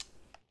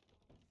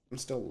 I'm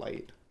still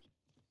light.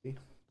 See?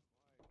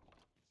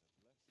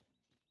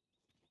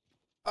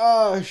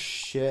 Oh,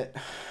 shit.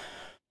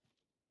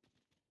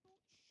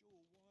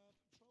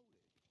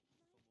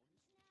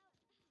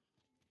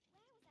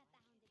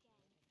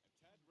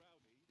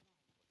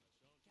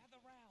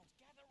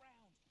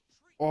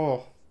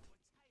 Oh.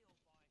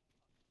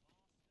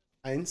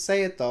 I didn't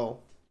say it, though.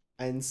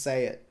 I didn't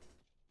say it.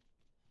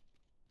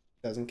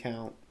 Doesn't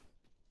count.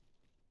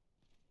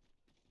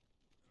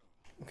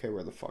 Okay,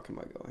 where the fuck am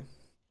I going?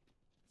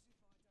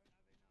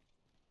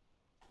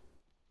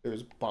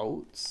 There's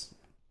boats.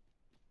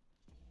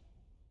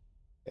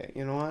 Okay,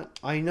 you know what?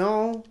 I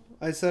know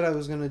I said I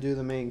was gonna do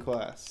the main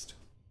quest.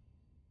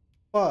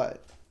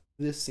 But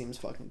this seems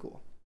fucking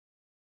cool.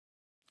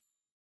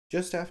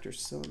 Just after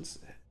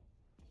sunset.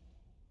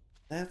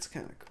 That's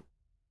kind of cool.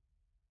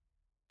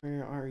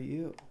 Where are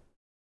you?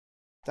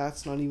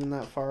 That's not even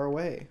that far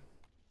away.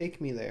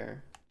 Take me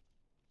there.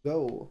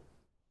 Go.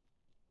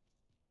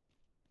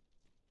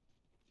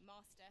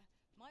 Master,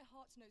 my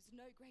heart knows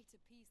no greater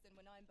peace than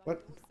when I'm by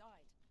What? your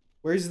side.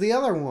 Where's the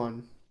other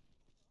one?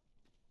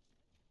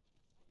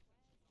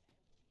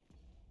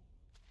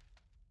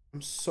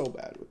 I'm so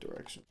bad with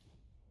direction.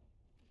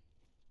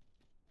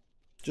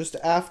 Just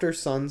after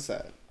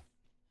sunset.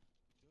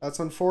 That's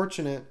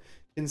unfortunate,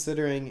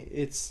 considering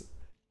it's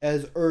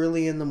as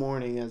early in the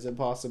morning as it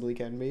possibly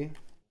can be.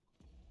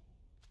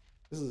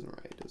 This isn't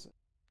right, is it?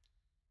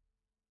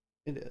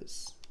 It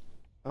is.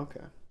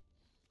 Okay.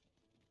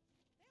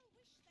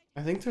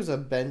 I think there's a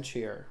bench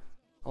here.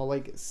 I'll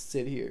like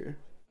sit here.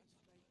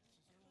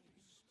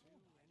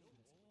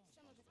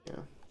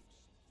 Yeah.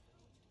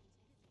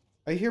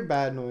 I hear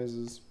bad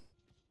noises.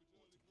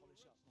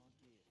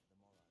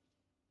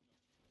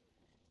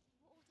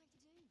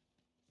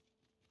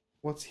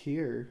 What's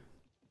here?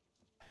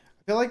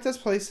 I feel like this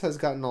place has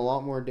gotten a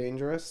lot more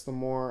dangerous the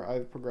more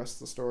I've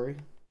progressed the story.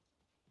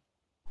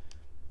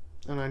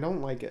 And I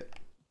don't like it.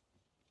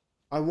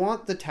 I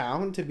want the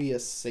town to be a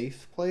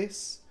safe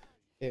place.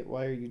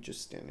 Why are you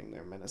just standing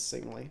there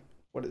menacingly?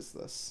 What is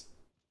this?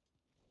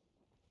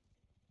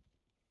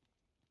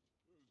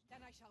 Then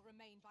I shall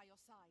remain by your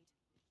side.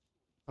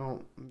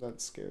 Oh, that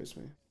scares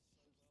me.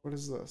 What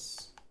is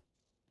this?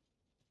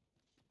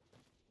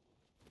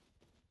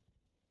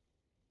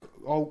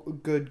 Oh,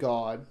 good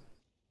God.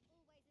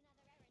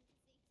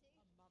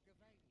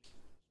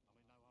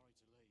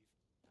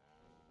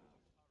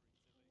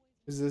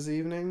 Is this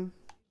evening?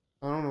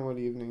 I don't know what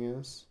evening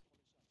is.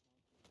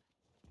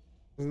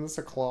 Isn't this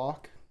a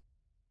clock?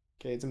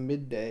 Okay, it's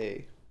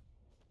midday.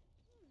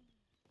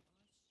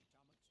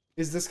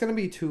 Is this gonna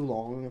be too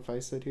long if I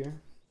sit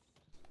here?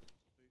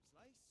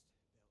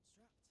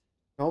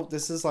 Nope,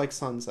 this is like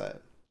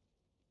sunset.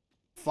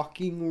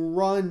 Fucking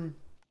run!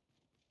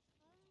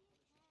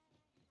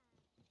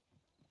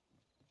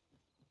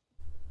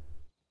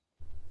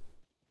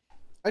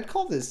 I'd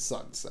call this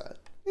sunset.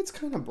 It's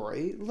kind of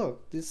bright.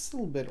 Look, it's a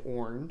little bit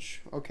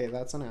orange. Okay,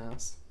 that's an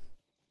ass.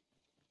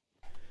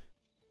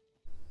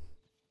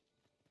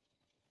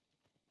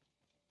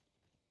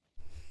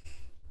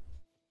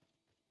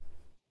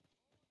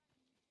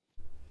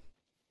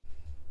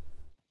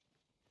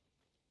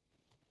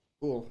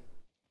 Cool.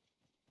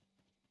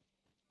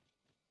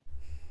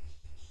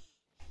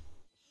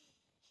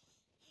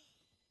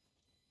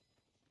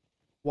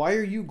 Why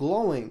are you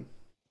glowing?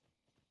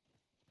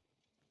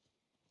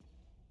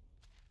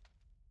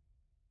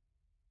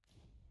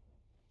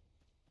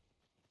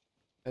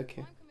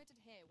 Okay. Crime committed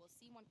here will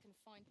see one can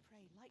find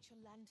prey. Light your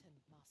lantern,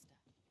 master.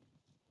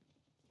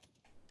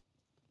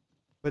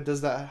 But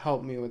does that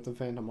help me with the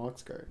Phantom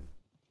Ox card?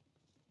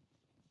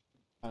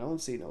 I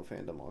don't see no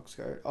Phantom Ox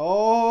card.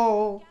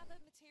 Oh! Gather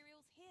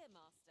materials here,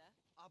 master.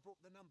 I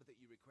brought the number that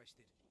you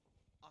requested.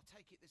 I'll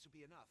take it this will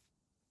be enough.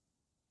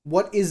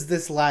 What is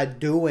this lad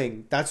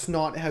doing? That's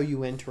not how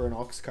you enter an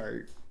ox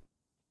cart.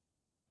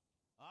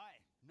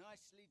 Aye,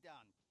 nicely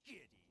done.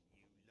 Get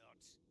in, you lot.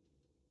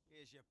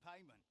 Here's your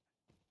payment.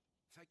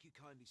 Thank you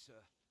kindly, sir.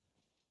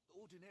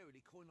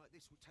 Ordinarily, coin like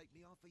this would take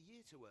me half a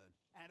year to earn.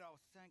 And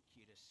I'll thank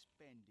you to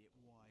spend it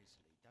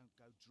wisely. Don't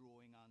go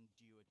drawing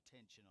undue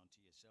attention onto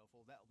yourself,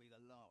 or that'll be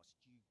the last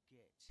you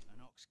get.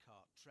 An ox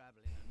cart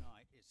travelling at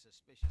night is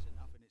suspicious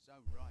enough in its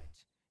own right,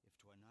 if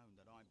 'twere known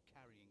that I'm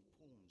carrying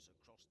pawns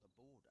across the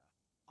border.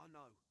 I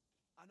know.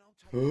 And I'll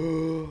take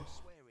it.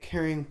 Swear it.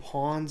 Carrying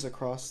pawns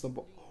across the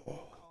border.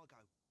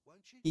 Cargo,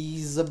 won't you?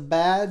 He's a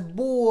bad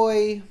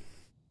boy.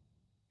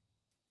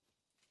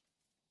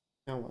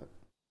 Now what?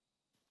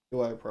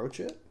 Do I approach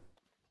it?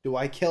 Do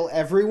I kill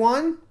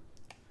everyone?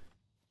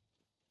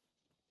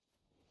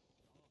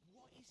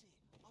 What is it?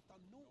 I've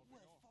done naught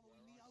worth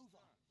following me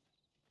over.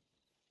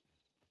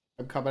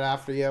 I'm coming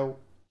after you.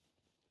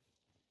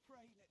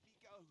 Pray let me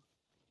go.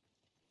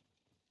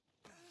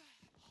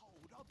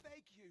 Hold, I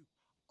beg you.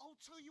 I'll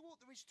tell you what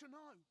there is to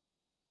know.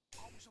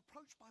 I was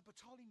approached by a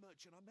battalion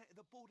merchant I met at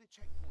the border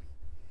checkpoint.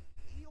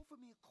 He offered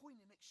me a coin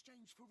in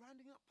exchange for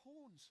rounding up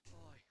pawns.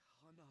 Aye,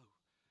 I know.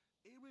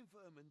 Here in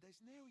Vermont, there's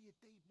nary a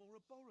deed more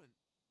abhorrent.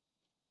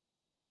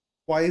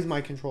 Why is my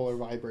controller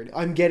vibrating?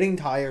 I'm getting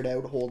tired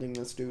out holding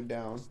this dude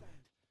down.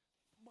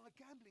 My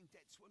gambling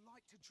debts were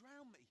like to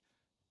drown me.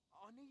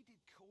 I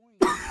needed coin.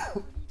 I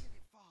needed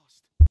it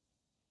fast.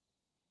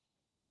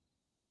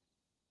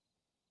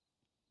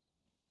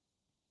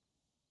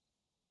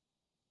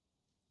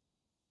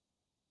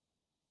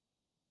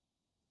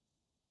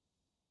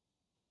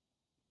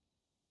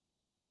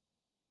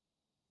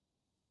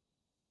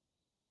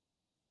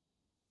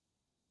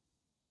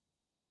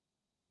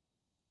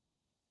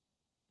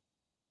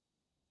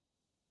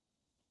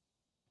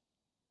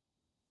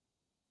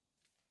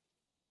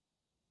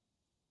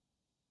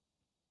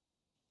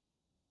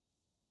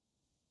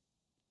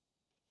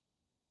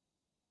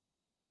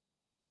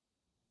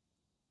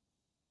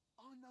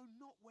 I know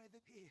not where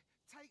here.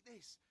 Take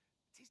this.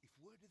 Tis if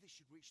word of this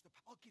should reach the...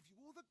 I'll give you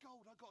all the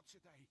gold I got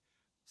today.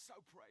 So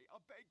pray, I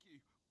beg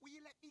you, will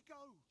you let me go?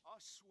 I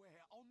swear,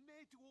 I'll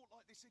ne'er do aught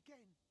like this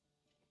again.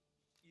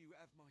 You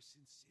have my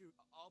sincere...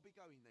 I'll be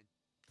going then.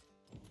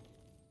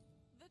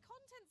 The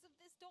contents of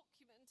this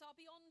document are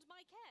beyond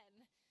my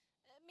ken.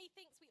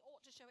 Methinks we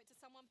ought to show it to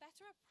someone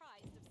better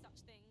apprised of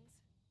such things.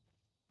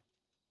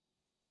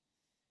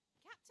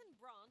 Captain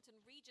Brant and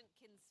Regent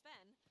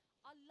Kinsfen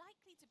are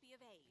likely to be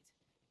of aid,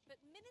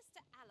 but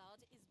Minister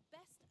Allard is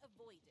best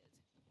avoided.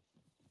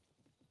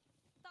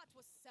 That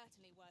was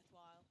certainly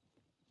worthwhile.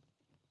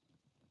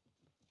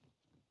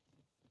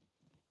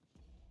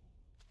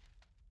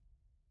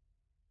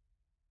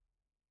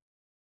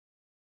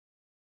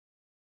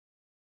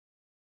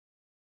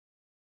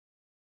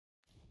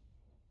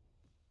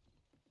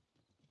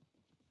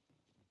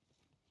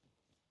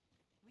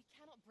 We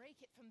cannot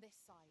break it from this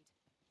side.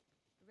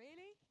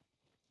 Really?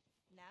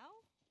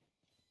 Now?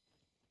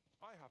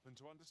 I happen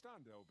to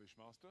understand Elvish,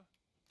 Master.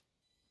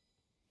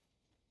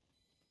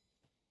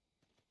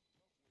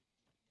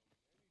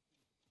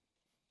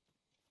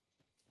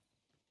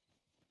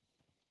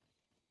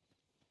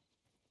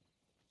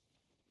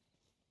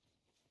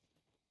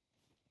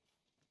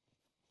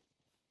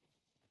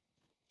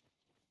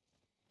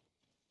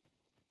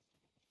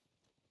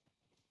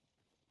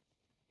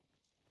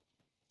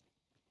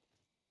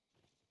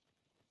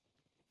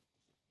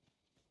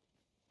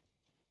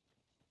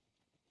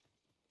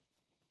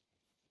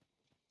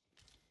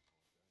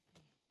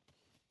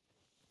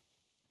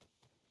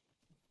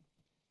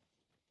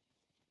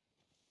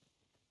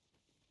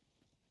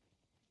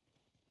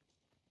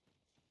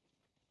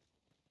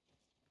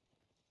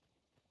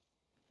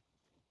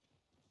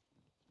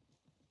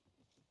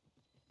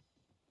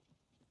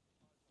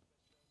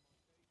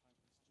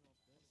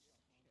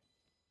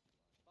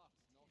 But not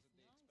at the Nice to expense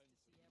see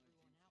of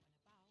everyone out and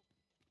about.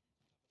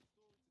 a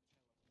story to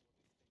tell of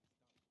what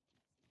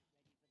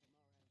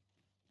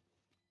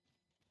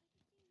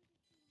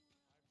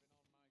this thing's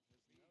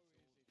done. Ready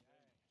for the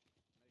morrow.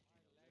 I've been on my feet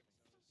all day,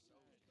 making a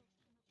living as a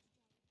soldier.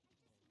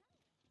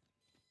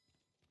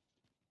 Lord so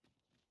missed.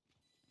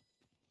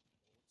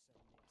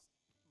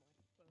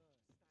 My fur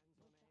stands on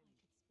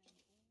end. I could spend all day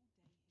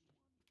here.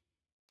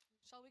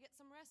 Shall we get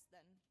some rest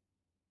then?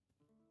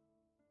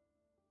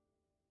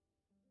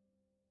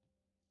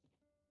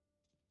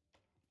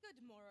 Good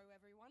morrow,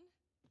 everyone.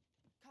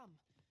 Come,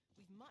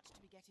 we've much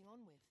to be getting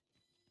on with.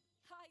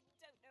 I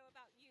don't know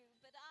about you,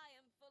 but I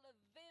am full of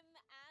vim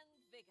and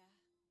vigor.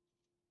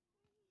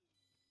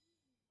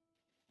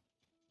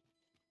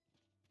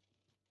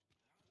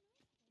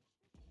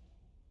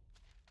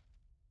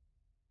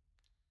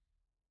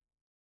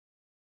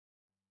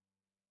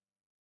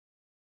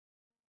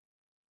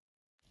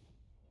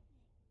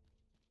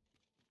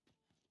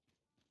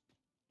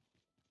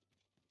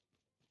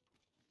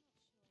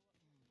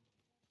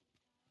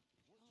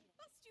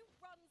 Must you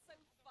run so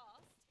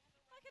fast?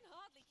 I can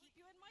hardly keep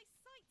you in my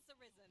sights,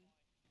 Arisen.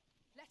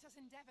 Let us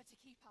endeavour to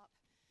keep up,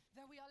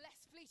 though we are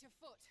less fleet of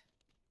foot.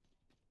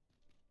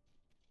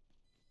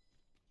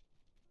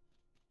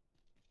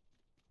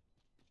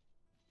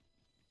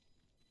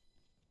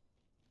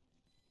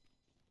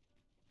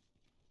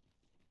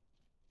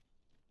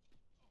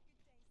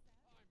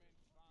 I meant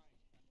fine.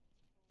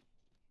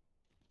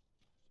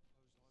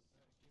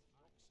 Suppose I'd better give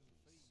the oxen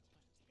feed.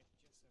 Get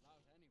just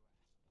about anywhere.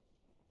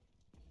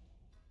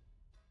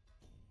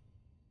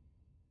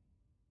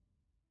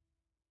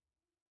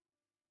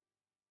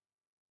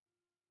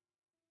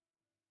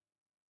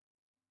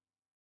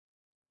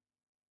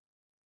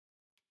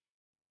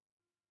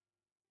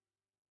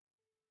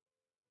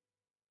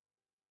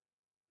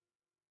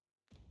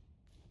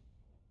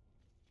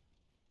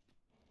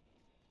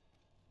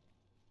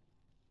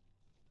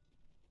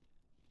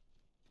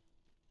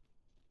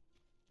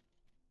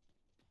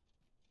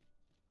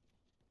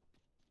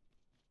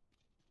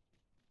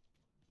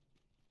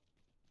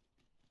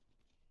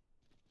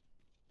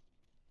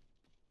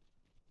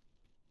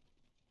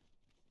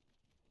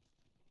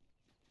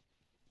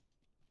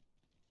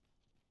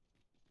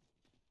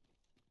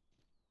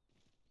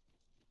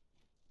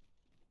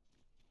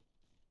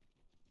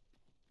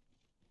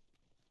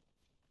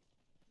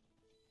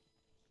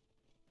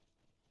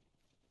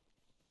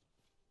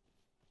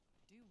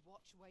 Do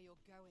watch where you're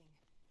going.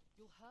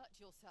 You'll hurt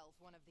yourself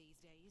one of these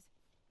days.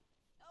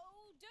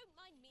 Oh, don't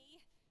mind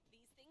me.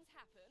 These things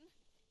happen.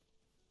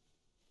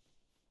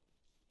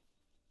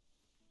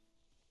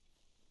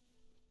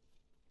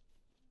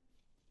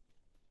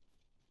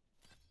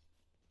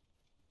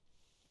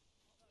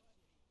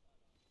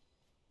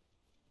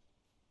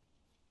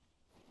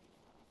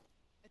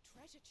 A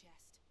treasure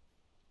chest.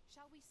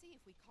 Shall we see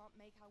if we can't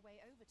make our way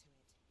over to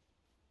it?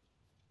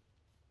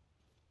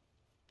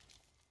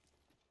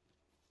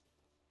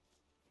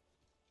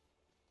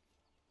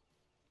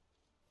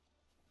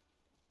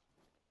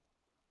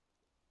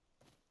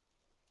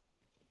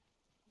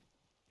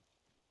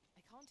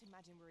 I can't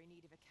imagine we're in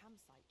need of a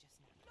campsite just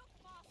now. Look,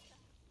 Master!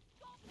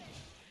 Goblin!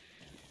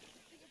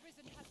 The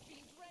Arisen has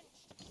been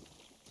drenched!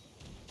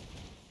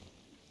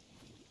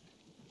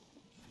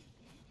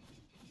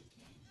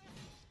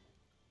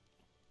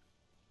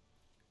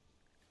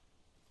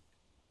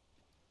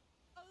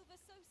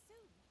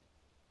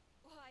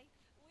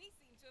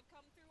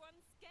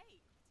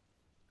 unscathed.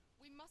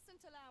 We mustn't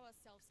allow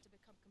ourselves to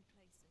become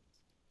complacent.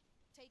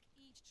 Take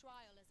each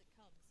trial as it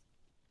comes.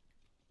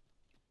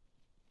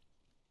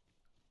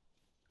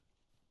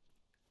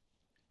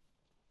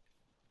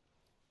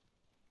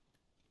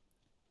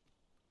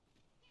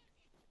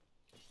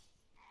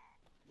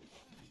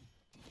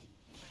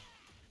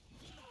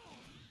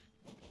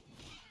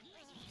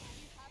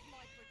 You have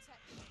my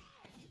protection.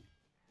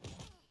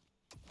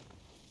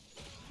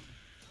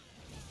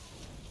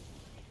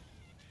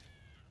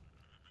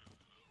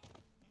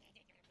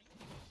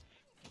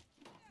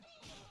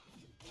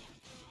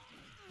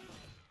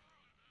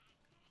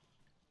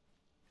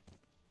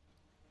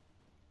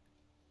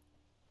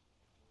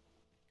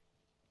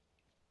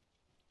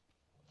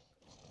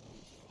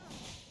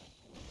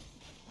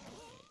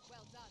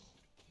 Well done.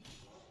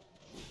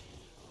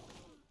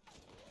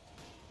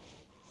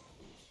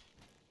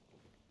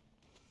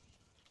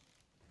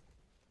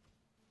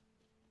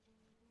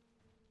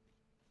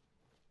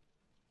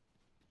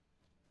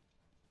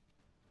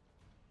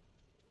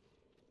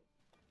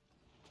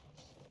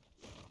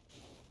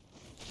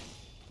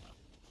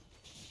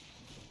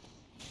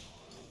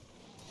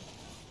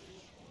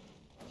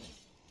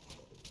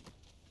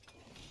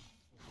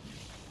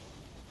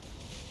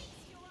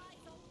 Fix your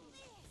eyes on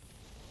this!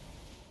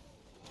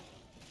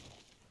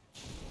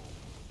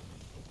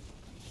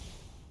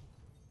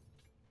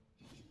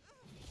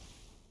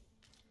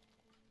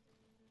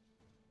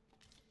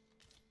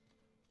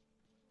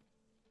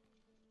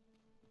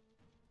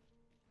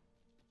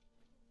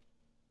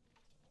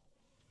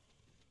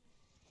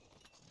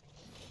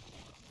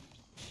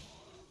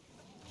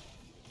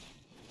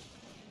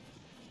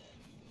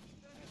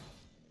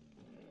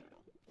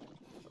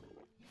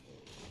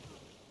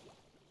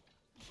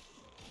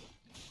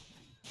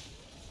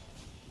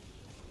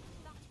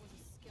 That was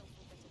a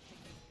skillful bit of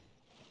digging.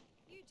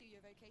 You do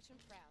your vocation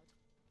proud.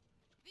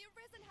 The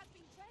Arisen has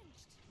been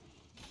drenched.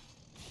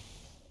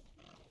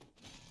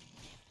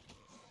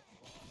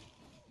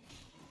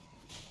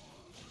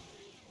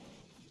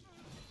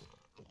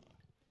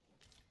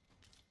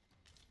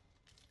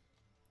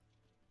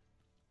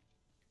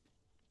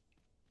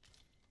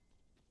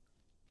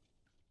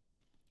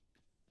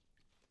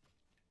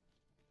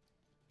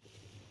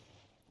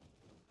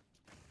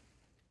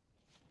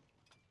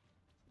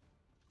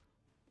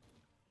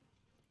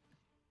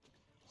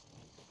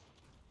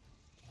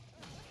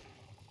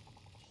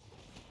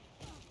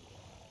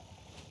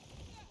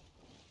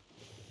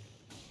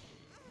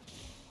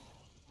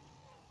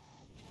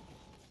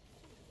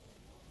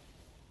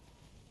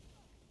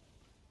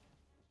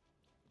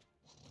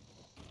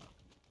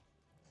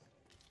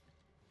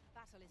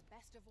 Battle is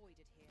best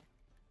avoided here.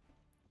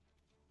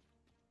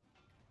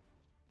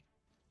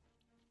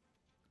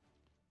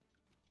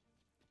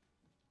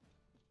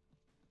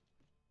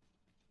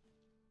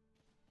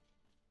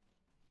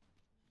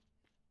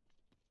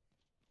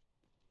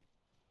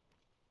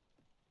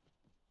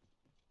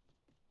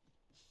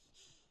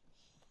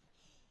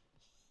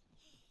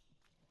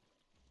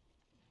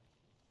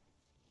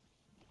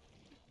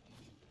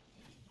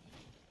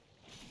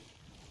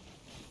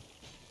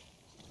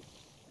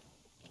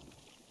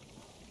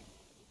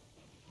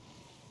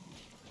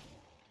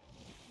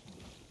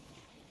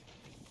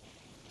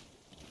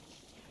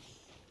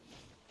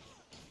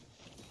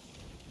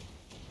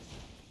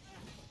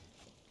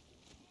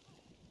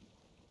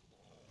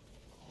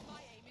 My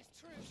aim is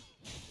true.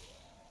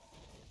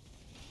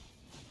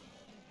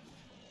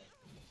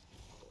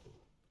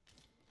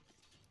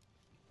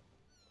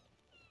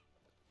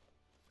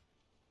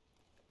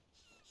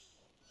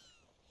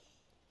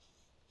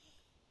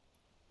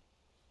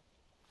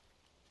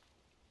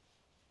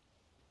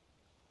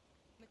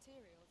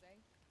 Materials, eh?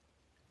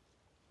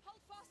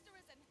 Hold fast,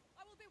 Arisen!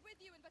 I will be with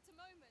you in but a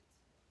moment.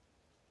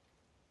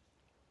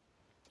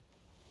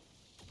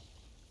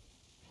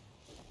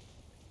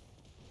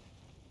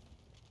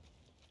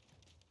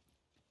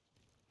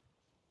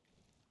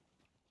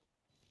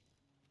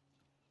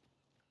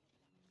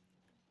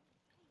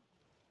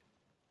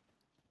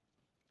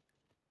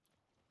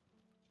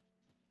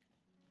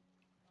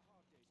 A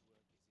hard day's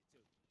work, is it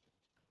too?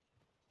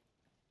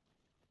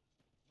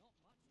 Not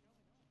much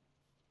going on.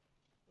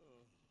 At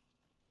least.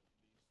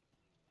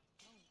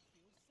 Don't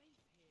feel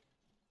safe here.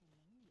 A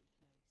lonely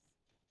place.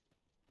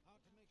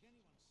 Hard to make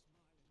anyone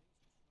smile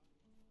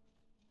in these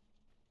trying.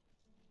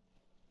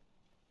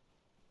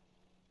 Must have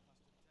taken a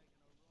wrong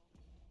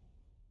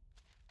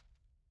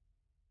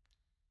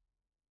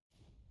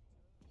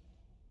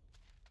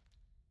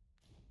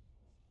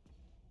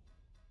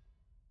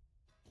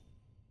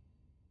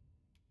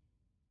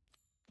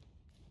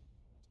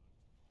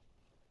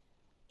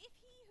If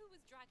he who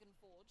was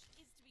Dragonforged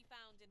is to be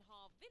found in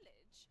Harv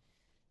Village,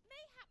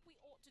 mayhap we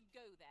ought to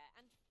go there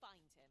and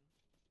find him.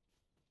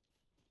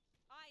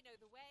 I know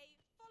the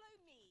way. Follow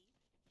me.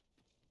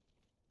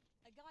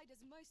 A guide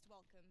is most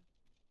welcome.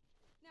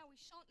 Now we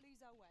shan't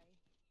lose our way.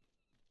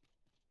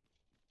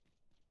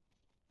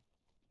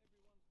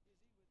 Everyone's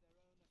busy with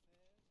their own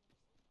affairs, I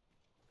see.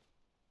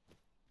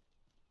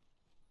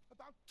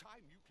 About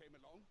time you came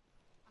along.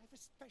 I have a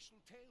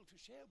special tale to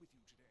share with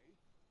you today.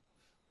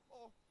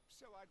 Or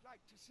so I'd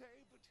like to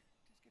say, but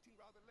it is getting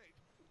rather late.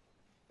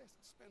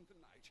 Best spend the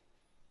night.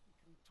 We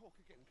can talk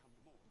again come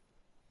the morn.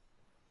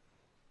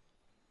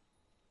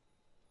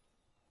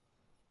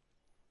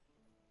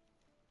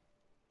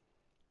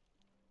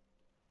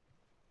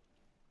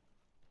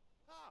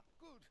 Ah,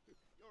 good.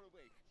 You're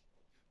awake.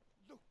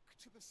 Look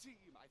to the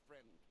sea, my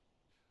friend.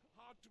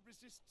 Hard to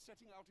resist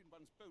setting out in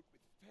one's boat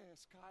with fair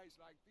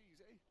skies like these,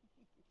 eh?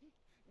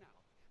 Now,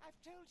 I've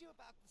told you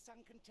about the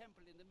sunken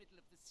temple in the middle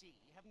of the sea,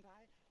 haven't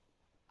I?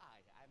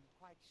 I'm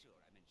quite sure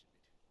I mentioned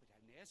it, but I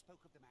ne'er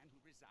spoke of the man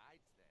who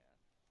resides there.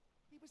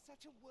 He was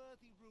such a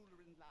worthy ruler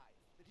in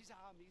life that his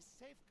armies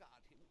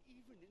safeguard him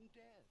even in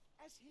death,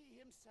 as he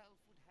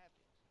himself would have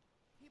it.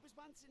 He was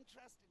once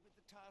entrusted with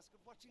the task of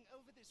watching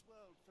over this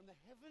world from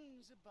the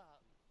heavens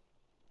above.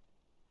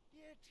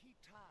 Yet he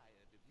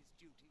tired of his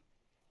duty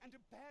and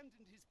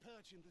abandoned his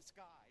perch in the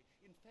sky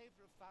in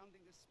favor of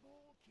founding a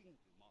small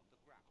kingdom on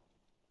the ground.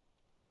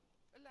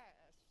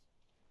 Alas,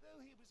 though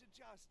he was a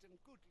just and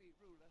goodly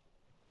ruler,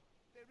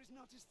 there is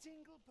not a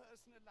single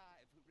person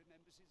alive who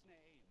remembers his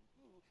name.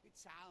 Ooh, it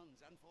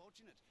sounds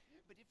unfortunate,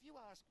 but if you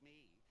ask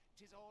me,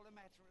 'tis all a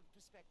matter of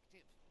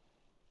perspective.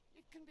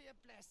 It can be a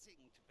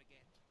blessing to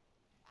forget.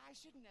 I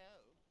should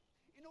know.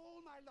 In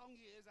all my long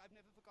years, I've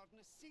never forgotten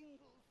a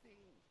single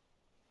thing.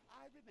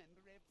 I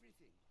remember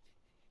everything,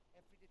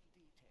 every little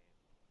detail.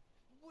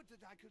 Would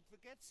that I could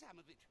forget some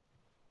of it.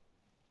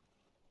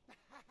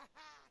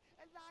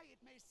 A lie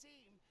it may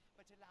seem,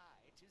 but a lie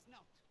it is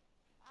not.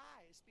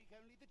 I speak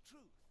only the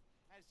truth,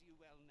 as you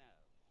well know.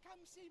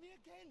 Come see me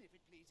again if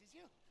it pleases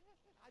you.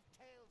 I've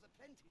tales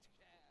aplenty to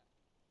share.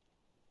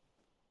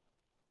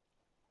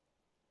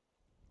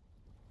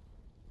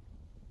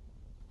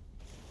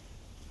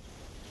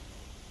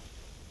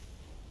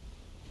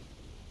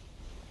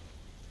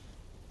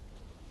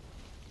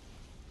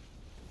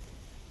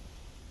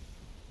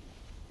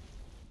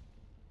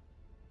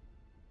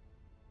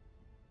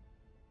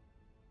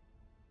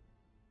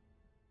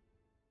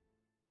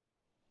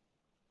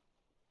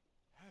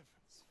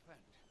 Heavens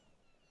fend,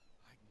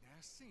 I'd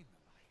ne'er seen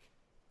the like.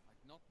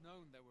 I'd not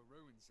known there were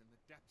ruins in the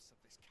depths of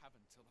this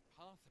cavern till the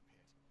path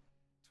appeared.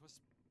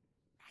 'Twas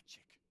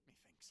magic,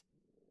 methinks.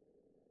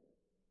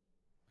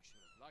 I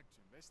should have liked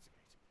to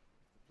investigate,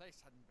 if the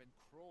place hadn't been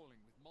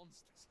crawling with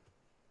monsters.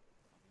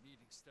 I'll be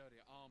needing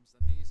sturdier arms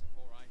than these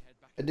before I head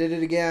back. I did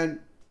it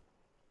again.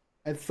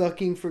 I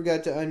fucking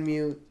forgot to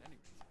unmute.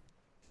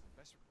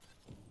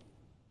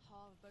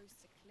 Har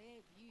boasts a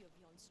clear view of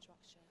yon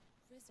structure,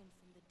 risen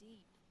from the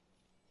deep.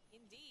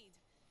 Indeed.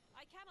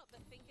 I cannot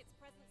but think its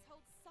presence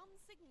holds some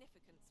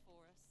significance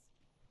for us.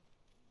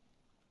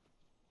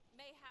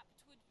 Mayhap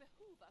 'twould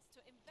behoove us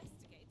to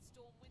investigate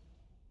Stormwind.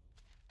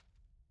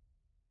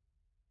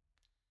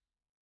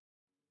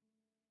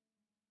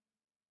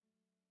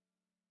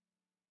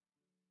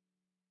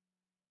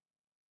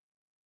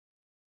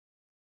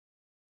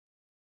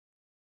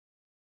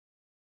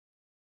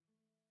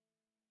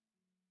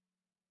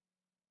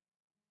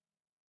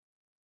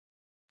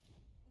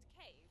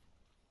 Cave.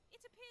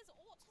 It appears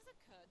aught has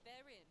occurred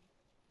therein.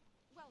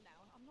 Well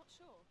now, I'm not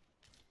sure.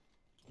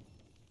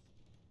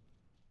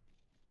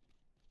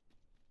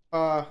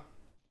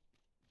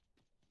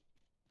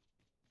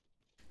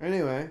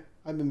 Anyway,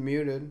 I've been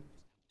muted.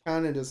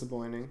 Kinda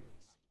disappointing.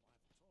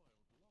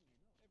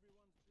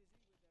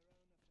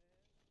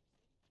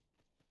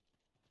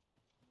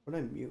 What did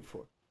I mute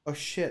for? Oh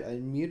shit, I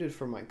muted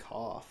for my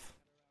cough.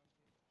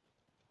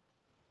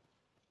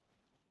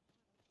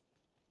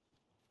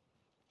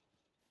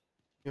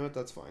 You know what,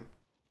 that's fine.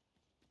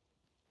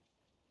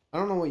 I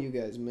don't know what you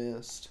guys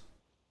missed.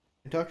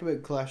 I talked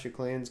about Clash of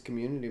Clans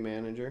community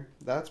manager.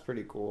 That's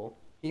pretty cool.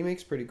 He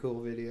makes pretty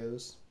cool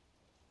videos.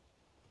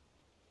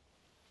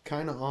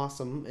 Kinda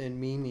awesome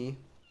and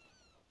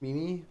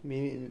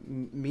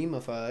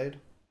memeified.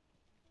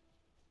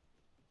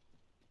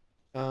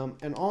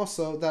 And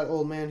also that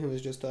old man who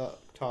was just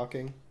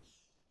talking.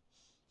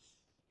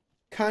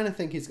 Kinda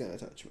think he's gonna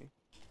touch me.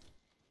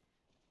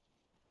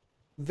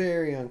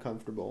 Very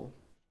uncomfortable.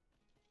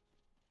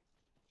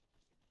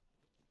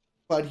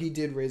 But he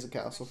did raise a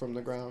castle from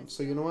the ground,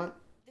 so you know what?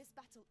 This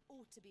battle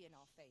ought to be in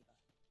our favor.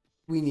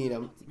 We need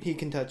him. He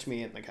can touch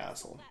me in the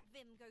castle. Let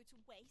Vim go to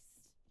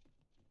waste.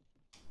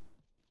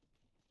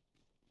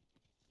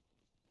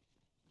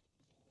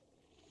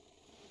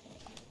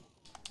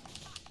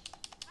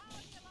 How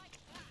do you like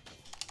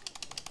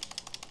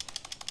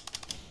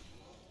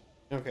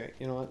that? Okay,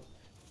 you know what?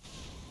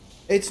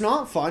 It's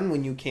not fun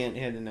when you can't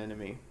hit an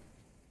enemy.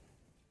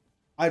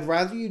 I'd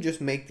rather you just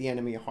make the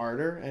enemy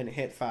harder and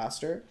hit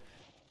faster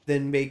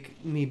than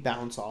make me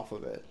bounce off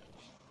of it.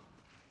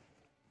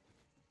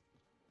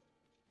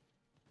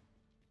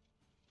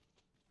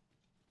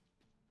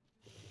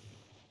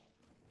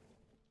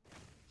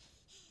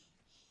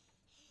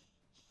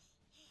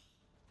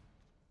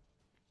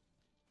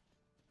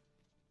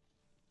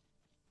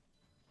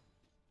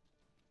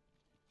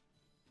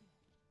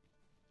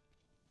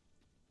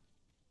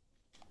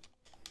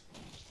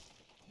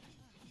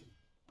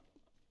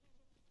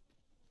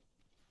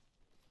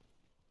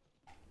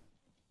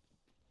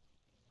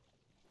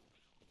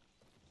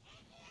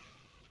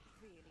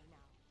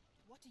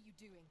 What are you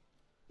doing?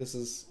 This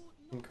is You ought not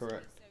to be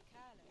incorrect. so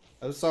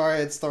careless. I'm sorry,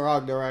 it's the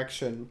wrong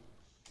direction.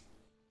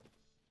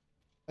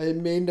 I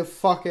didn't mean to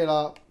fuck it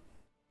up.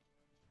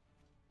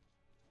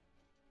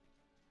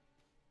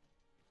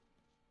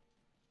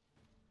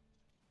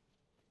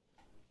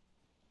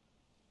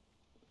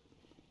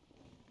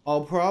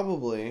 Oh,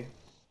 probably.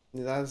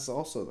 That's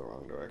also the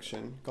wrong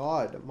direction.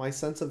 God, my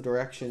sense of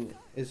direction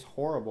is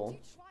horrible. Do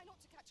try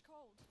not to catch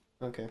cold.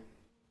 Okay.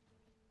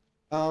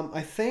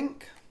 I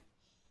think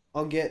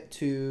I'll get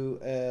to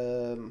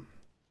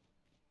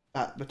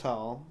at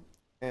Batal,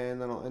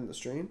 and then I'll end the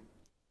stream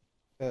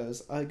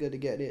because I got to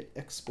get it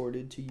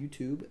exported to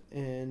YouTube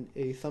and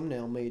a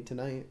thumbnail made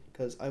tonight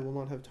because I will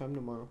not have time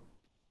tomorrow.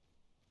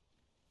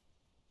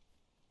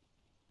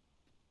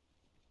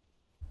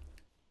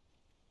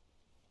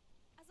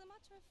 As a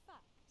matter of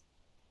fact,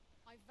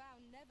 I vow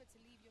never to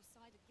leave your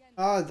side again.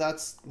 Ah,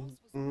 that's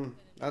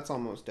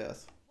almost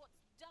death. What's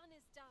done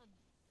is done.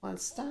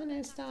 What's done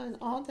is done.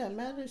 All that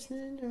matters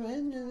in the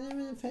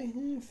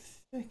end.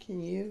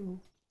 Fucking you.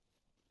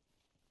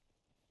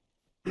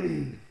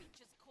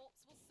 Creature's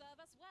corpse will serve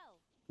us well.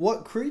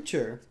 What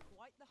creature?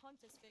 Quite the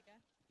hunter's figure.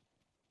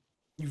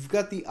 You've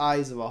got the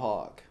eyes of a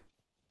hawk.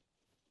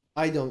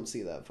 I don't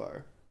see that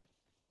far.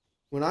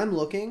 When I'm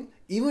looking,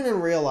 even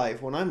in real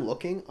life, when I'm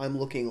looking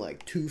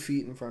like 2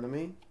 feet in front of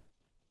me.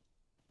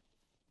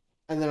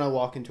 And then I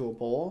walk into a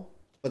bowl,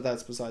 but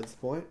that's besides the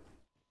point.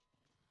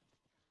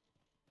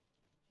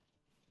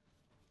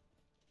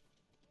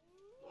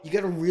 You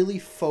gotta really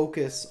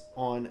focus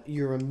on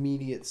your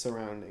immediate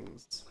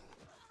surroundings.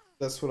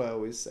 That's what I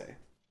always say.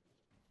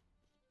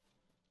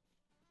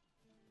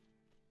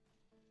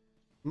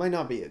 Might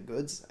not be a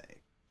good say.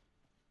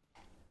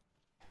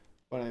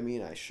 But I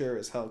mean, I sure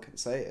as hell can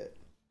say it.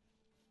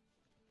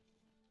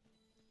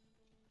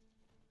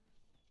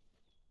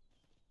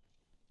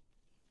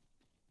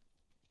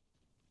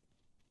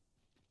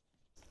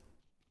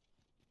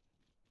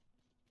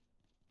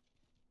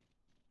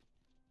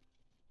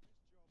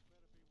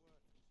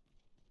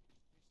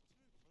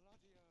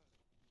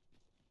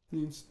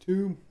 It's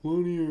too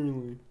bloody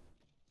early.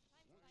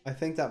 I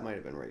think that might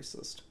have been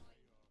racist.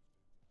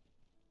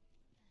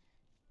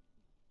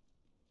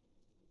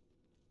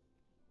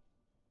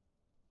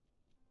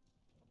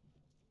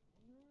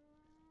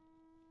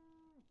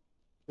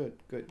 Good,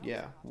 good,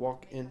 yeah.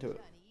 Walk into it.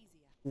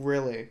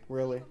 Really,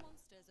 really.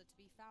 Monsters are to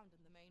be found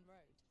in the main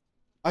road.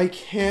 I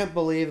can't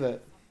believe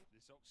it.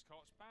 This ox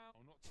cart's bound.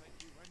 I'll not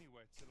take you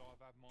anywhere till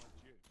I've had my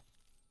due.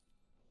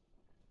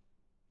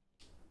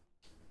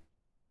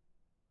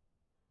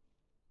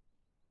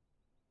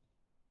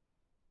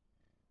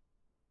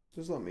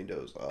 Just let me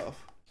doze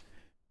off.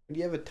 Do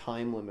you have a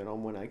time limit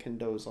on when I can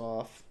doze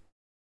off?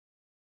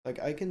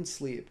 Like, I can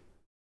sleep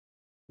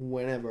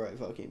whenever I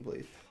fucking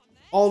please.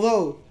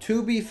 Although,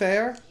 to be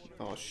fair...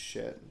 Oh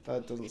shit,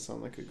 that doesn't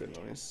sound like a good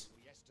noise.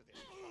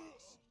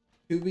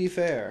 To be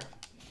fair,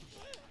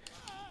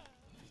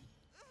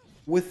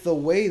 with the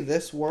way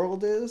this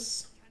world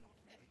is,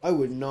 I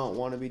would not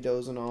want to be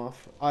dozing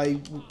off.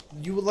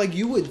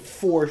 You would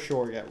for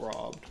sure get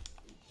robbed.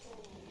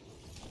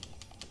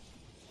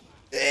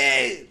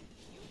 Eh!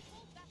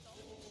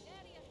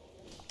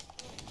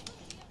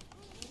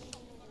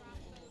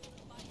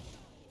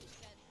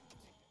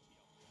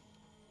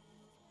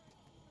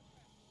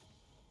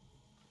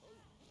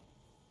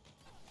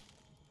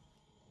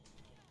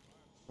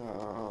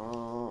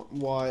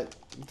 What?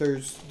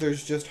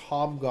 There's just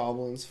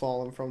hobgoblins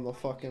falling from the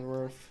fucking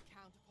roof.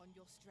 Count upon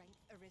your strength,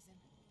 Arisen.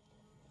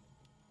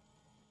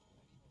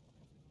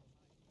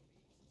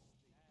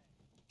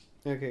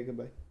 Okay,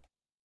 goodbye.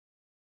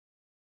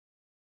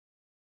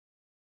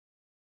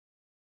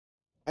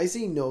 I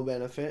see no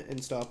benefit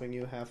in stopping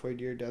you halfway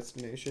to your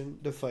destination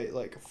to fight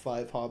like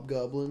 5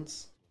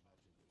 hobgoblins.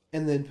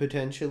 And then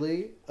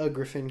potentially a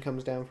griffin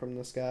comes down from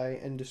the sky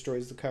and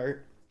destroys the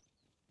cart.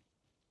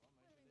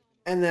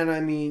 And then, I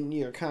mean,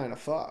 you're kind of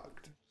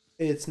fucked.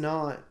 It's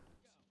not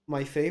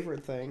my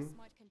favorite thing. This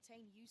might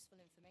contain useful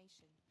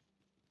information.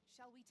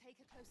 Shall we take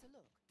a closer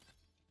look?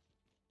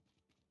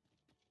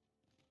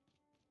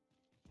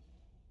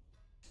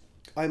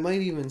 I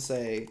might even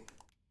say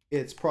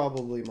it's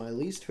probably my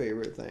least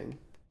favorite thing.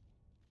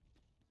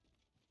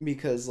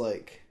 Because,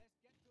 like,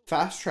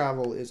 fast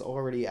travel is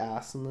already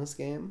ass in this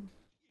game.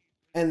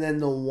 And then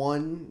the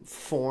one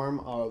form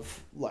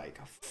of, like,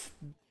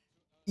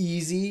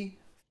 easy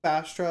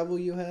fast travel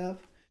you have,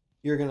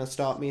 you're gonna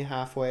stop me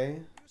halfway.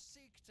 You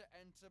seek to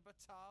enter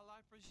Batal, I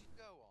presume.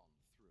 Go on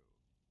through.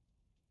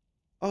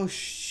 Oh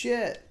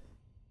shit!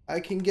 I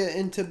can get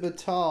into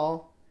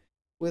Batal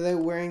without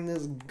wearing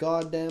this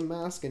goddamn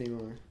mask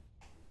anymore.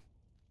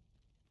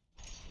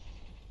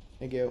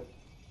 Thank you.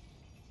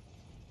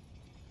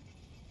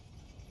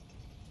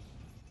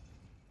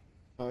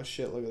 Oh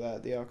shit, look at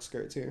that. The ox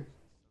skirt's here.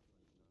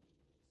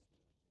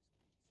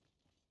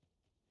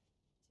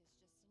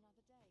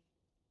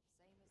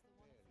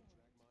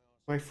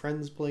 My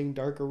friend's playing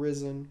Dark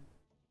Arisen.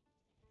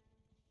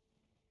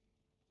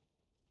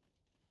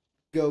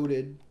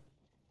 Goated.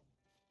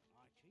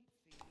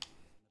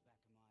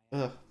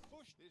 Ugh.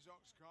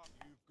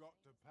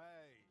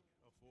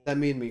 That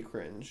made me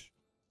cringe.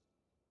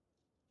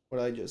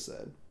 What I just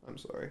said. I'm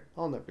sorry.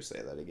 I'll never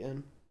say that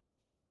again.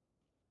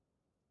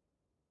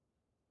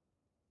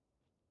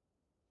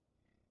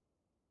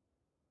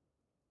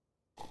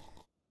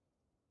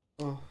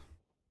 Oh.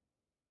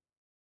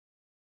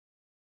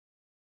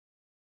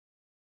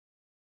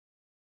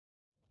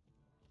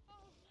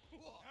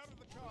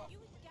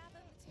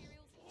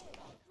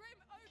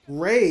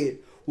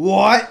 Great.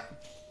 What?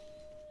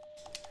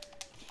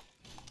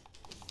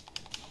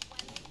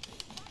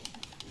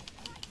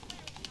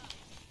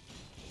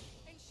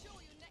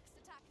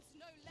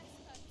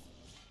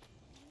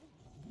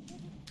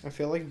 I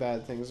feel like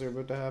bad things are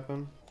about to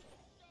happen.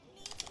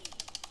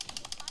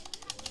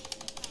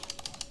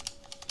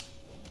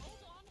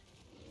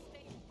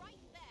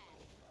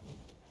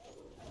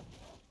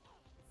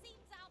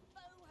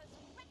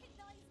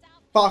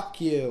 Fuck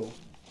you.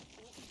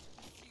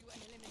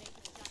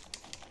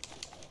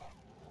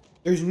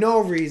 There's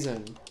no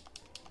reason.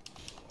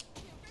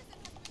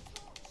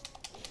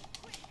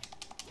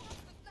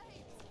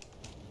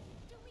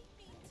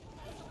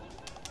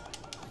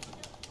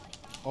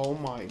 Oh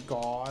my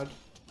god.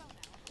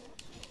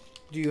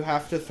 Do you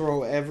have to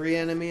throw every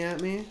enemy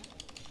at me?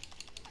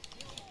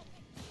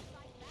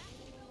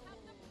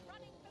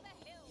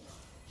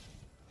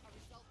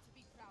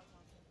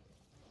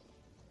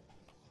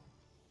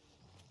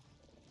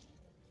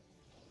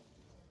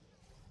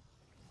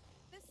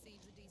 This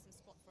seems a decent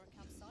spot for a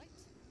campsite.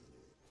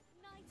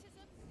 Night is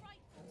a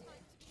frightful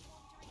time to be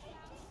wandering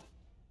about.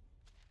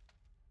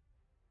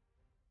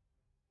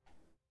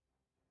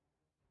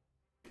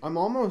 I'm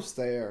almost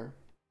there.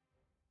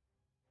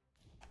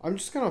 I'm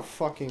just gonna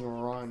fucking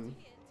run.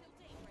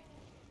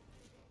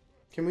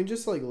 Can we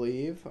just like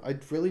leave? I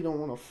really don't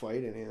want to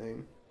fight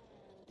anything.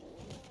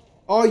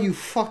 Oh, you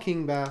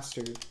fucking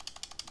bastard.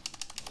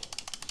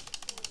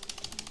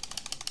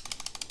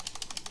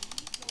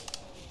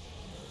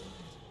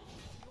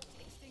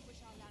 Extinguish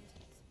our lanterns,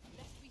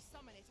 lest we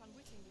summon it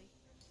unwittingly.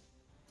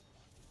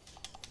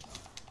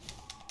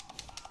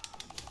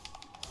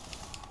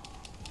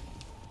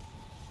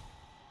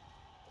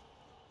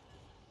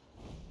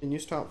 Can you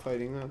stop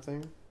fighting that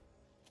thing?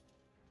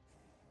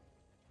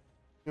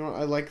 You know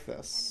what? I like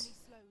this.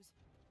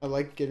 I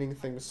like getting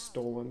things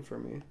stolen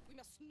from me. We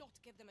must not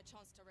give them a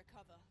chance to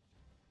recover.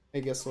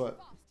 Hey, guess what?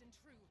 Fast and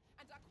true,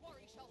 and our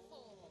quarry shall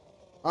fall.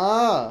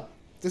 Ah!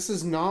 This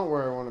is not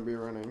where I want to be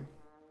running.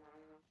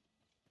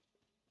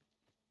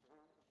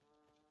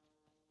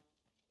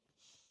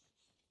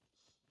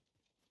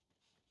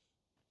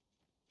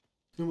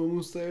 I'm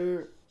almost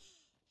there.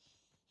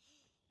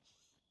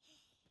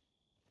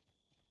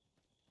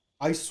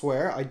 I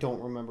swear I don't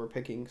remember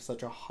picking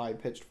such a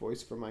high-pitched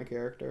voice for my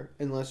character.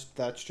 Unless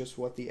that's just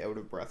what the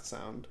out-of-breath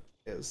sound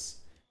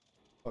is.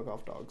 Fuck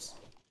off, dogs.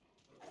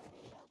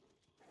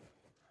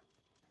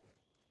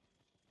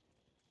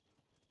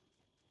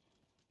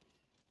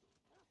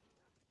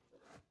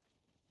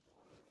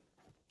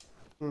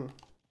 Hmm.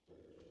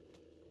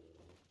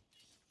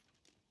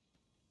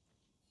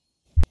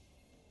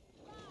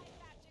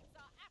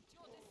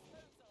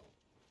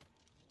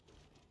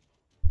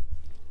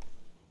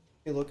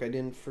 Hey, look, I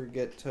didn't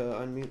forget to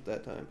unmute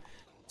that time.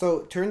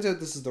 So, turns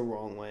out this is the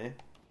wrong way.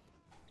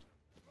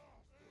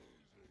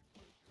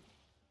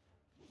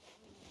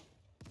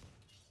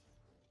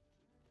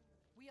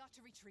 We are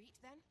to retreat,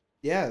 then?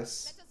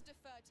 Yes. Let us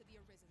defer to the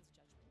Arisen's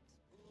judgment.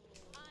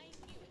 I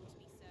knew it to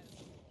be so.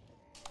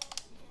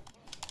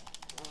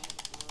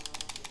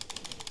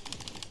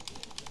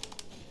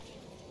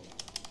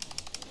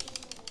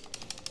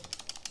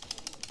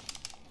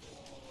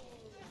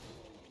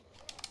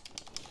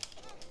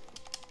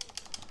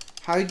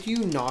 How do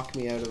you knock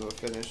me out of a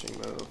finishing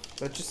move?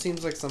 That just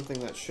seems like something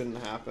that shouldn't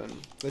happen.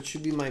 That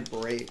should be my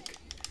break,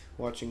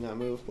 watching that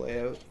move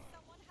play out.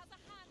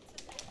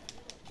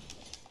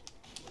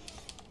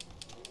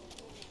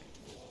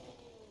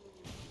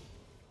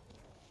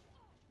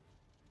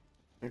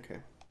 Okay.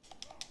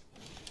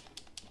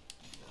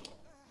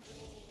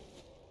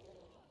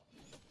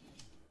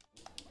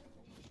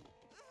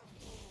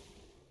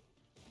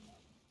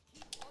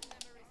 On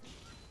them, Arisen,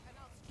 and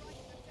I'll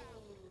strike them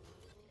down.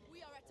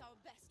 We are at our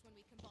best when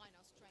we combine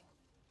our strength.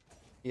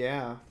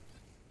 Yeah.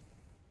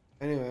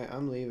 Anyway,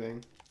 I'm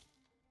leaving.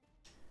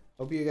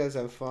 Hope you guys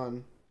have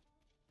fun.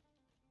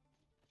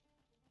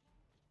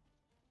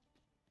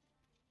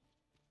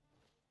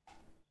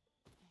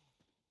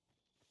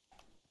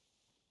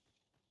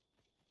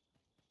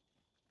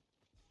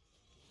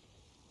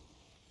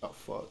 Oh,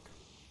 fuck.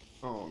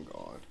 Oh,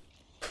 God.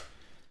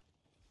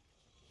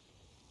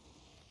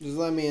 Just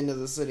let me into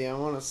the city. I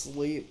want to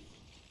sleep.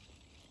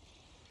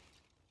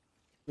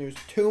 There's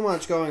too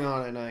much going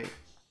on at night.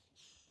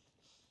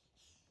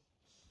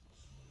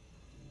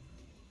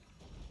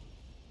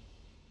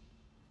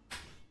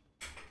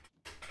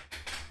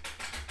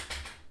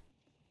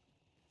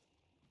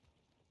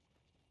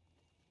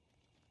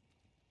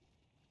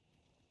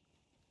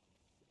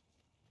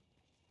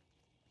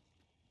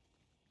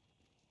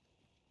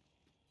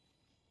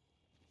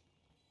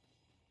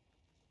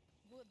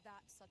 Would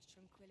that such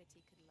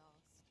tranquility could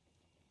last.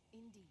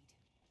 Indeed,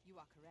 you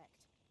are correct.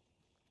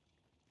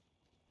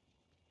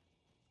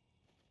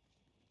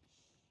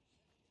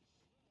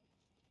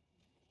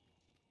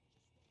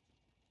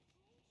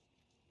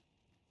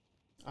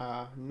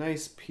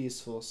 Nice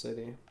peaceful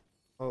city.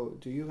 Oh,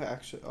 do you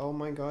actually? Oh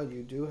my God,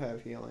 you do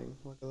have healing.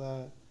 Look at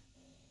that.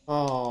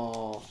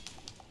 Oh.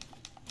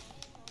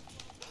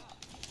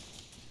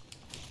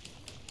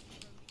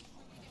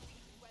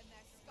 When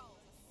their skulls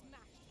are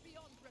smashed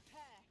beyond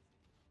repair.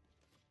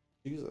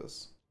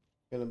 Jesus.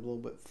 Getting a little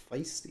bit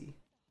feisty.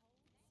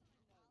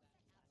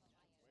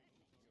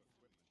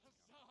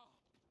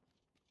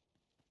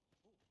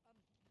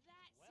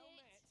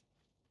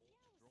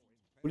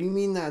 What do you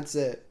mean that's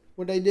it?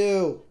 What'd I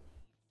do?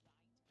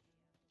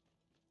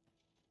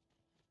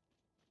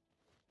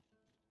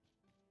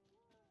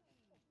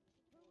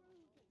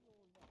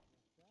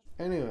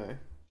 Anyway,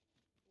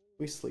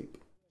 we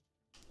sleep.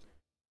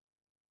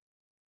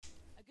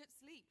 A good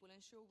sleep will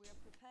ensure we are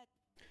prepared.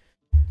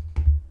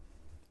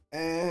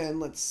 And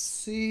let's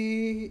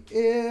see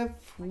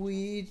if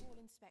we...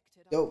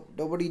 Nope,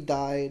 nobody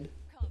died.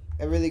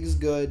 Everything's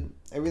good.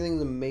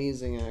 Everything's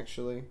amazing,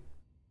 actually.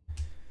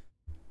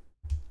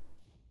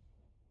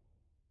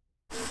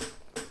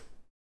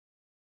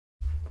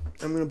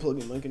 I'm gonna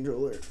plug in my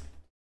controller.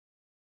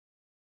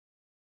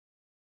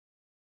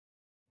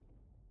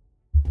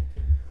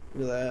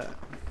 Look at that.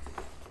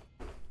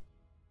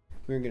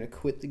 We're gonna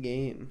quit the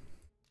game.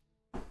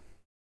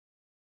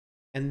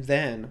 And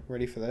then,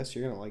 ready for this?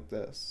 You're gonna like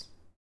this.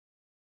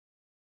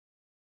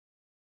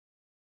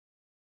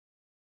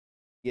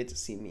 You get to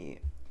see me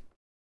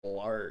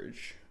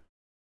large.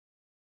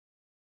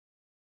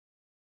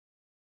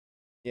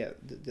 Yeah,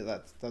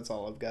 that's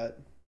all I've got.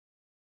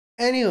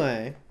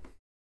 Anyway,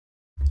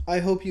 I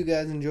hope you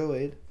guys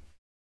enjoyed.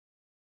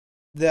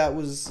 That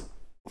was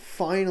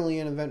finally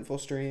an eventful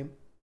stream.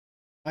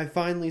 I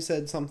finally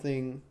said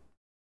something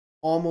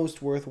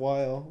almost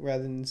worthwhile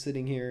rather than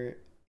sitting here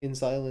in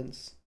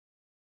silence.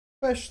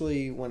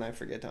 Especially when I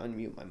forget to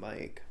unmute my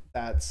mic.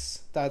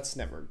 That's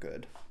never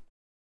good.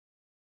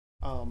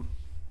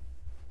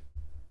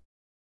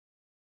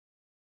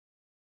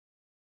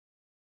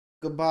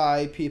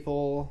 Goodbye,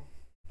 people.